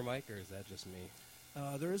jail. on your mic, or is that just me?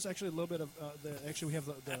 There is actually a little bit of. Actually, we have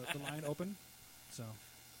the line open. So.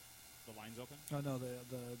 The line's open? Oh no,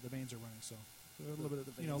 the mains are running. So a little bit of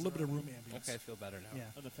The a little veins bit are of room running. ambience. Okay, I feel better now. Yeah.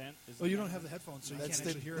 Oh, the fan? Is Oh, the you fan don't have on? the headphones, so you That's can't the-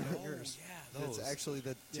 actually hear it on yours. It's actually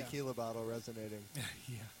the Yeah. tequila bottle resonating.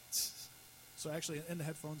 Yeah. So actually, in the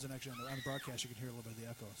headphones and actually on the broadcast, you can hear a little bit of the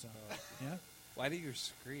echo. So yeah. Why do you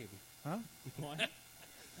scream? Huh? What?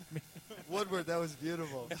 Woodward, that was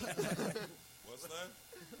beautiful. What's that?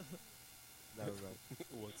 Never mind.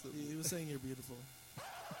 What's it? He was saying you're beautiful.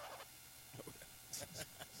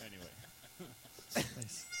 Anyway.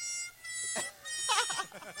 Nice.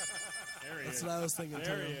 There he That's is. what I was thinking.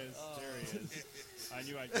 There too. he is. There he is. I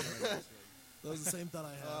knew I'd get him this That was the same thought I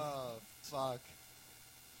had. Oh, fuck.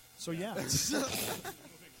 So yeah.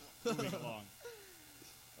 Moving along.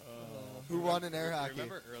 Who won in air hockey?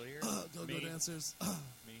 Remember earlier? Go Me. dancers.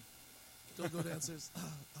 Me. Go dancers.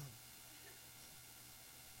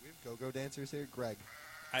 We have go-go dancers here. Greg.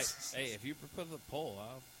 Hey, if you put the poll,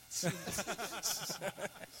 I'll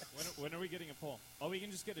When are we getting a poll? Oh, we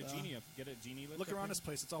can just get a genie up. Get a genie lift. Look up around here? this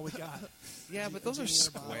place. It's all we got. Yeah, but those are Genie in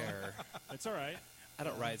a bottle. square. It's all right. I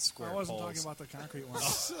don't ride square I wasn't poles. talking about the concrete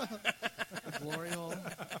ones. Glory hole.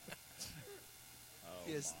 Oh,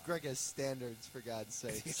 Yes, Greg has standards, for God's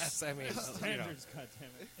sake. Yes, I mean, you know, standards,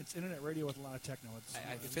 goddammit. It's internet radio with a lot of techno. It's,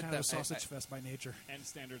 I it's fit kind of a that- I- sausage fest by nature. And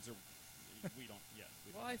standards are. We don't. Yeah.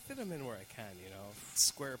 We well, I fit them in where I can, you know.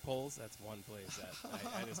 Square poles, that's one place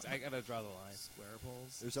that I gotta draw the line. Square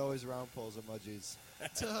poles. There's always round poles emojis.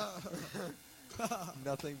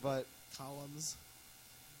 Nothing but. Columns.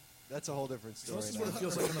 That's a whole different So story. this is what it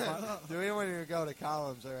feels like in the bottom. Do we want to go to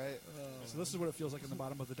columns, all right? So this is what it feels like in the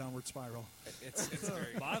bottom of the downward spiral. It's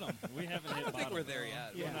very bottom. We haven't hit I don't think bottom. we're there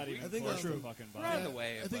yet. We're not even I think close to that's the fucking We're bottom. on the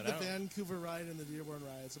way, I think but the I don't- Vancouver ride and the Dearborn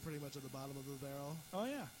rides are pretty much at the bottom of the barrel. Oh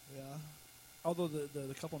yeah. Yeah. Although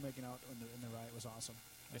the couple making out in the riot was awesome.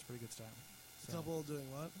 That's pretty good time. So Couple doing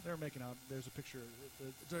what? they were making out. There's a picture.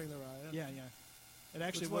 During the riot? Yeah, yeah. It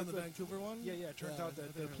actually Which one, was the Vancouver one? Yeah, yeah. It turns out I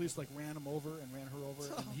that think the I police heard like ran him over and ran her over,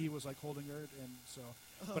 and he was like holding her, and so.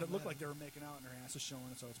 Oh, But it looked man. like they were making out, and her ass is showing.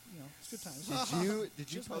 So it's it's good times. Did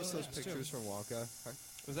you Just post those like that, pictures too. from Wonka?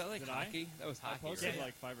 Was that like Did I? hockey? That was I hockey. posted right?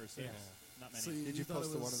 like 5 or 6. Yeah. Not many. So Did you thought post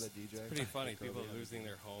it the one was- of the DJ? It's pretty funny. Go People the other losing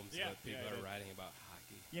their homes, Yeah, but people yeah, I are did. writing about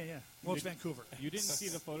hockey. Yeah. Well, it's Vancouver. You didn't see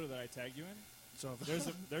the photo that I tagged you in? So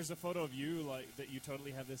There's a photo of you like that. You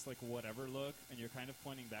totally have this like whatever look, and you're kind of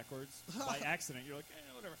pointing backwards by accident. You're like,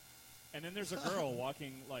 whatever. And then there's a girl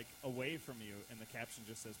walking like away from you, and the caption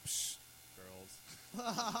just says, Psh,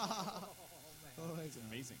 "Girls." Oh my It's God.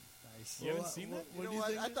 amazing. Nice. You haven't seen that? You What know do you what?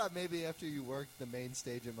 think? I thought maybe after you worked the main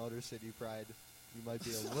stage at Motor City Pride, you might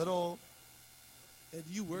be a little And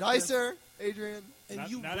you worked nicer, Adrian. And not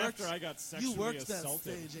you not worked, after I got sexually you worked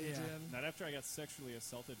assaulted. that stage, Adrian. Not after I got sexually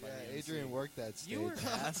assaulted by Yeah, the MC. Adrian worked that stage. You were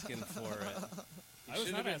asking for it. I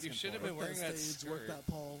was not asking You should have for been it. wearing that stage, worked skirt. that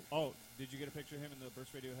pole. Oh, did you get a picture of him in the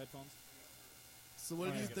Burst Radio headphones? So what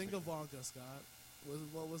Oh, do yeah, you get a think of Wonka, Scott?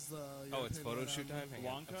 What was the? Your Oh, it's opinion photo on shoot time? Hang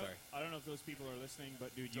on. Wonka? I'm sorry. I don't know if those people are listeing,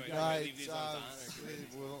 but dude, you Sorry, guys I Right, leave these ones on,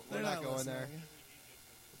 or- we're They're not going there. listening.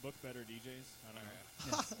 book better DJs. I don't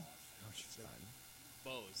know.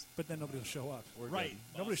 Bose. But then nobody will show up. Right.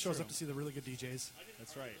 Nobody That's shows true. up to see the really good DJs.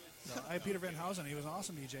 That's right. So I had Peter Van Housen. He was an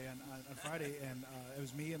awesome DJ on Friday, and it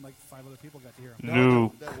was me and like 5 other people got to hear him.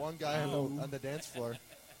 No, that one guy on the dance floor. Who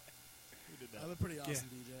did that? I'm a pretty awesome Yeah.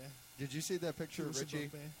 DJ. Did you see that picture of People should Richie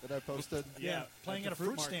book me. that I posted? Yeah, playing at a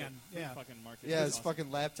fruit market. stand. Fruit Yeah. fucking market. Yeah, It his was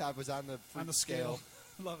fucking laptop was on the fruit On the scale.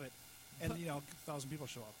 Love it. And, 1,000 people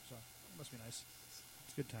show up, so it must be nice.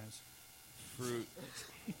 It's good times. Fruit.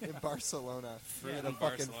 in Barcelona. Fruit at a in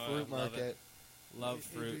fucking Barcelona. fruit Love market. it. Love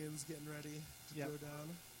fruit. Adrian's getting ready to Yep. go down.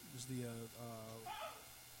 It was the,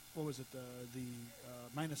 what was it, the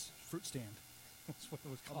Minus fruit stand. That's what it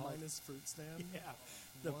was A called. Minus fruit stand. Yeah.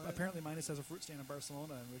 What? Apparently Minus has a fruit stand in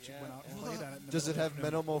Barcelona, and Richie Yeah. went out and played on it. in the Does it middle of have the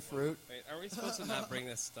afternoon. minimal fruit? Wait, are we supposed to not bring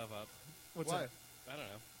this stuff up? What's Why? that? I don't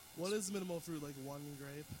know. What is minimal fruit? Like one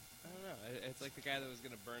grape? I don't know. It's like the guy that was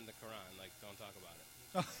going to burn the Quran. Like, don't talk about it.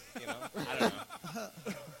 You know? I don't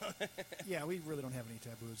know. Yeah, we really don't have any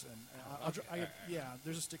taboos, and yeah,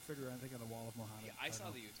 there's a stick figure I think on the wall of Muhammad. Yeah, I saw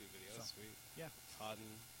don't the know. YouTube video. So, Sweet. Yeah, Cotton.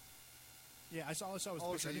 yeah, I saw. Was the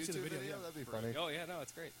Oh, it's picture. a I didn't see the YouTube video. video? Yeah. That'd be Fruit. funny. Oh, yeah, no,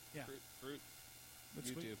 it's great. Yeah. Fruit.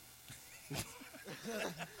 That's sweet. YouTube.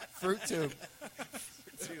 Fruit tube.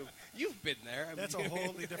 Tube. You've been there. I That's a mean-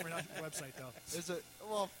 wholly different website, though. Is it?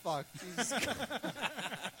 Well, fuck. Jesus.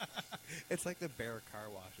 It's like the Bear Car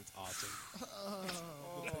Wash. It's awesome.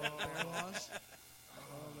 Oh, the bear wash.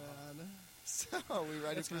 Oh man. So, are we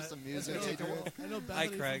ready for some music, I know, Adrian? I know Hi,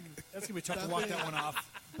 Bethany Craig. from- That's gonna be tough to walk that one off.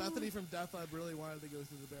 Bethany from Death Lab really wanted to go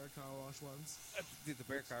through the bear car wash once. Dude, the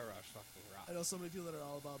Bear Car Wash fucking I rock. know so many people that are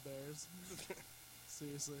all about bears.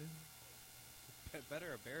 Seriously.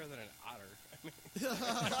 Better a bear than an otter. I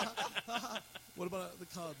mean, What about the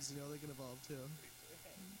Cubs? They can evolve too.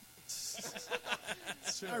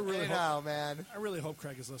 It's true. I really Hey hope. now, man. I really hope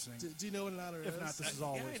Craig is listening. Do you know what an otter is? If not, this is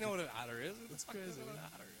all. yeah, I wasted. know what an otter is. It's crazy.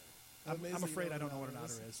 I'm Amazing afraid you I don't know what an an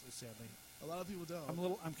otter is. Sadly, A lot of people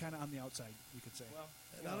don't. I'm kind of on the outside. You could say. Well,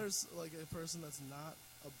 An otter's like a person that's not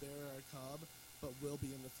a bear or a cub, but will be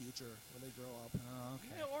in the future when they grow up. Oh,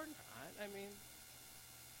 okay. yeah, or not. I mean,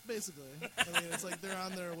 Basically, I mean, it's like they're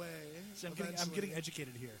on their way. See, I'm getting eventually.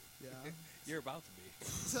 educated here. Yeah. you're about to be.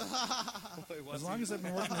 Wait, As long as I've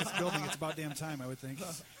been working in this building, it's about damn time, I would think.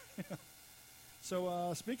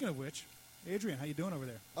 So, speaking of which, Adrian, how you doing over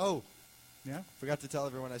there? Oh, Yeah. forgot to tell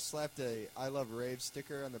everyone I slapped a I Love Rave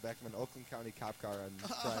sticker on the back of an Oakland County cop car on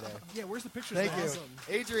Friday. Yeah. Where's the pictures? Thank of you. that? Awesome.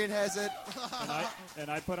 Adrian has it. And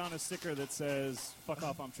I put on a sticker that says "Fuck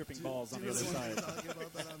off, I'm tripping balls" on the other side. Talking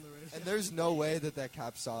about that on the radio. And there's no way that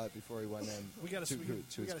cop saw it before he went in We got to to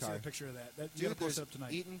his see car. a picture of that. You Yeah, got to post there's it up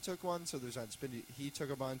tonight. Eaton took one, so there's on Spindy. He took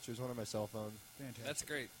a bunch. There's one on my cell phone. Fantastic. That's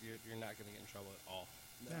great. You're not going to get in trouble at all.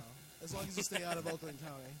 No. As long as you stay out of Oakland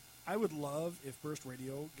County. I would love if Burst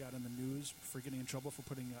Radio got in the news for getting in trouble for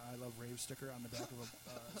putting a I Love Rave sticker on the back of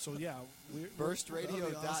a. So yeah,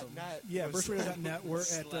 BurstRadio.net. Yeah, BurstRadio.net. We're at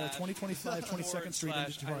Slash 2025 22nd Street in /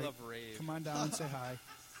 Detroit. I love rave. Come on down and say hi.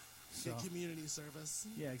 So, Get community service.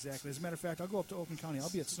 yeah, exactly. As a matter of fact, I'll go up to Oakland County. I'll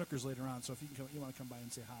be at Snookers later on. So if you want to come by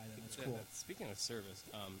and say hi, then it's cool. Speaking of service,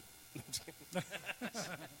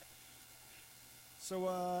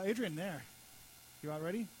 So Adrian, there, you all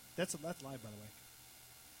ready? That's live, by the way.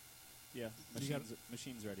 Yeah, You got-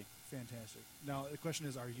 machine's ready. Fantastic. Now the question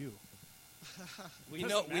is, are you? we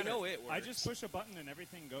Doesn't know matter. it works. I just push a button and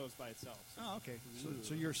everything goes by itself. So Oh, okay.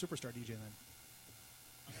 So you're a superstar DJ then.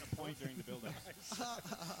 I'm gonna point during the build-up.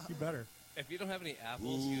 You better. If you don't have any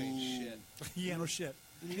apples, you ain't shit. Yeah, no shit.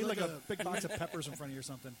 You need like a big box of peppers in front of you or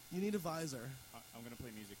something. You need a visor. I'm gonna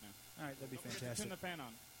play music now. All right, that'd be Turn fantastic. the fan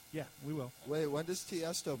on. Yeah, we will. Wait, when does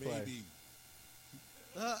Tiesto play?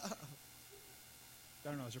 I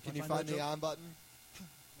don't know. Is there Can you punchline find to that the joke? on button?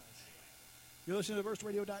 You're listening to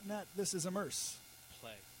VerseRadio.net. This is Immerse.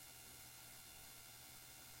 Play.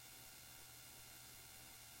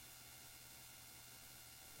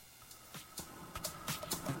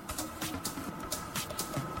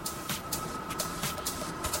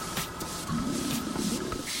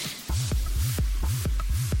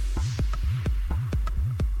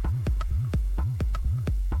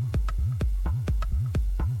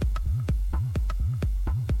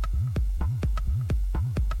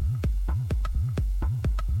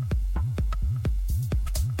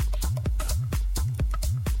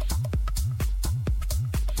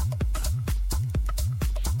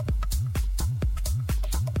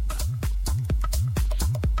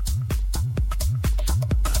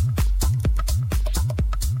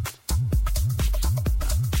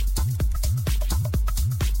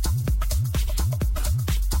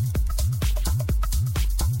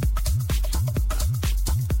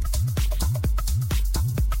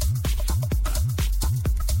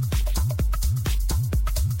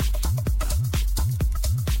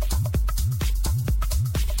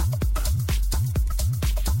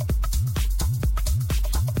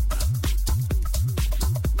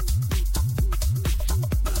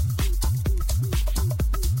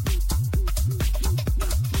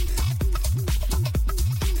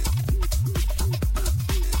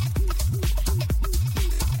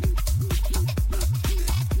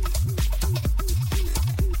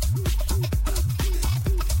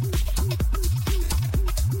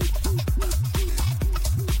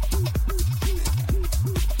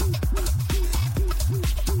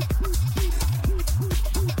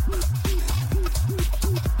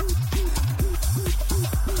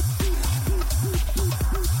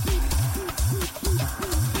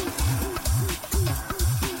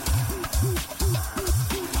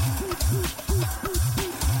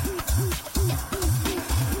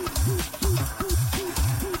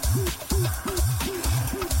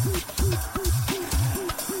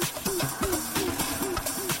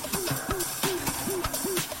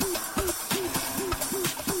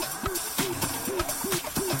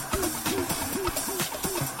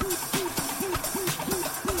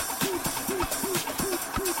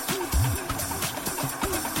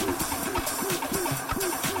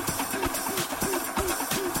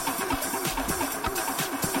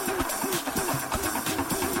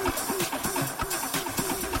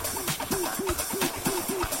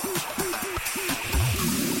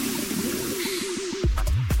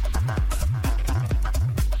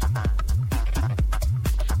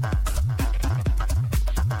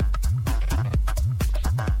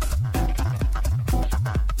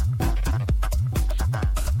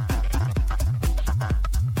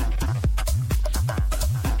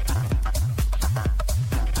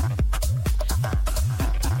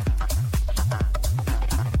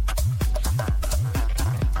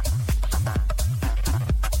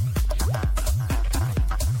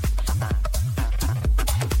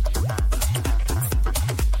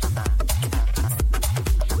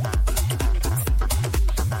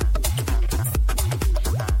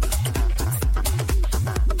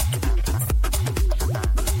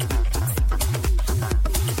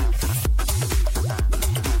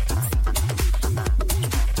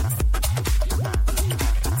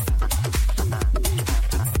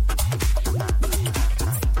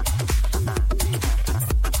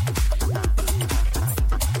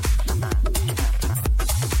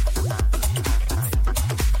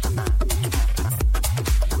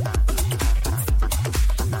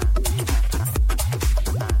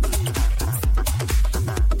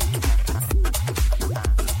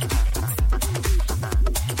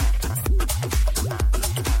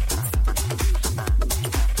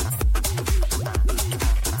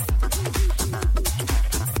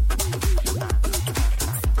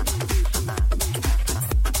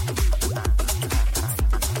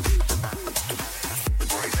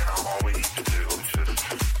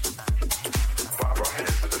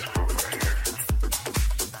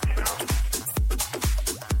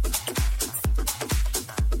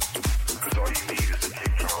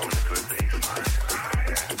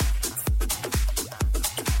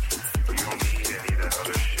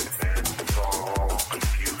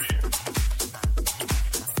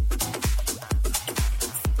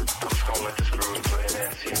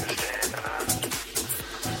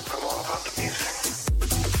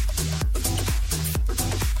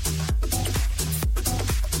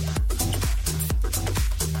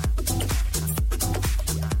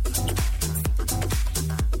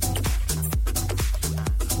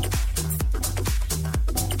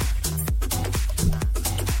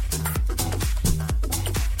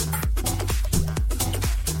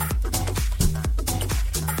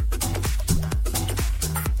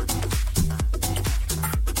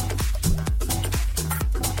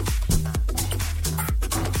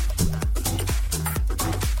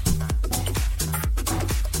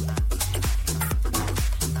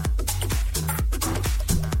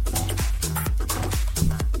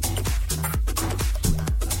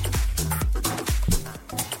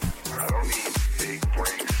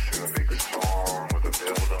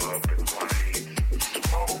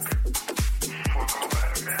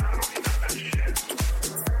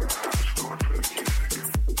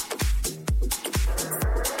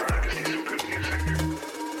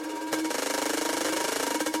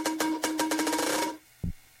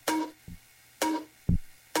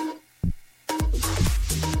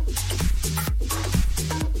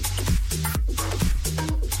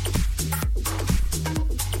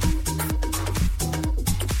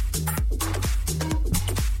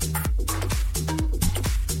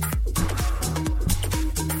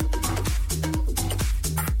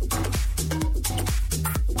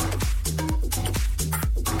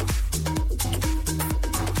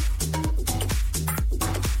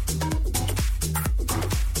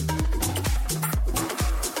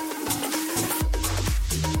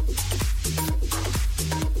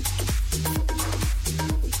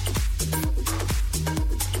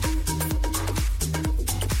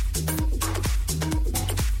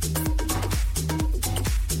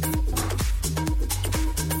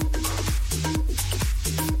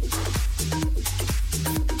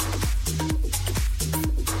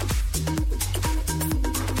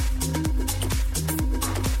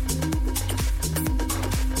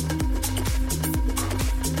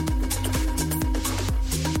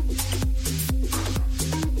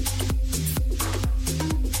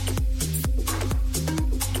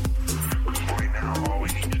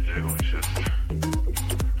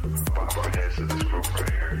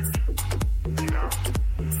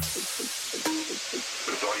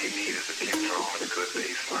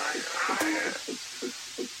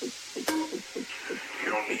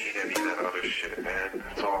 other shit, man.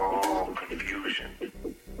 It's all confusion.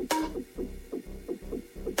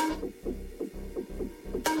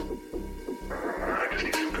 I just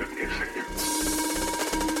need some good music.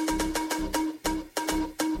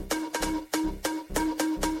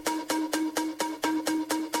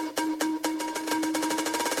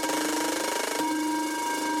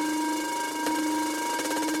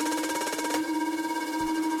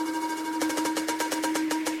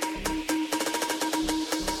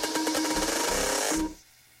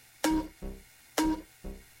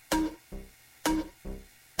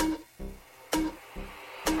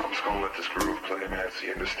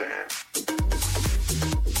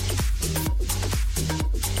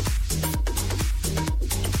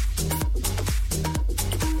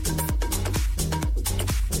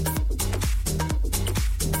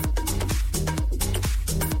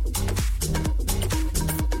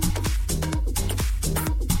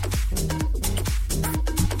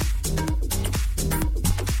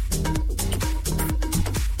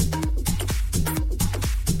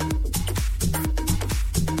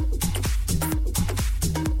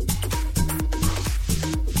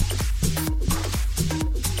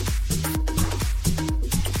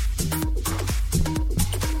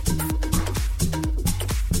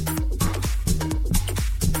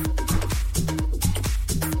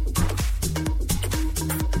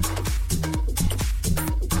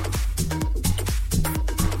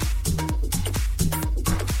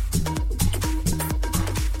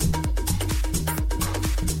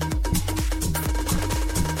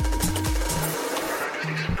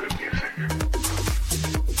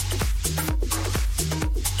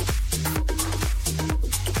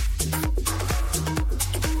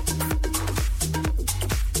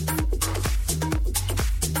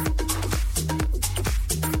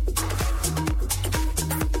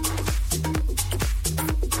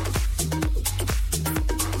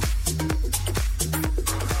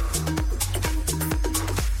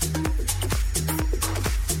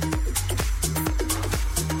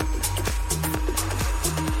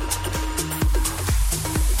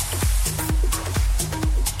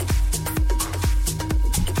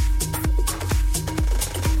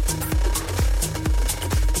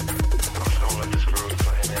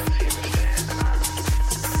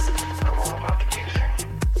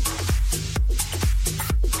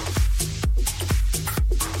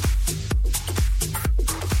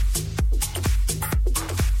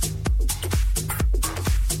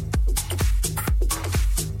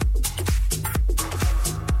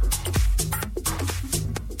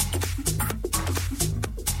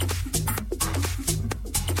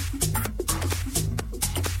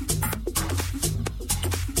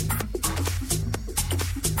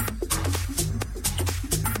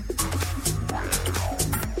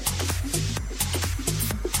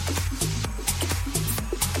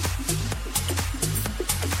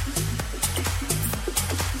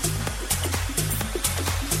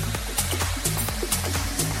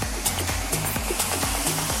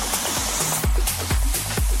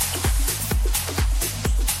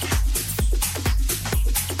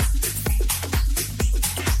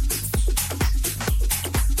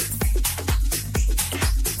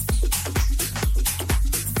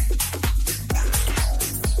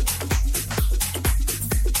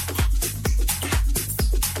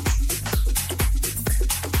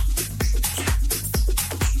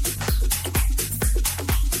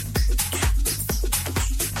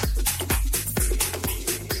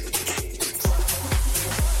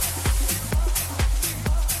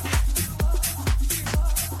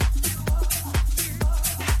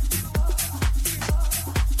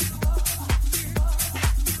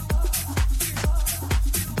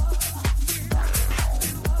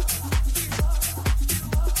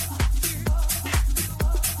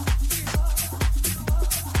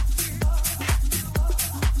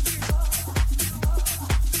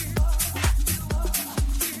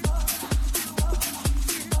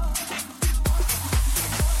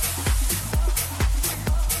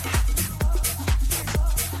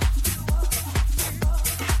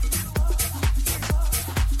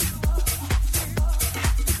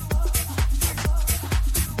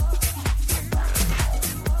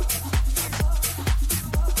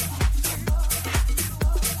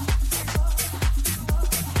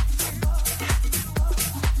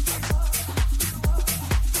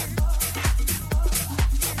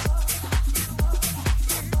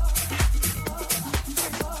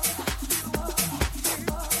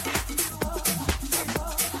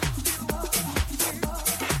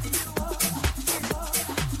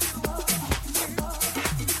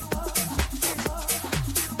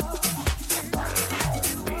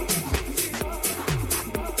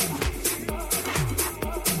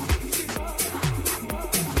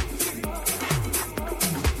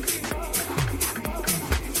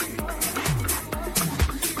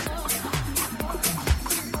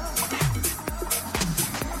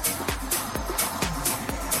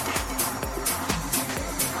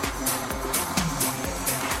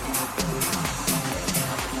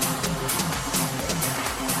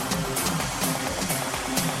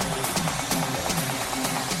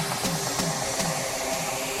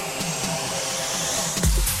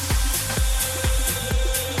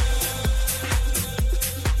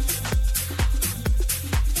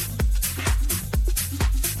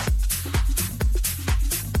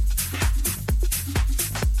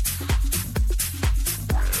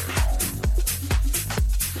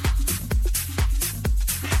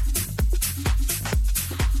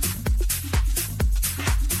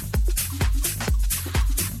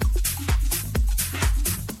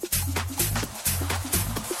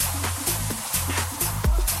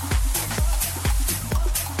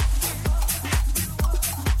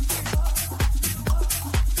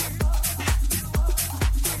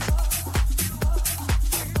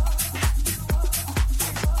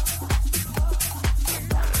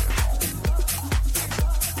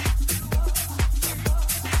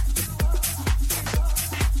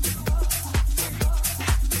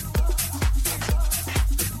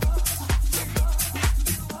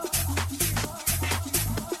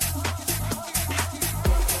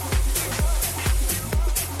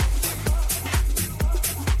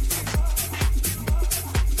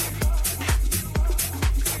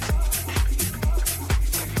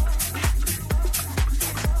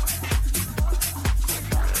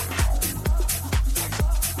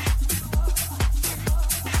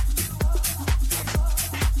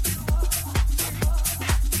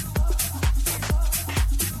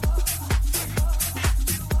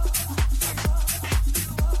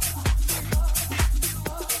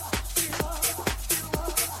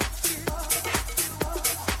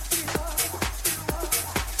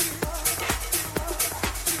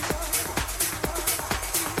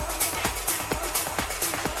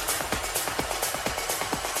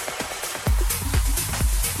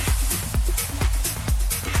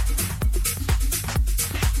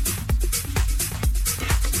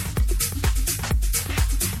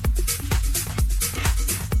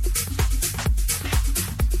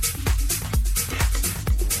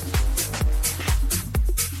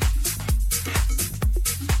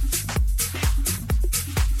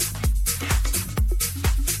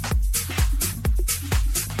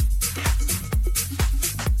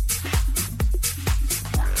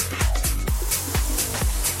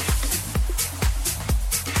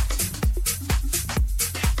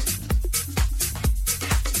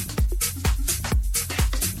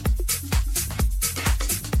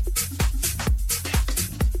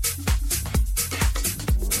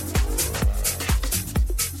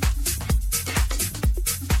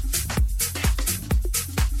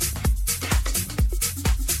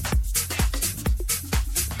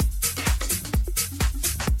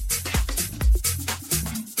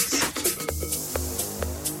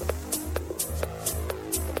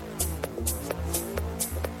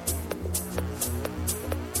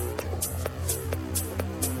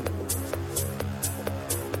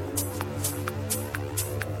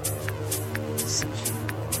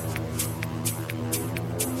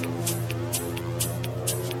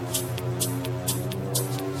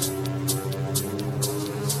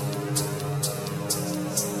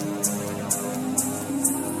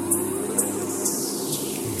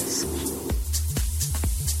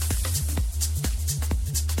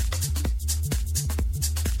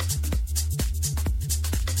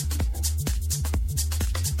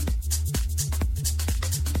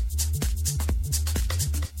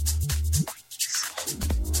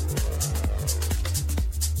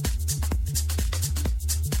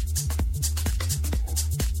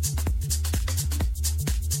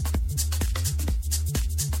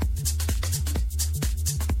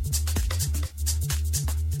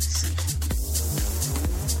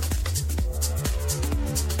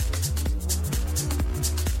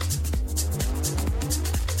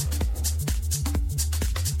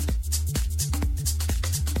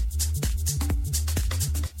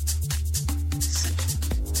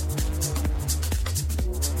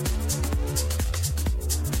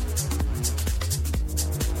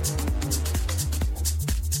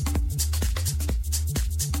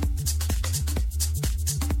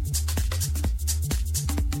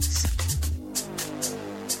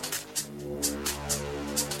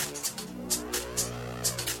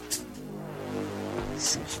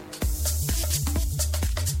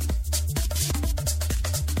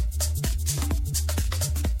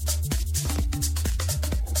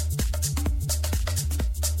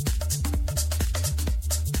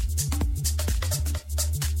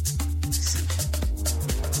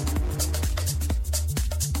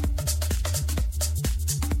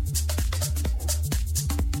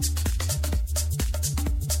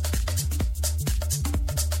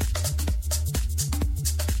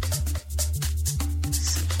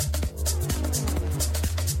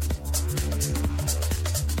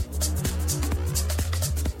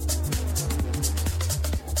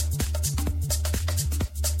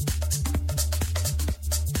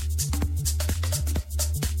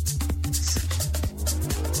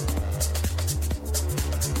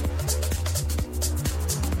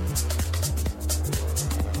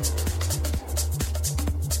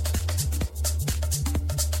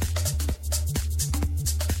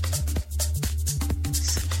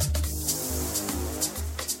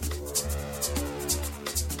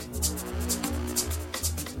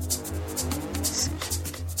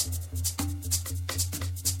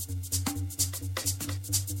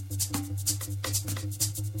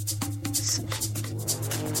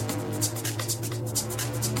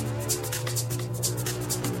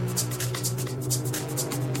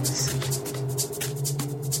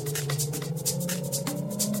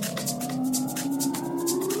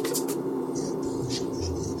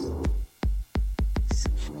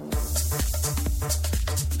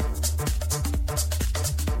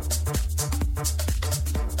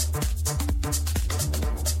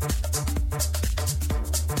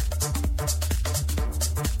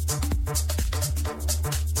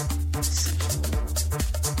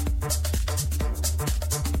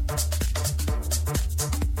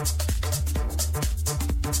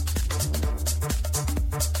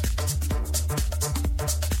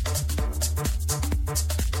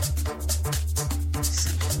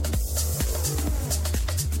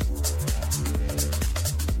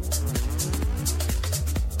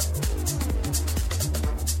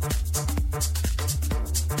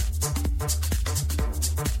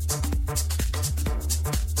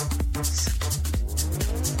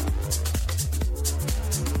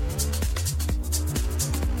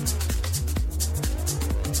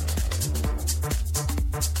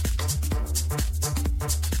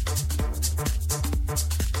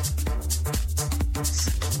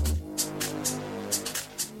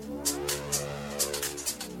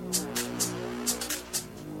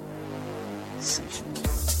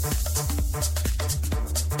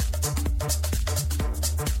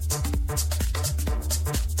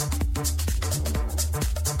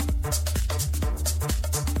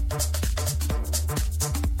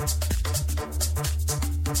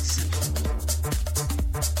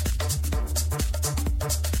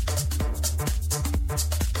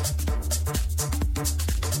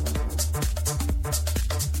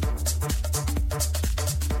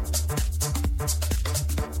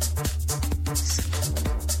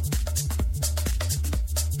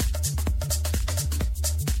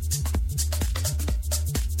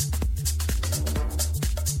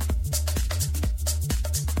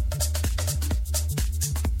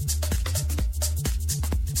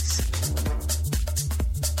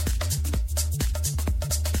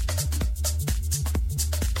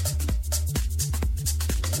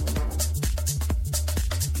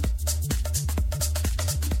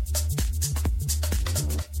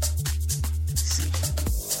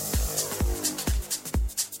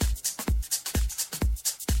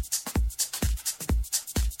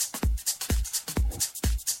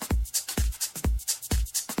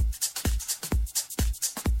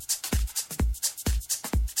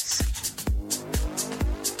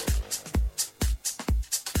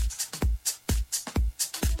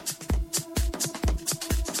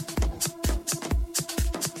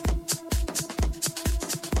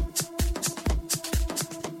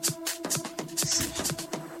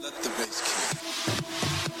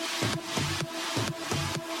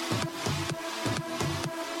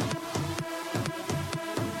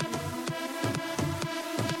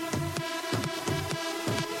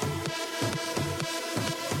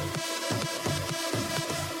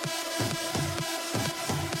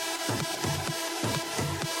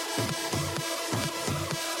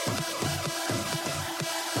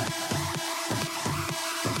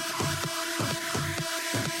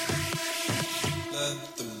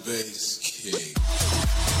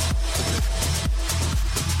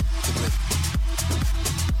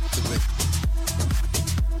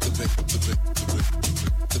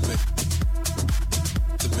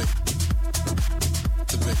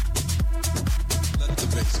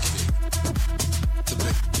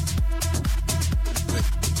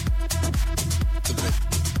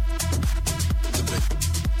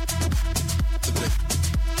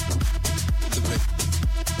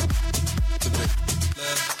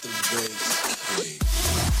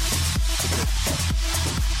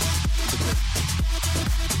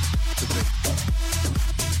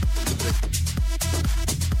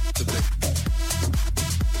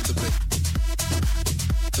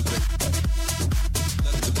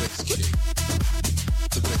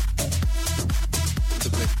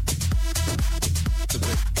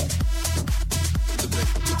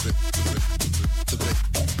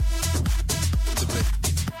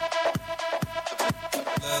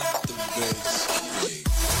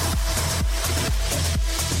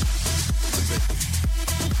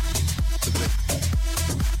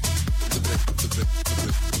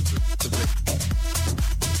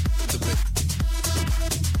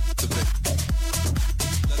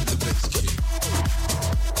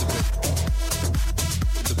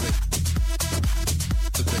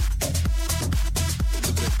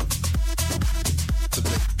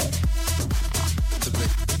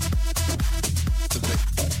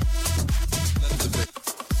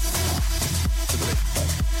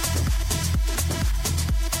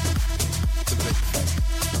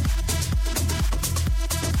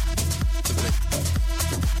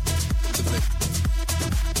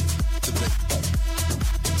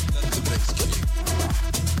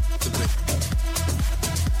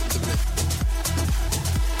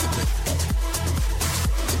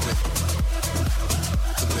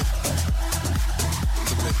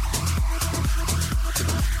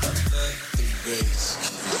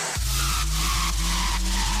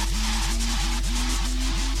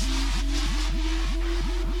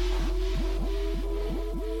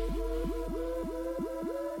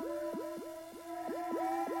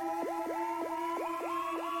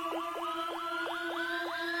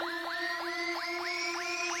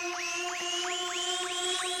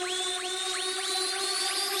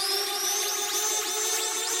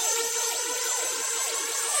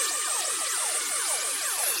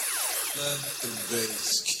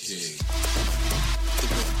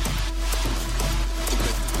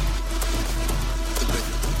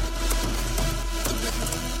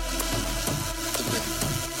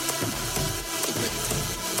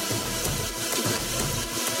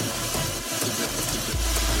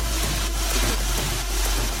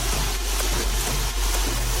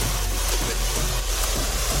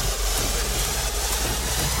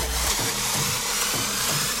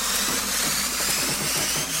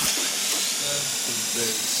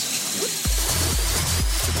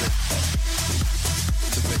 The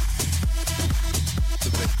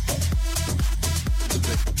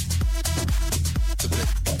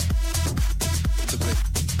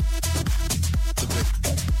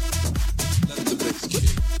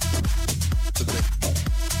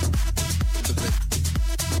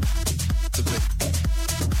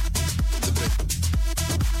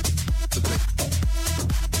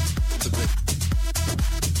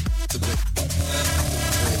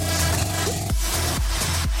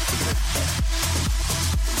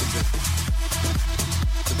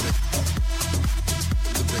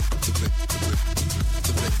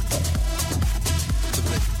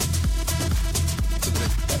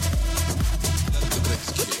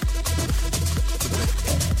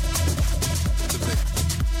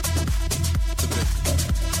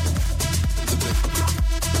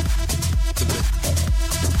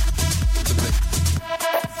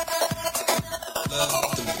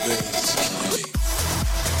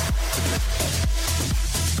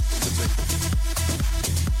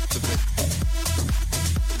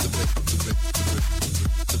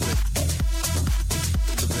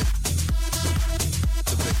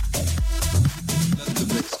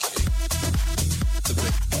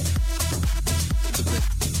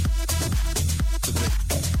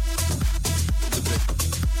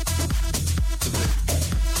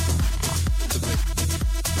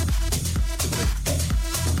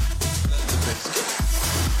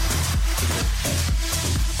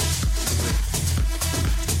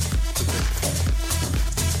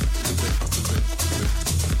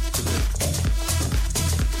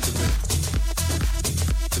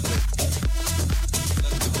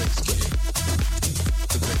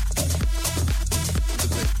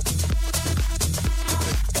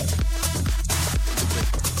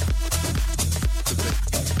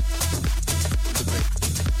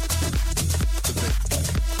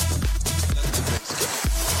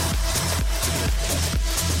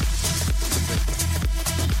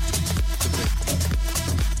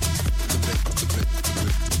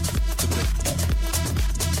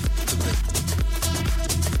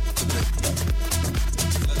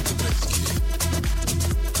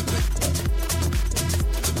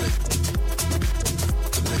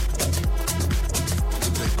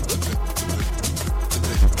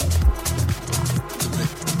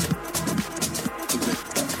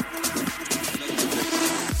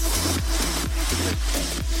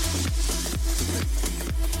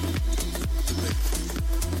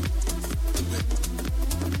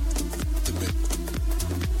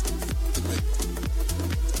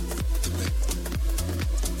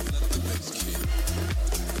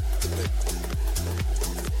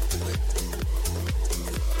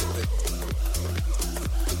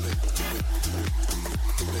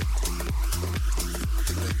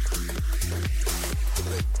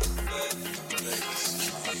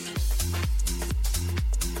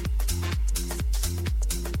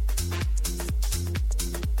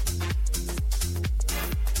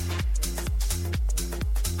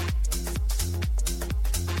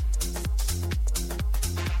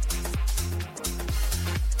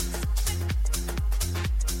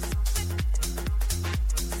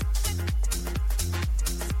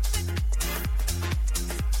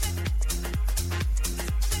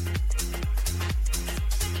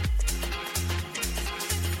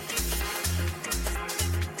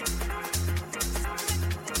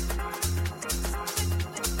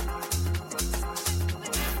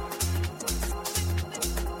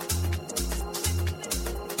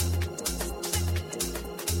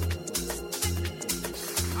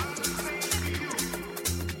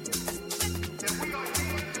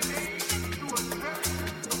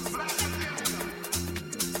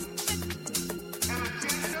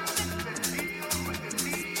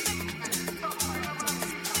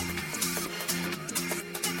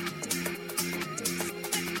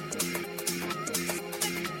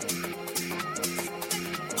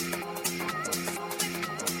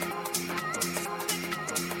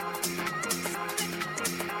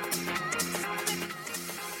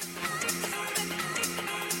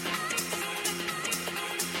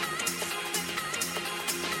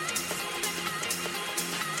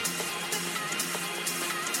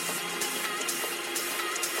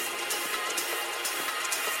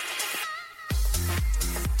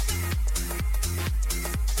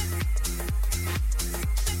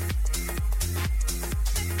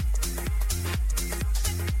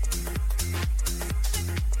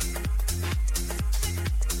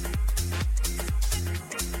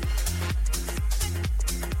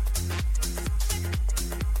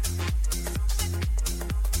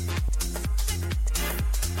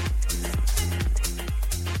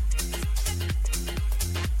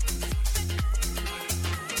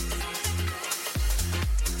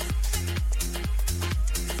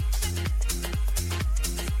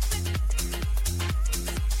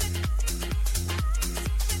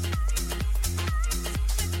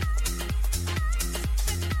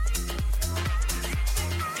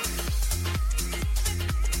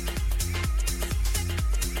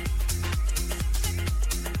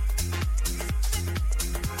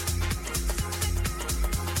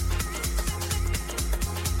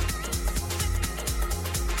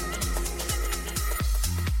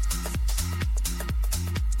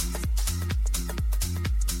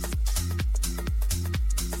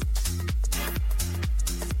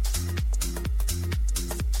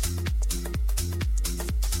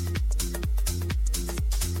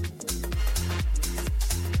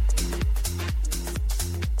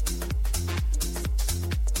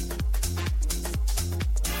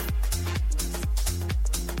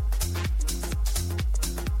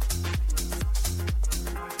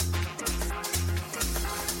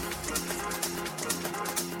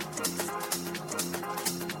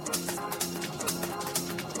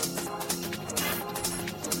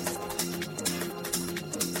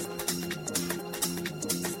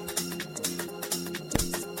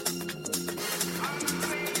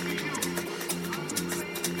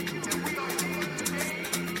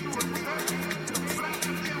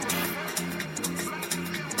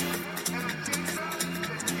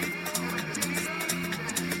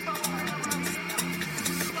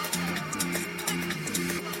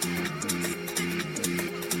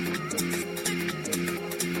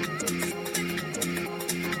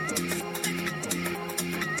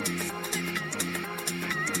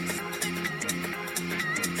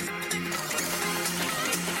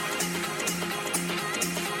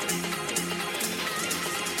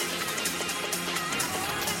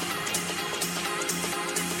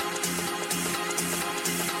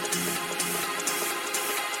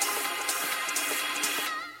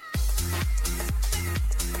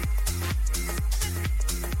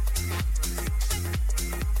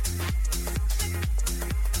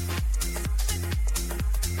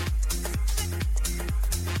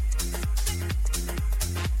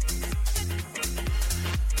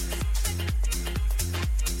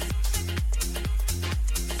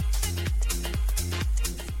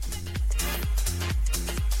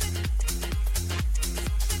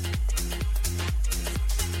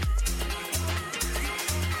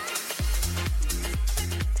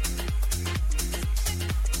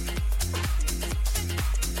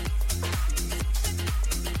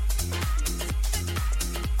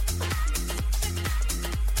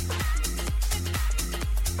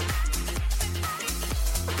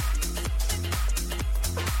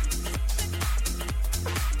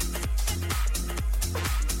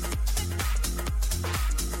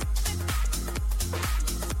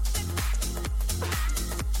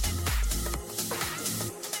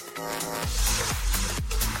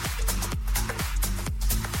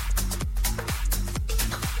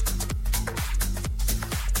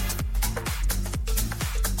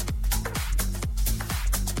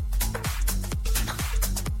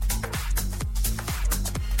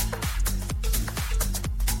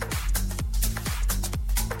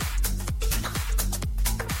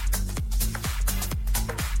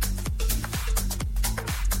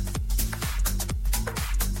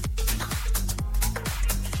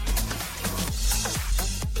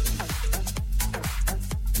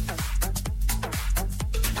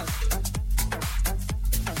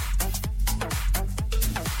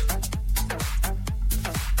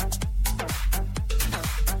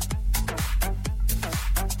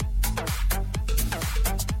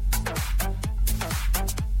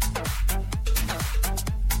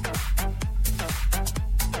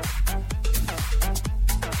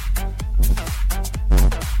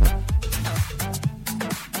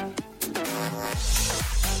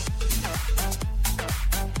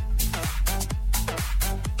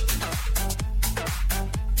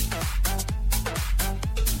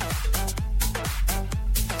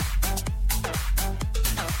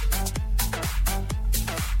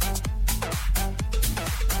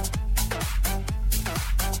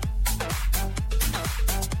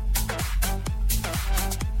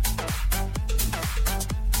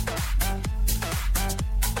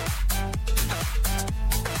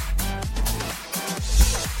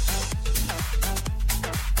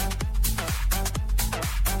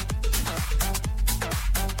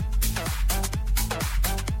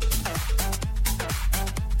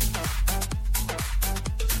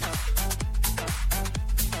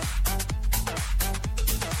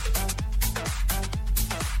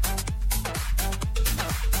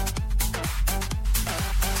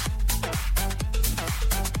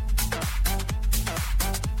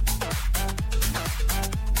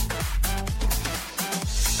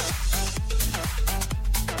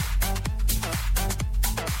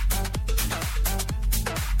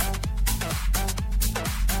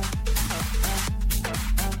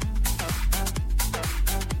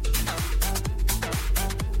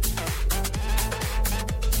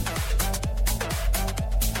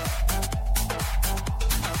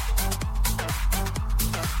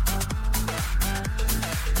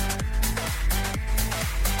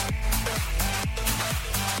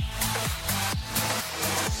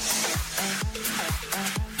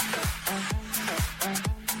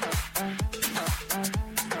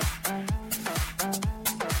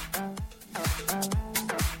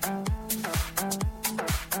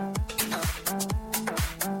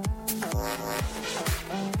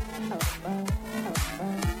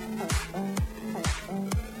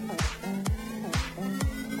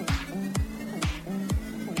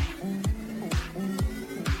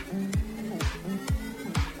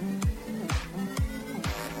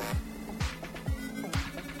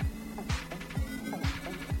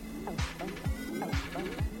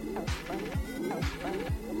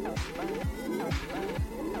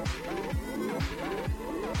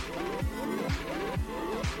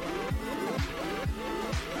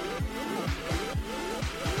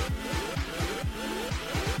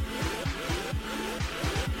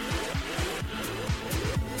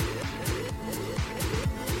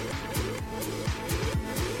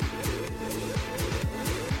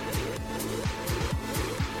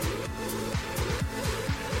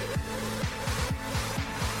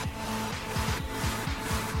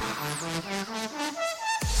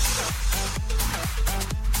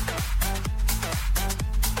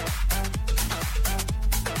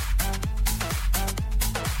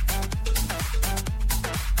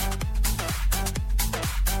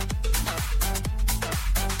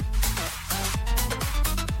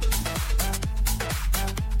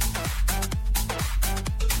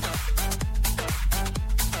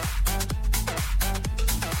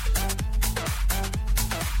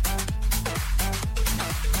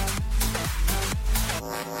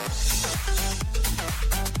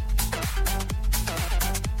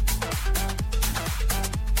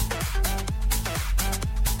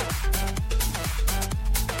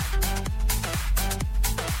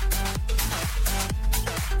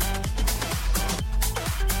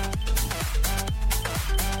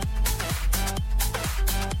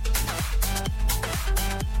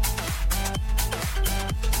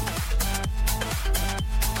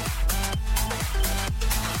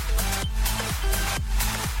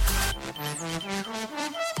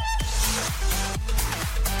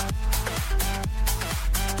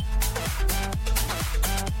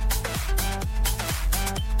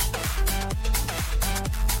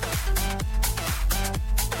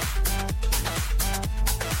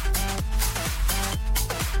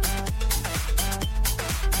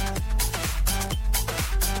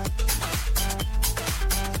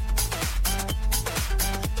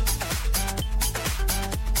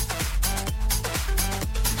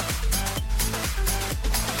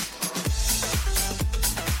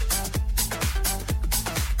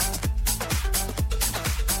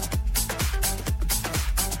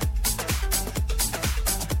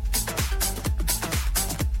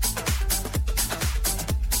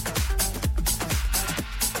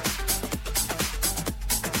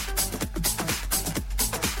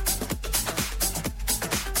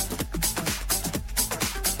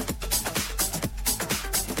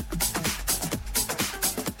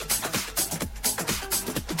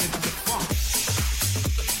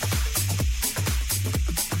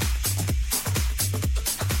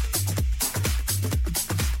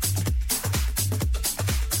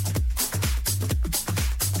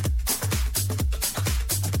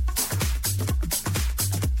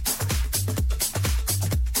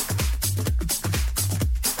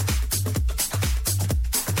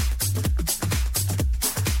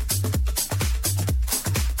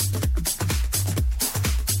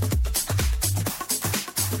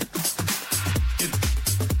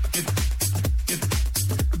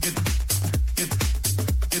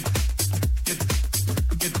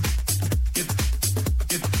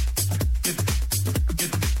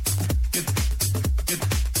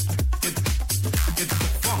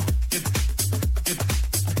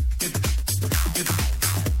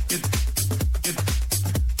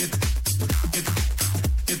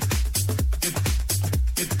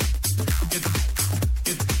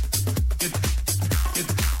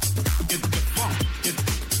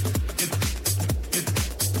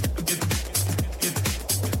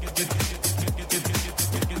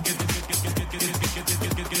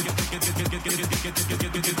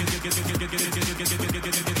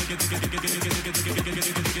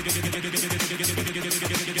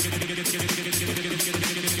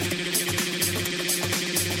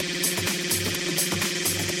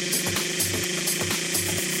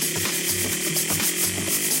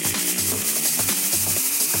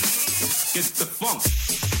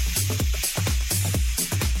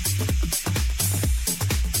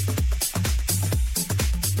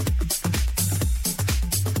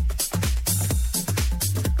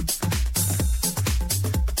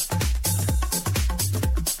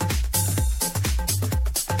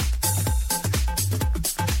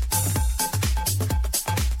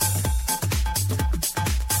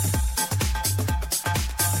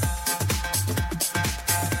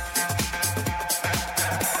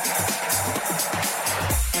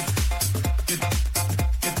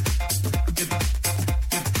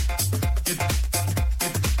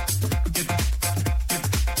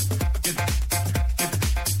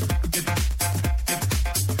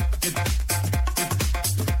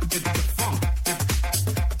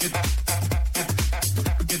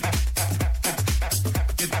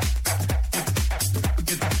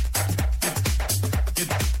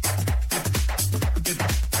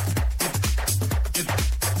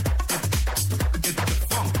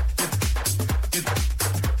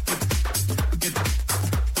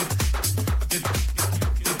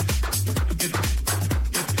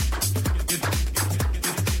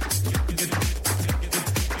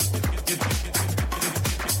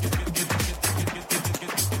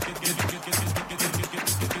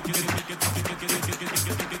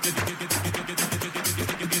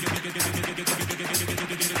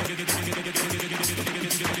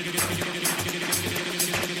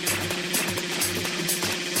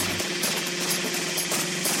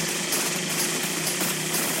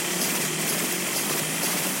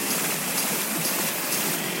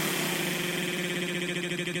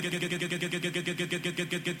Get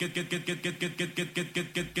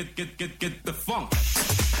the funk.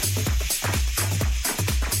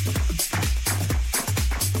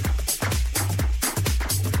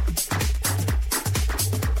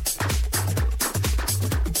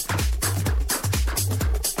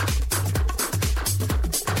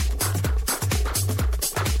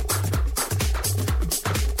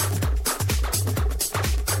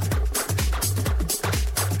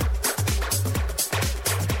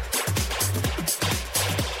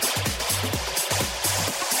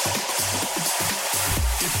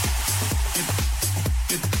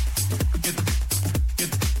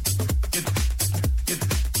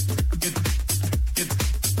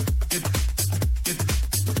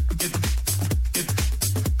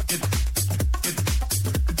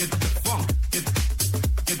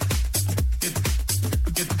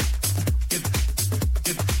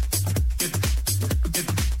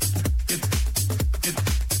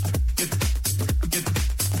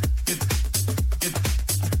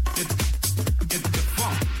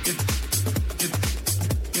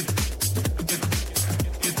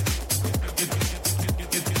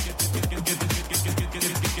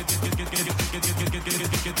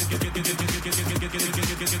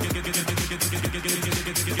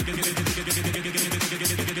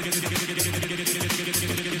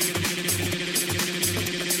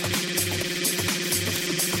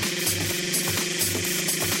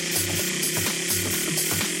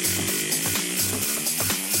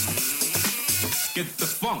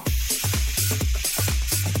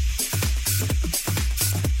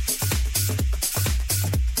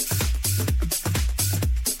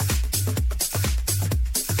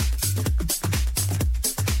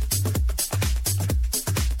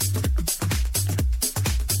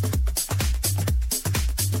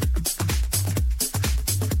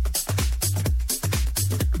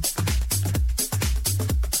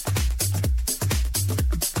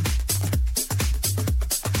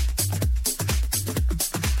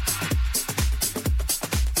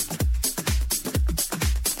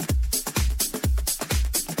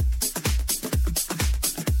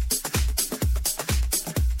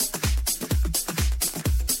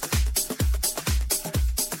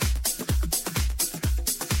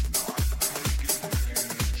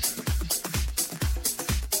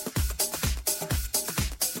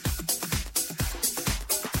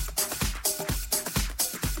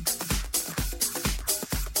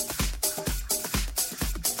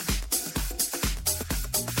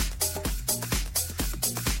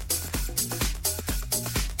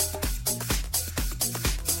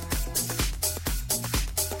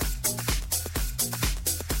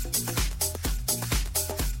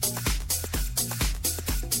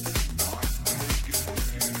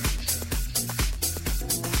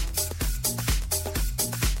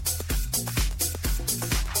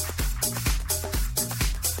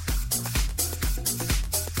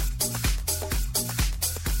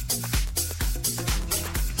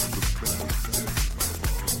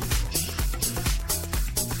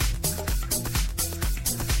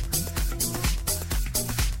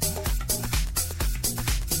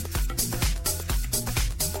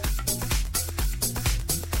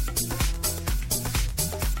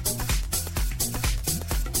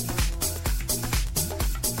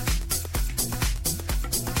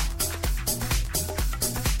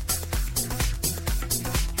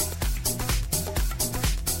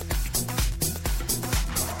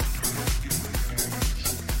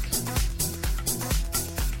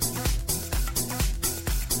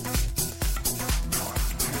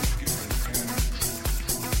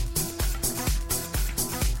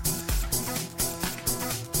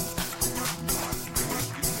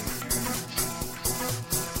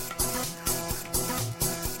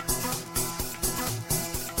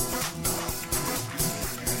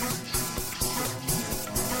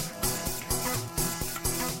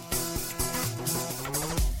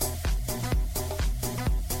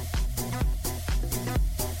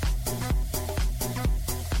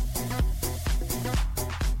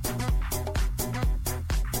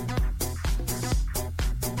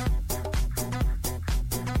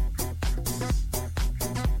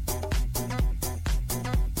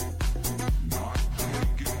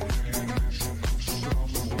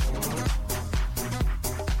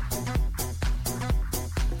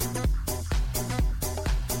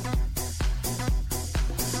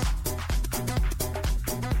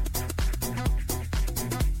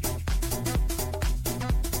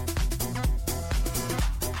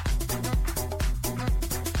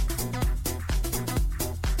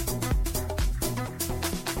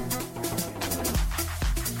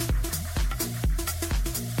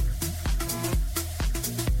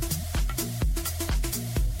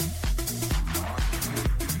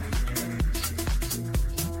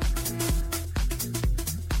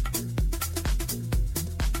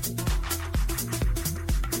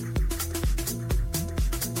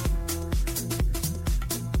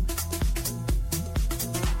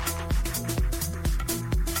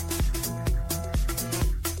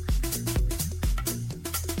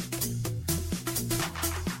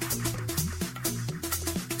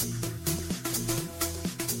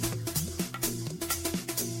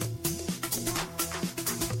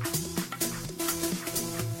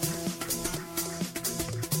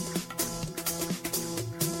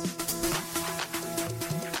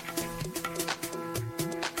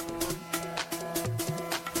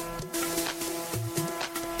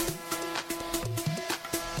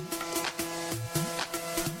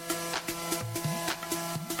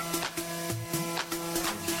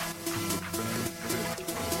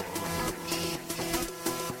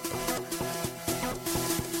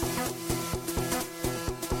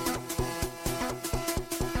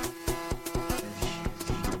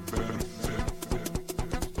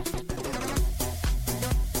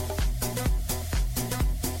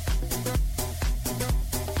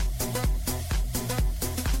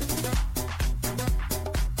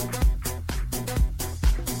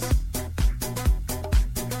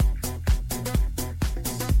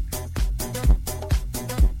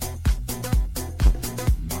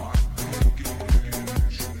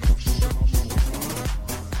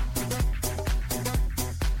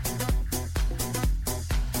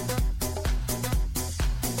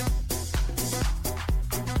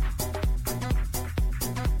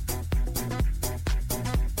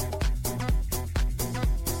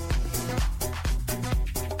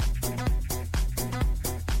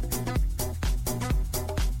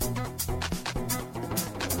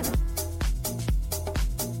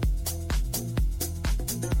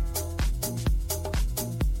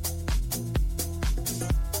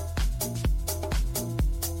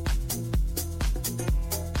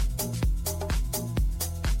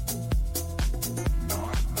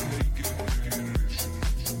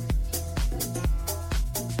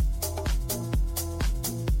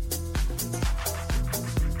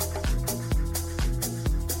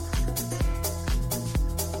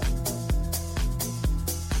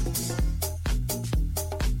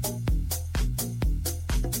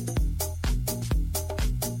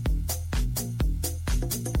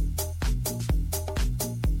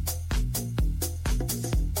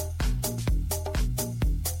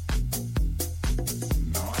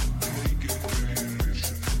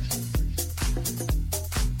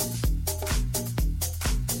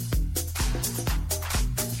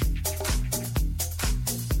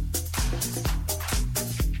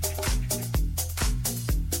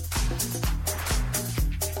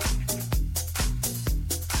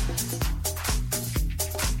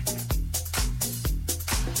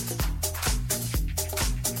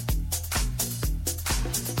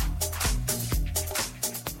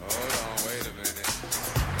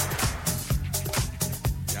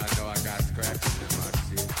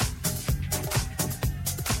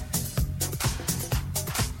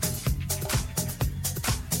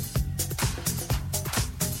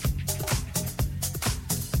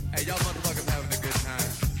 Hey, y'all motherfuckers having a good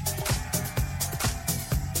time.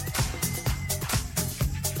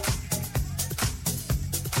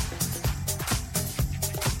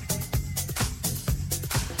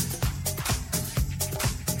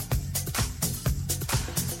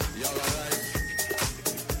 Y'all alright?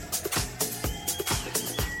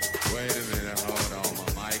 Wait a minute, hold on.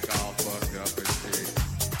 My mic all fucked up and shit.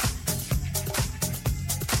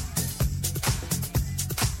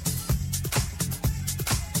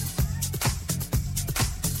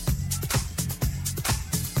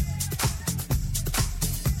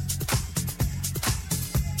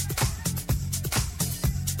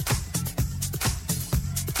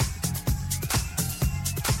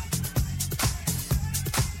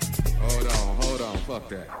 Hold on, fuck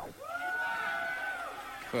that.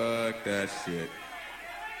 Fuck that shit.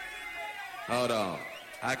 Hold on.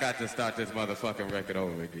 I got to start this motherfucking record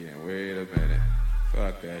over again. Wait a minute.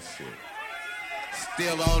 Fuck that shit.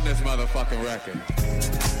 Still on this motherfucking record.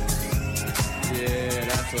 Yeah,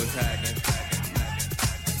 that's what's happening.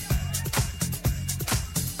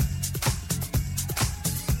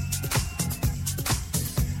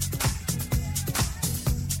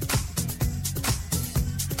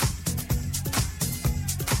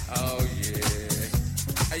 Oh yeah.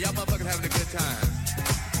 Hey, y'all motherfuckers having a good time.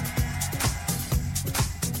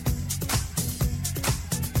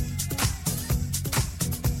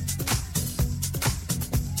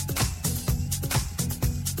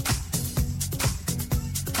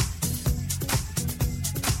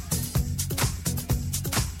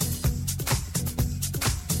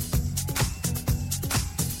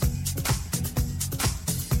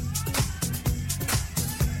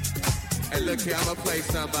 Hey, look here, I'ma play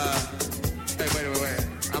some, hey, wait.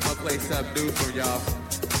 I'ma play some new from y'all.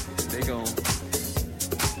 They gon',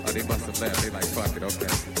 oh, they must have left. They like, fuck it, okay.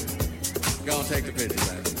 Go on, take the picture,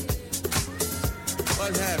 man.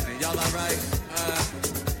 What's happening? Y'all alright?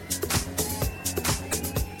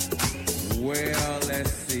 Well,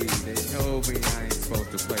 let's see. They told me I ain't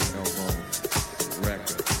supposed to play no more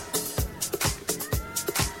records.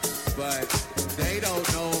 But they don't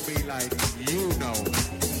know me like you know me.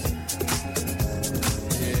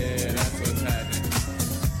 Yeah, that's what's happening.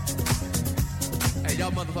 Hey,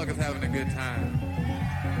 y'all motherfuckers having a good time.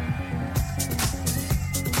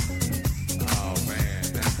 Oh, man,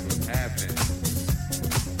 that's what's happening.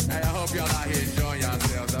 Hey, I hope y'all out here enjoying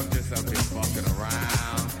yourselves. I'm just up here fucking around.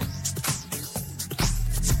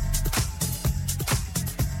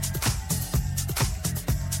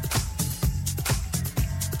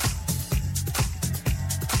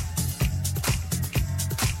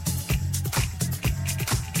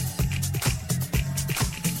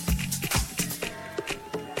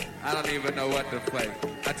 I don't even know what to play.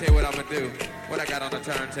 I tell you what I'm gonna do. What I got on the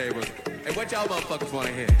turntables. Hey, what y'all motherfuckers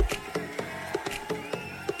wanna hear?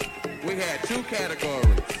 We had two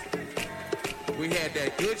categories. We had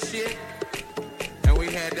that good shit, and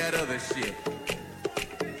we had that other shit.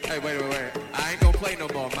 Hey, wait. I ain't gonna play no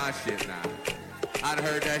more of my shit now. I done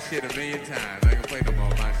heard that shit a million times. I ain't gonna play no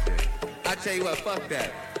more of my shit. I tell you what, fuck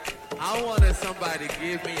that. I wanted somebody to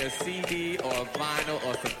give me a CD or a vinyl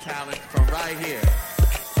or some talent from right here.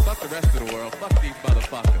 Fuck the rest of the world. Fuck these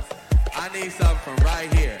motherfuckers. I need something from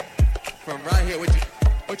right here. From right here.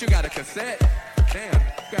 What you got, a cassette? Damn,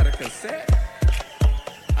 you got a cassette?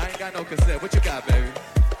 I ain't got no cassette. What you got, baby?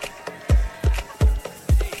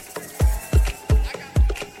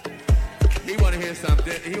 He wanna hear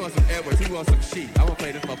something. He wants some Edwards. He wants some Sheep. I wanna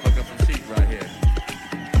play this motherfucker from Sheep right here.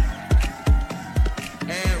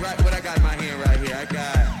 And right, what I got in my hand right here, I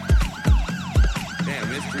got, damn,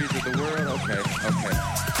 Mysteries of the World. Okay.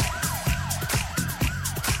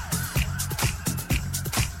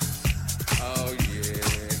 Oh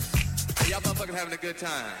yeah. Hey, y'all motherfuckers having a good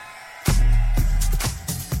time.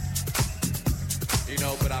 You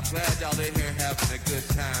know, but I'm glad y'all in here having a good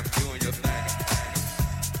time doing your thing.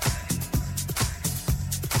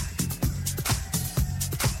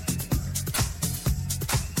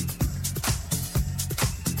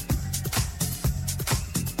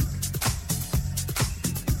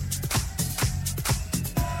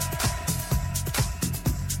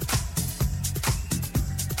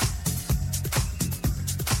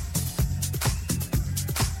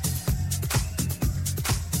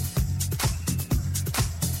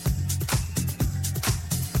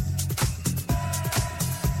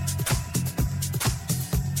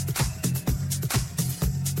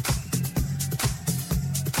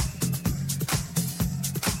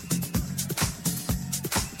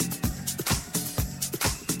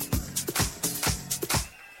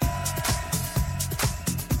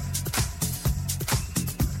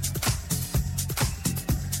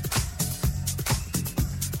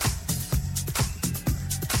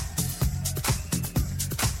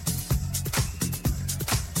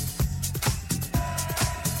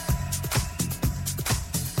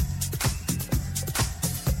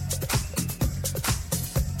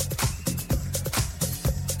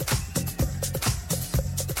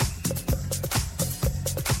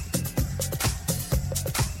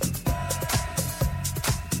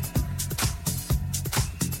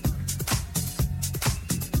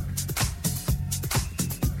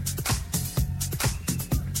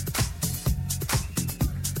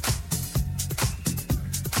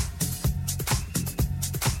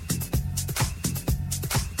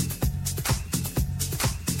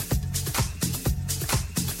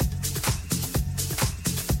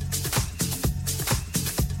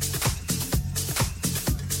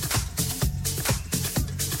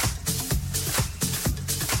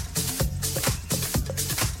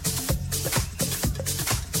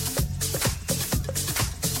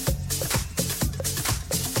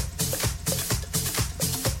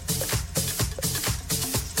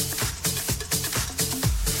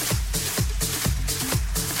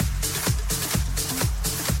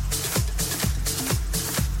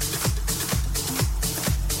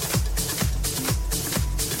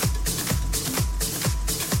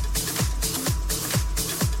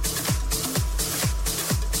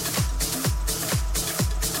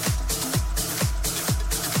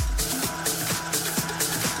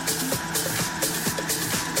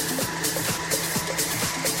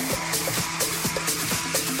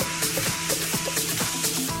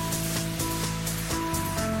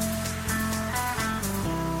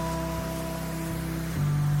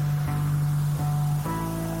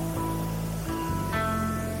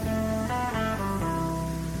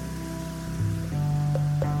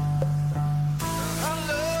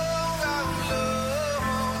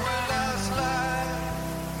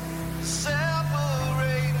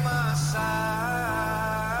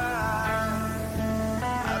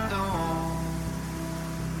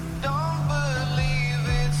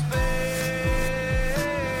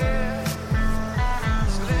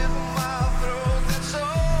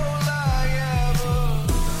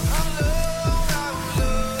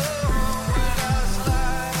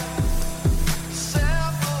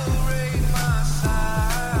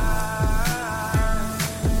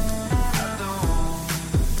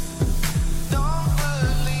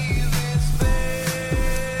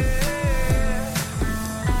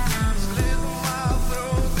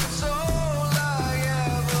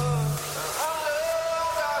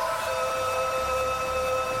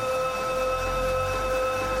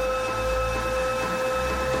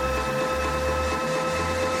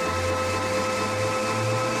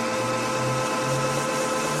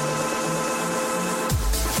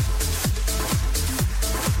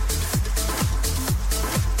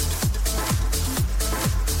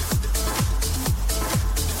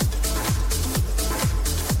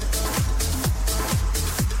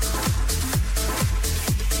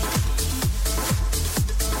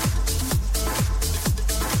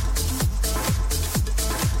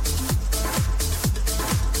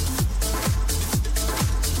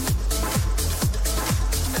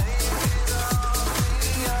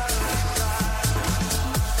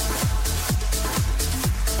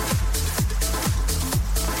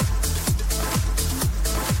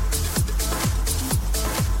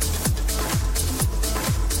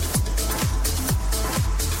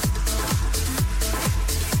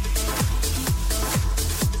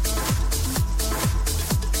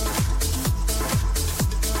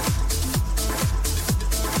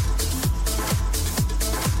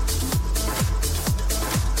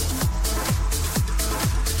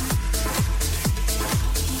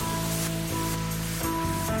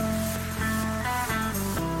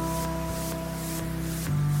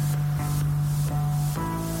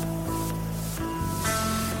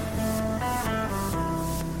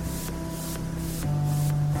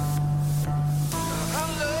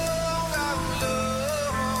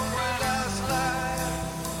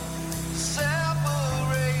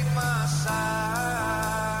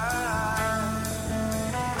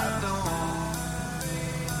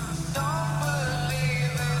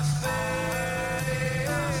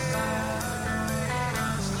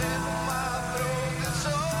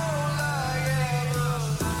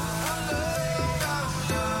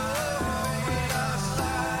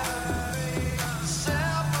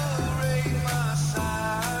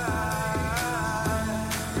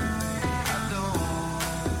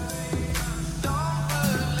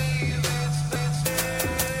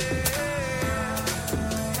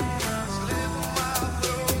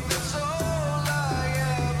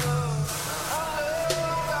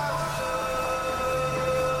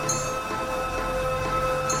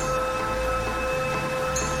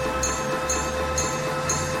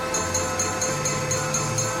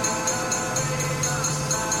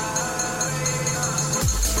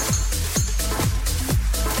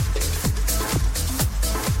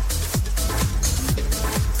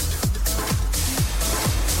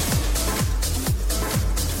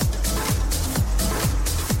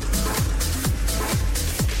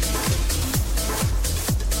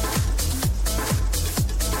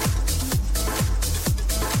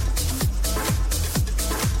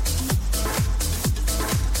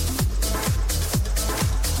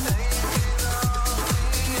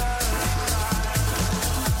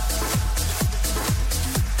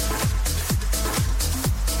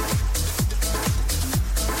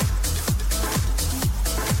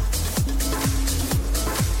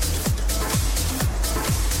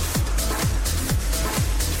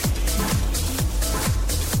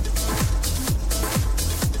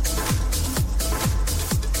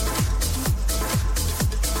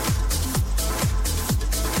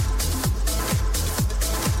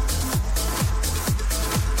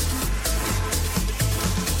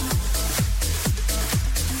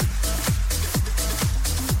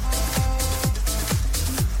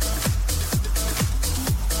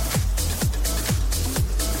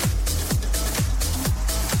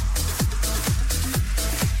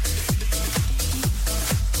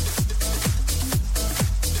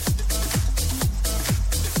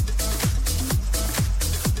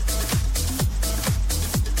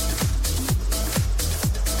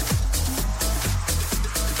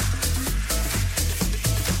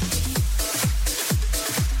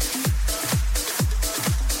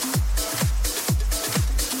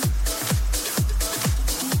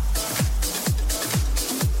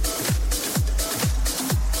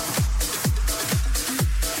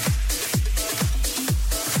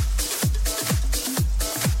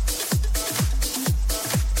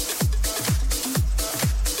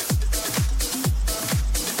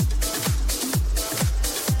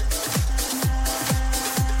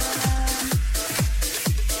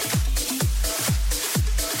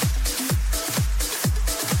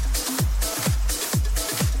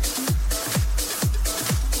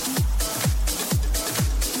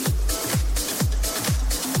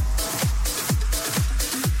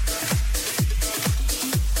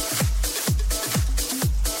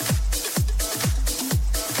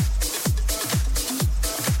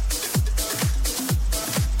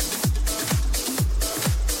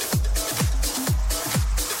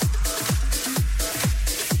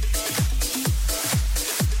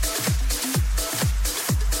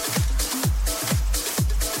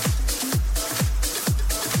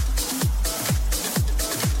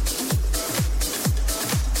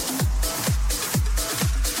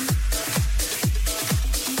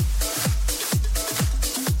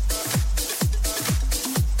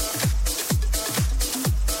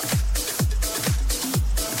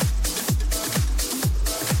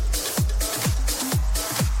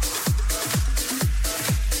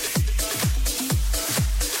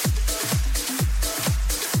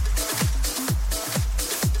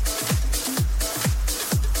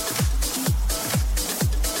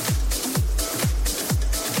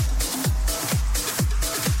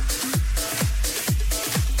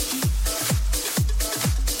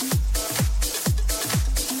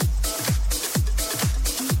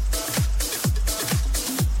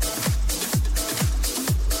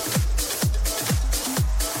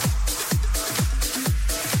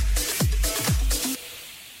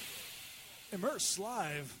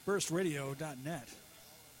 live, burstradio.net.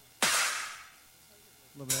 A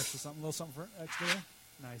little bit extra something, a little something for extra there.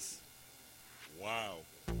 Nice. Wow.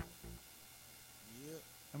 Yeah.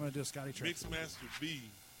 I'm going to do a Scotty trick. Mixmaster B.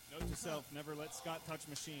 Note to self, never let Scott touch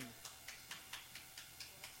machine.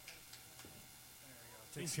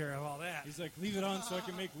 Takes care of all that. He's like, leave it on so I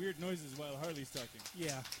can make weird noises while Harley's talking.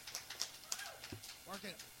 Yeah. Work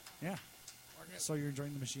it. Yeah. Work it. So you're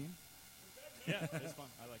enjoying the machine? Yeah, it's fun.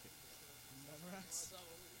 I like it.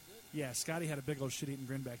 Yeah, Scotty had a big old shit-eating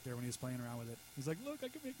grin back there when he was playing around with it. He's like, look, I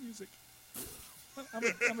can make music.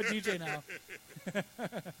 I'm a DJ now.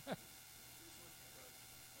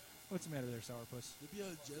 What's the matter there, Sourpuss? You'd be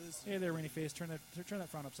jealous. Hey there, Rainy Face. Turn that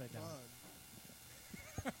frown upside down.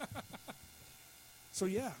 So,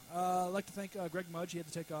 yeah, I'd like to thank Greg Mudge. He had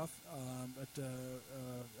to take off, but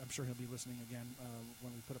I'm sure he'll be listening again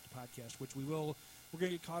when we put up the podcast, which we will. We're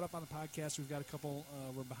going to get caught up on the podcast. We've got a couple.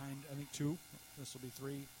 We're behind, I think, 2. This will be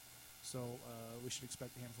 3. So we should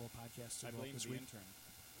expect a handful of podcasts to I go up blame this the week. intern.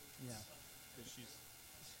 Yeah. 'Cause she's...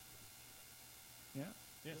 Yeah?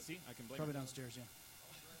 Yeah, see? I can blame Probably her. downstairs, yeah.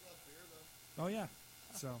 Oh, yeah.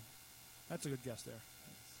 So that's a good guess there.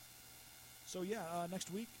 So, yeah, next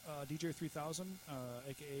week, DJ 3000,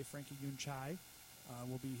 a.k.a. Frankie Yoon Chai,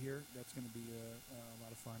 will be here. That's going to be a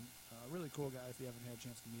lot of fun. Really cool guy. If you haven't had a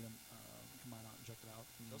chance to meet him, come on out and check it out.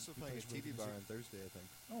 He's also He playing a plays really TV good bar music. on Thursday, I think.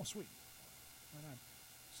 Oh, sweet. Right on.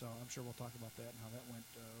 So I'm sure we'll talk about that and how that went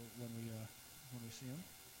when we see him.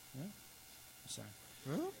 Yeah? Sorry.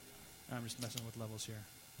 Huh? I'm just messing with levels here.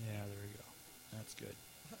 Yeah, there we go. That's good.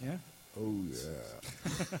 Yeah? Oh,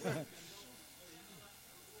 yeah.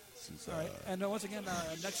 All right. And once again,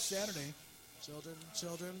 next Saturday. Children.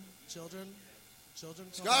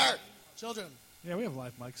 Scar! Children. Yeah, we have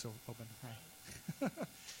live mics open. Hi.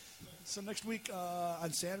 So next week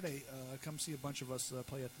on Saturday, come see a bunch of us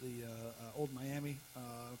play at the Old Miami.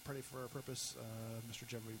 Party for Our Purpose. Mr.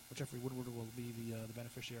 Jeffrey Woodward will be the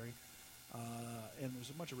beneficiary. And there's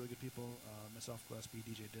a bunch of really good people. Myself, Gillespie,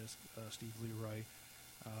 DJ Disc, Steve Leroy.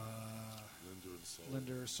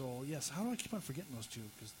 Linder Soul. Yes. How do I keep on forgetting those two?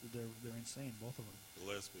 Because they're insane, both of them.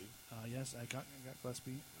 Gillespie. Yes, I got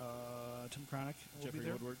Gillespie. Tim Cronick will Jeffrey be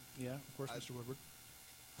there. Woodward. Yeah, of course, Mr. Woodward.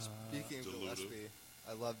 Speaking of Deluded. Gillespie,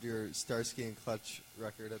 I loved your Starsky and Clutch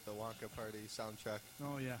record at the Wonka Party soundtrack.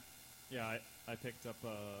 Oh yeah. Yeah, I picked up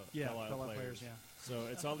Yeah, Belle Isle Belle Isle Players. Players, yeah. So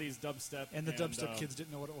it's all these dubstep And the dubstep kids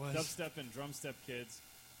didn't know what it was. Dubstep and drumstep kids,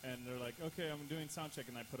 and they're like, "Okay, I'm doing sound check,"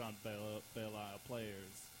 and I put on Belle Isle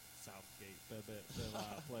Players, Southgate, Belle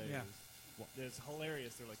Isle Players. Yeah. It's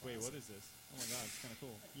hilarious. They're like, "Wait, what is this? Oh my god, it's kind of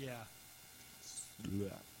cool." Yeah.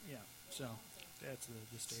 Yeah. So that's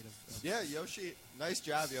the state of Yeah, Yoshi. Nice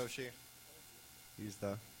job, Yoshi. He's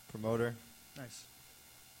the promoter. Nice.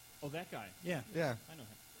 Oh, that guy. Yeah. Yeah. I know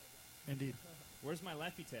him. Indeed. Where's my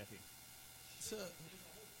Laffy Taffy?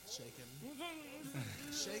 Shaken.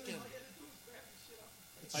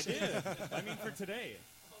 It's I shaken. did. I mean, for today.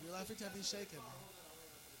 Your Laffy Taffy's shaken.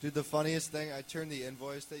 Dude, the funniest thing, I turned the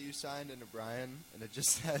invoice that you signed into Brian, and it just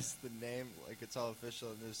says the name, like it's all official,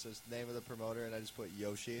 and there's just name of the promoter, and I just put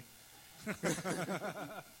Yoshi.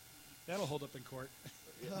 That'll hold up in court.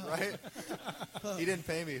 Right? He didn't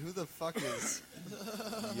pay me. Who the fuck is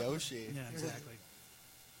Yoshi? Yeah, exactly.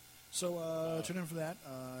 So tune in for that,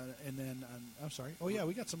 and then I'm sorry. Oh yeah,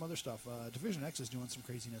 we got some other stuff. Division X is doing some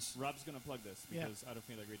craziness. Rob's gonna plug this Yeah. because I don't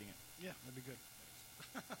feel like reading it. Yeah, that'd be good.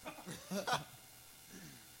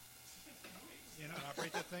 You know,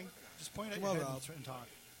 operate that thing. Just point at Come your on, head Rob. and talk.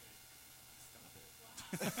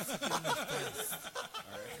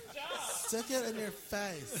 Stick it in your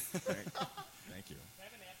face. Thank you.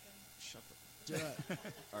 Shut the. Do it.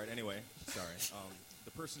 All right. Anyway, sorry. The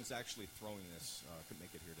person's actually throwing this. Couldn't make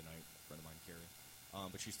it here tonight. A friend of mine, Carrie.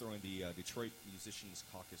 But she's throwing the Detroit Musicians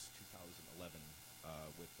Caucus 2011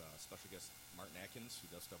 with special guest Martin Atkins, who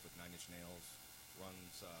does stuff with Nine Inch Nails,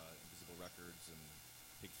 runs Invisible Records and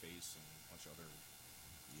Big Face and a bunch of other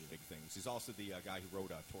big things. He's also the guy who wrote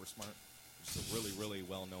Tour Smart, which is a really, really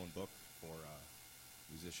well-known book for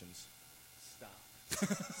musicians. Stop.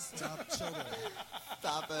 Stop children.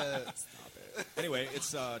 Stop it. Stop it. Anyway,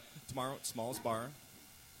 it's tomorrow at Smalls Bar,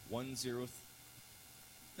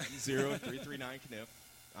 10339 Kniff.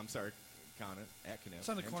 I'm sorry, Conant, at Kniff. It's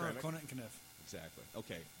on the corner of Hamtramck. Conant and Kniff. Exactly.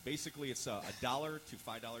 Okay. Basically, it's a $1 to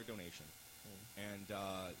 $5 donation. And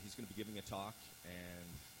he's going to be giving a talk, and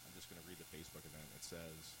I'm just going to read the Facebook event. It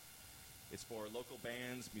says, it's for local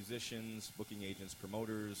bands, musicians, booking agents,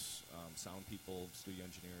 promoters, sound people, studio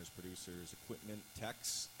engineers, producers, equipment,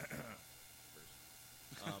 techs,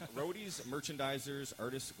 roadies, merchandisers,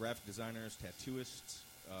 artists, graphic designers, tattooists,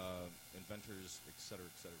 inventors, et cetera,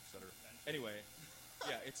 et cetera, et cetera. Anyway,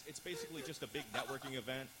 Yeah, it's basically just a big networking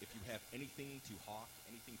event. If you have anything to hawk,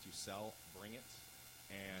 anything to sell, bring it.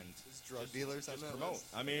 And There's drug dealers on just that promote.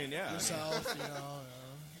 list? I mean, yeah. Yourself, you know.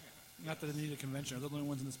 Not that they need a convention. They're the only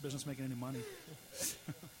ones in this business making any money.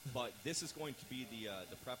 But this is going to be the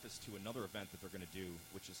preface to another event that they're going to do,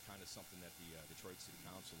 which is kind of something that the Detroit City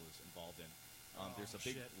Council is involved in. There's a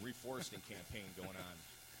big shit. reforesting campaign going on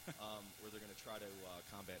where they're going to try to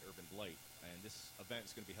combat urban blight. And this event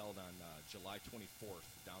is going to be held on July 24th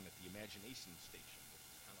down at the Imagination Station, which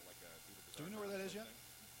is kind of like a... Do we know where that is yet?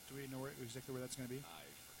 Do we know exactly where that's going to be? I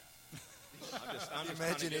forgot. I'm The just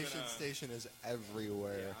Imagination kinda giving Station is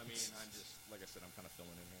everywhere. Yeah, I mean, I'm just, like I said, I'm kind of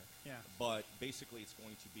filling in here. Yeah. But basically, it's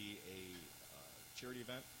going to be a charity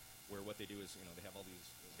event where what they do is, they have all these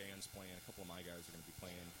bands playing. A couple of my guys are going to be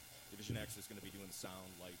playing. Division X is going to be doing the sound,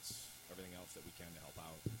 lights, everything else that we can to help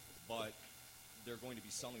out. But they're going to be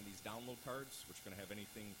selling these download cards, which are going to have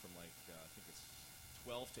anything from I think it's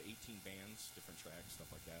 12 to 18 bands, different tracks, stuff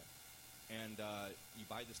like that. And you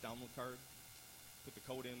buy this download card, put the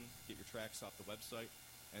code in, get your tracks off the website,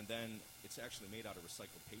 and then it's actually made out of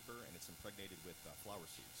recycled paper, and it's impregnated with flower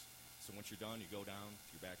seeds. So once you're done, you go down to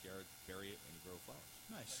your backyard, bury it, and you grow flowers.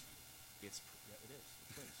 Nice. It is. It's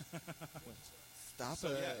twins. Twins. Stop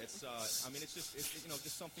so, it. yeah, it's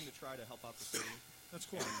just something to try to help out the city. That's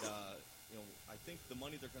cool. And I think the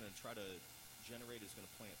money they're going to try to generate is going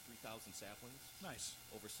to plant 3,000 saplings. Nice.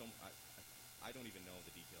 Over I don't even know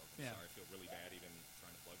the details. I'm sorry, I feel really bad even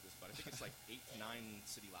trying to plug this, but I think it's like 8 to 9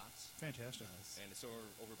 city lots. Fantastic. And it's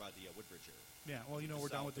over by the Woodbridge area. Yeah, well,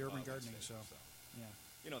 we're done with the urban gardening, so. Yeah.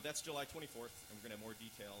 That's July 24th, and we're going to have more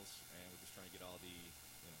details, and we're just trying to get all the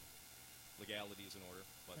legalities in order.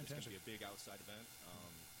 But it's going to be a big outside event.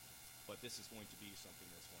 But this is going to be something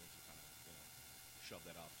that's going to kind of shove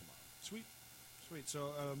that off tomorrow. Sweet.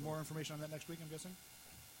 So more information on that next week, I'm guessing?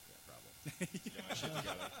 Yeah, probably. Get my shit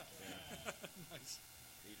together. Yeah. Nice.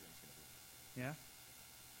 Adrian's going to be. Yeah?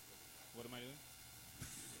 What am I doing?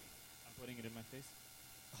 I'm putting it in my face.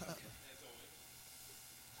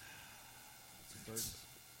 Some birds.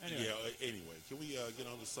 Anyway. Yeah, anyway, can we get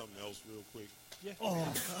on to something else real quick? Yeah. Oh,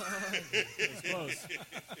 it's close.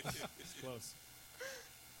 It's close.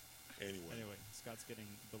 Anyway, Scott's getting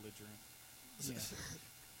belligerent. Yeah.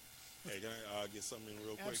 Hey, can I get something in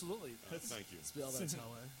real quick? Absolutely. Thank you. Spill that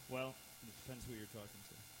way. Well, it depends who you're talking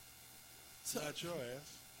to. Not your ass.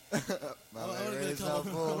 My I man is want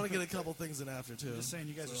helpful. to get a couple things in after too. Just saying,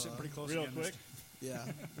 you guys are sitting pretty close. Real again. quick. Yeah,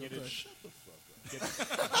 real Get it. quick. Shut the fuck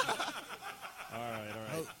up. All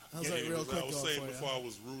right. How's that real quick I was going saying for before ya? I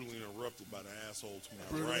was rudely interrupted by the asshole to my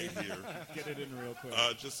right here. Get it in real quick.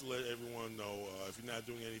 Just to let everyone know, if you're not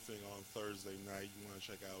doing anything on Thursday night, you want to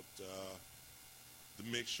check out the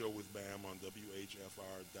Mix Show with Bam on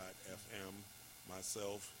WHFR.FM.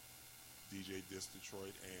 Myself, DJ Dis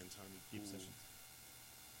Detroit, and Tommy Deep Cool Sessions.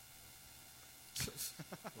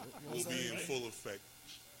 will be in full effect.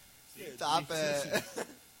 Stop it.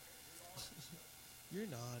 You're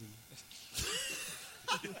naughty.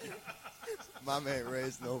 My man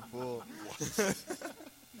raised no fool.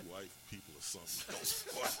 White people or something.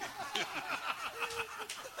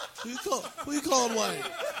 Who you calling white?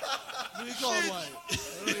 Who you calling white? I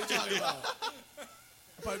don't know what you're talking about.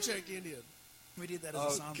 About Cherokee Indian. We need that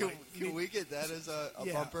as a soundbite. Can we get that as a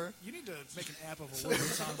bumper? You need to make an app of a Woodward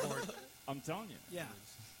soundboard. I'm telling you. Yeah.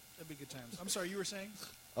 That'd be good times. I'm sorry, you were saying?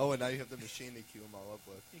 Oh, and now you have the machine to cue them all up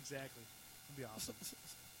with. Exactly. That'd be awesome.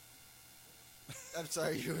 I'm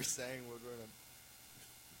sorry, you were saying Woodward.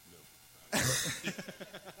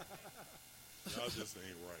 Y'all just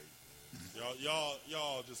ain't right.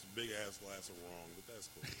 Y'all just a big ass glass of wrong, but that's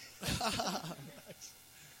cool.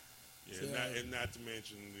 Yeah, and not to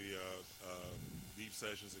mention the Deep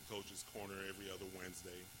Sessions at Coach's Corner every other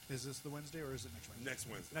Wednesday. Is this the Wednesday or is it next Wednesday? Next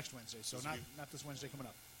Wednesday. Next Wednesday. So not this Wednesday coming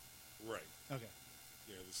up. Right. Okay.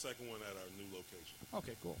 Yeah, the second one at our new location.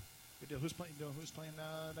 Okay, cool. Good deal. Who's playing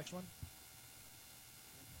next one?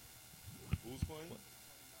 Who's playing?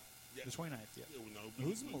 Yeah. The 29th, yeah. We know.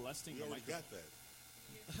 Who's molesting we the already got that.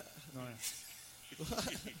 No,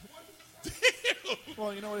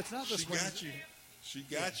 well, you know what? It's not this Wednesday. She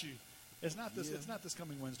got you. It's not this. It's not this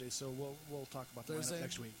coming Wednesday. So we'll talk about the lineup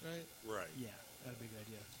next week. Right. Right. Yeah, that'd be a good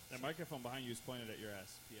idea. That microphone behind you is pointed at your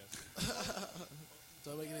ass. P.S.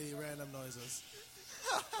 Don't make any random noises.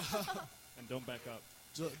 And don't back up.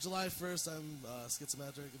 July 1st, I'm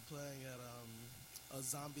Schizometric and playing at a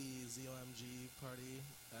zombie ZOMG party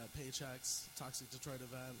at Paychex, Toxic Detroit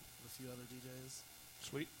event with a few other DJs.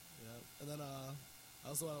 Sweet. Yeah. And then I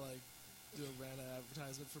also want to do a random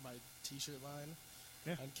advertisement for my T-shirt line.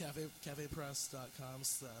 Yeah. On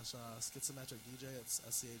cafepress.com/schizometric DJ. It's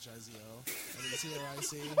SCHIZO.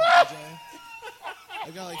 METRIC DJ. I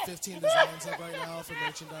got like 15 designs up right now for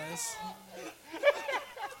merchandise.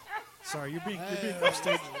 Sorry, you're being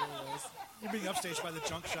upstaged. You're being upstaged by the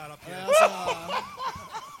junk shot up here.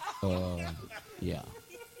 Yeah.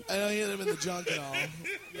 I don't hit him in the junk at all.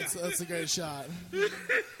 That's a great shot.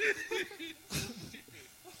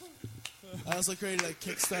 I also created a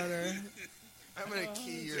Kickstarter. I'm gonna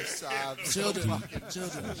key your sobs. Children.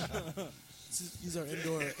 These are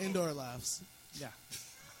indoor laughs. Yeah.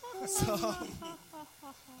 So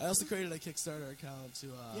I also created a Kickstarter account to.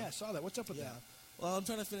 Yeah, I saw that. What's up with that? Well, I'm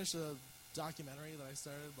trying to finish a documentary that I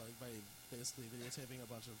started, like by basically videotaping a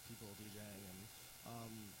bunch of people DJing, and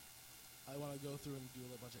I want to go through and do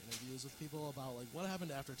a bunch of interviews with people about like what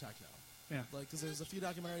happened after techno. Yeah. Like, because there's a few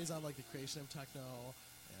documentaries on like the creation of techno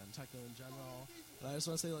and techno in general, and I just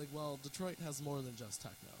want to say like, well, Detroit has more than just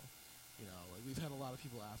techno. You know, like we've had a lot of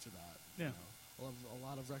people after that. Yeah. You know, a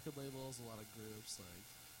lot of record labels, a lot of groups, like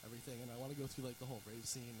everything, and I want to go through like the whole rave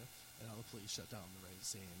scene and how the police shut down the rave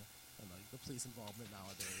scene and like the police involvement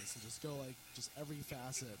nowadays, and just go like just every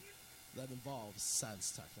facet that involves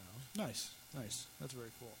sense techno. Nice. That's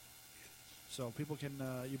very cool. So people can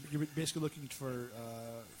you're basically looking for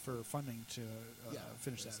funding to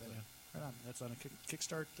finish that. basically. Right on. That's on a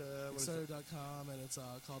Kickstart. Kickstarter.com, and it's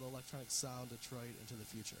called Electronic Sound Detroit Into the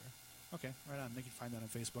Future. Okay, right on. They can find that on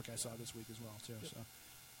Facebook. I saw it this week as well too. So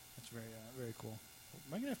that's very cool.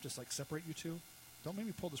 Am I gonna have to like separate you two? Don't make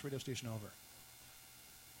me pull this radio station over.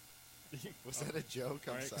 Was that a joke?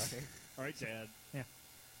 I'm sorry. All right, Dad. Yeah.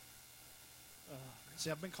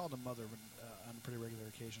 See, I've been called a mother on a pretty regular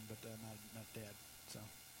occasion, but not dad.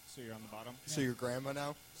 So you're on the bottom. So you're grandma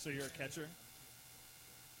now? So you're a catcher.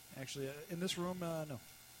 Actually, in this room, no.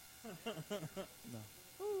 No.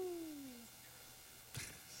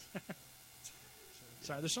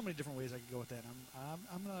 Sorry, there's so many different ways I could go with that.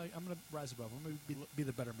 I'm gonna rise above. I'm gonna be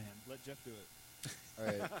the better man. Let Jeff do it. All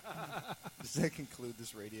right. Does that conclude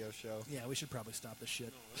this radio show? Yeah, we should probably stop this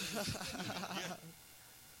shit. Why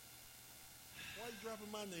are you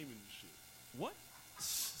dropping my name in this shit? What?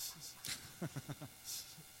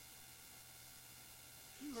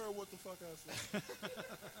 You heard what the fuck I said.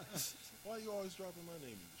 Why are you always dropping my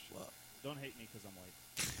name in this shit? Well, don't hate me because I'm white.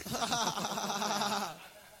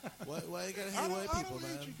 Why you gotta hate white people, man? I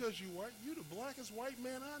don't hate you because you white. You the blackest white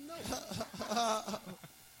man I know.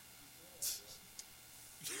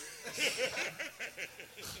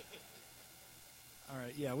 All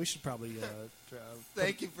right, yeah, we should probably.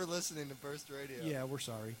 Thank you for listening to Burst Radio. Yeah, we're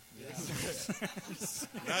sorry. Yeah.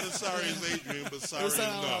 Not as sorry as Adrian, but sorry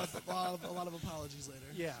enough. A lot of apologies later.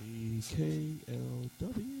 Yeah.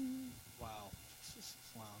 CKLW. Wow,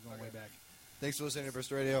 going way back. Thanks for listening to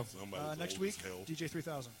Burst Radio. Next week, DJ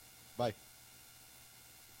 3000. Bye.